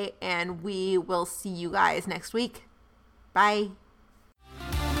holiday. And we will see you guys next week. Bye.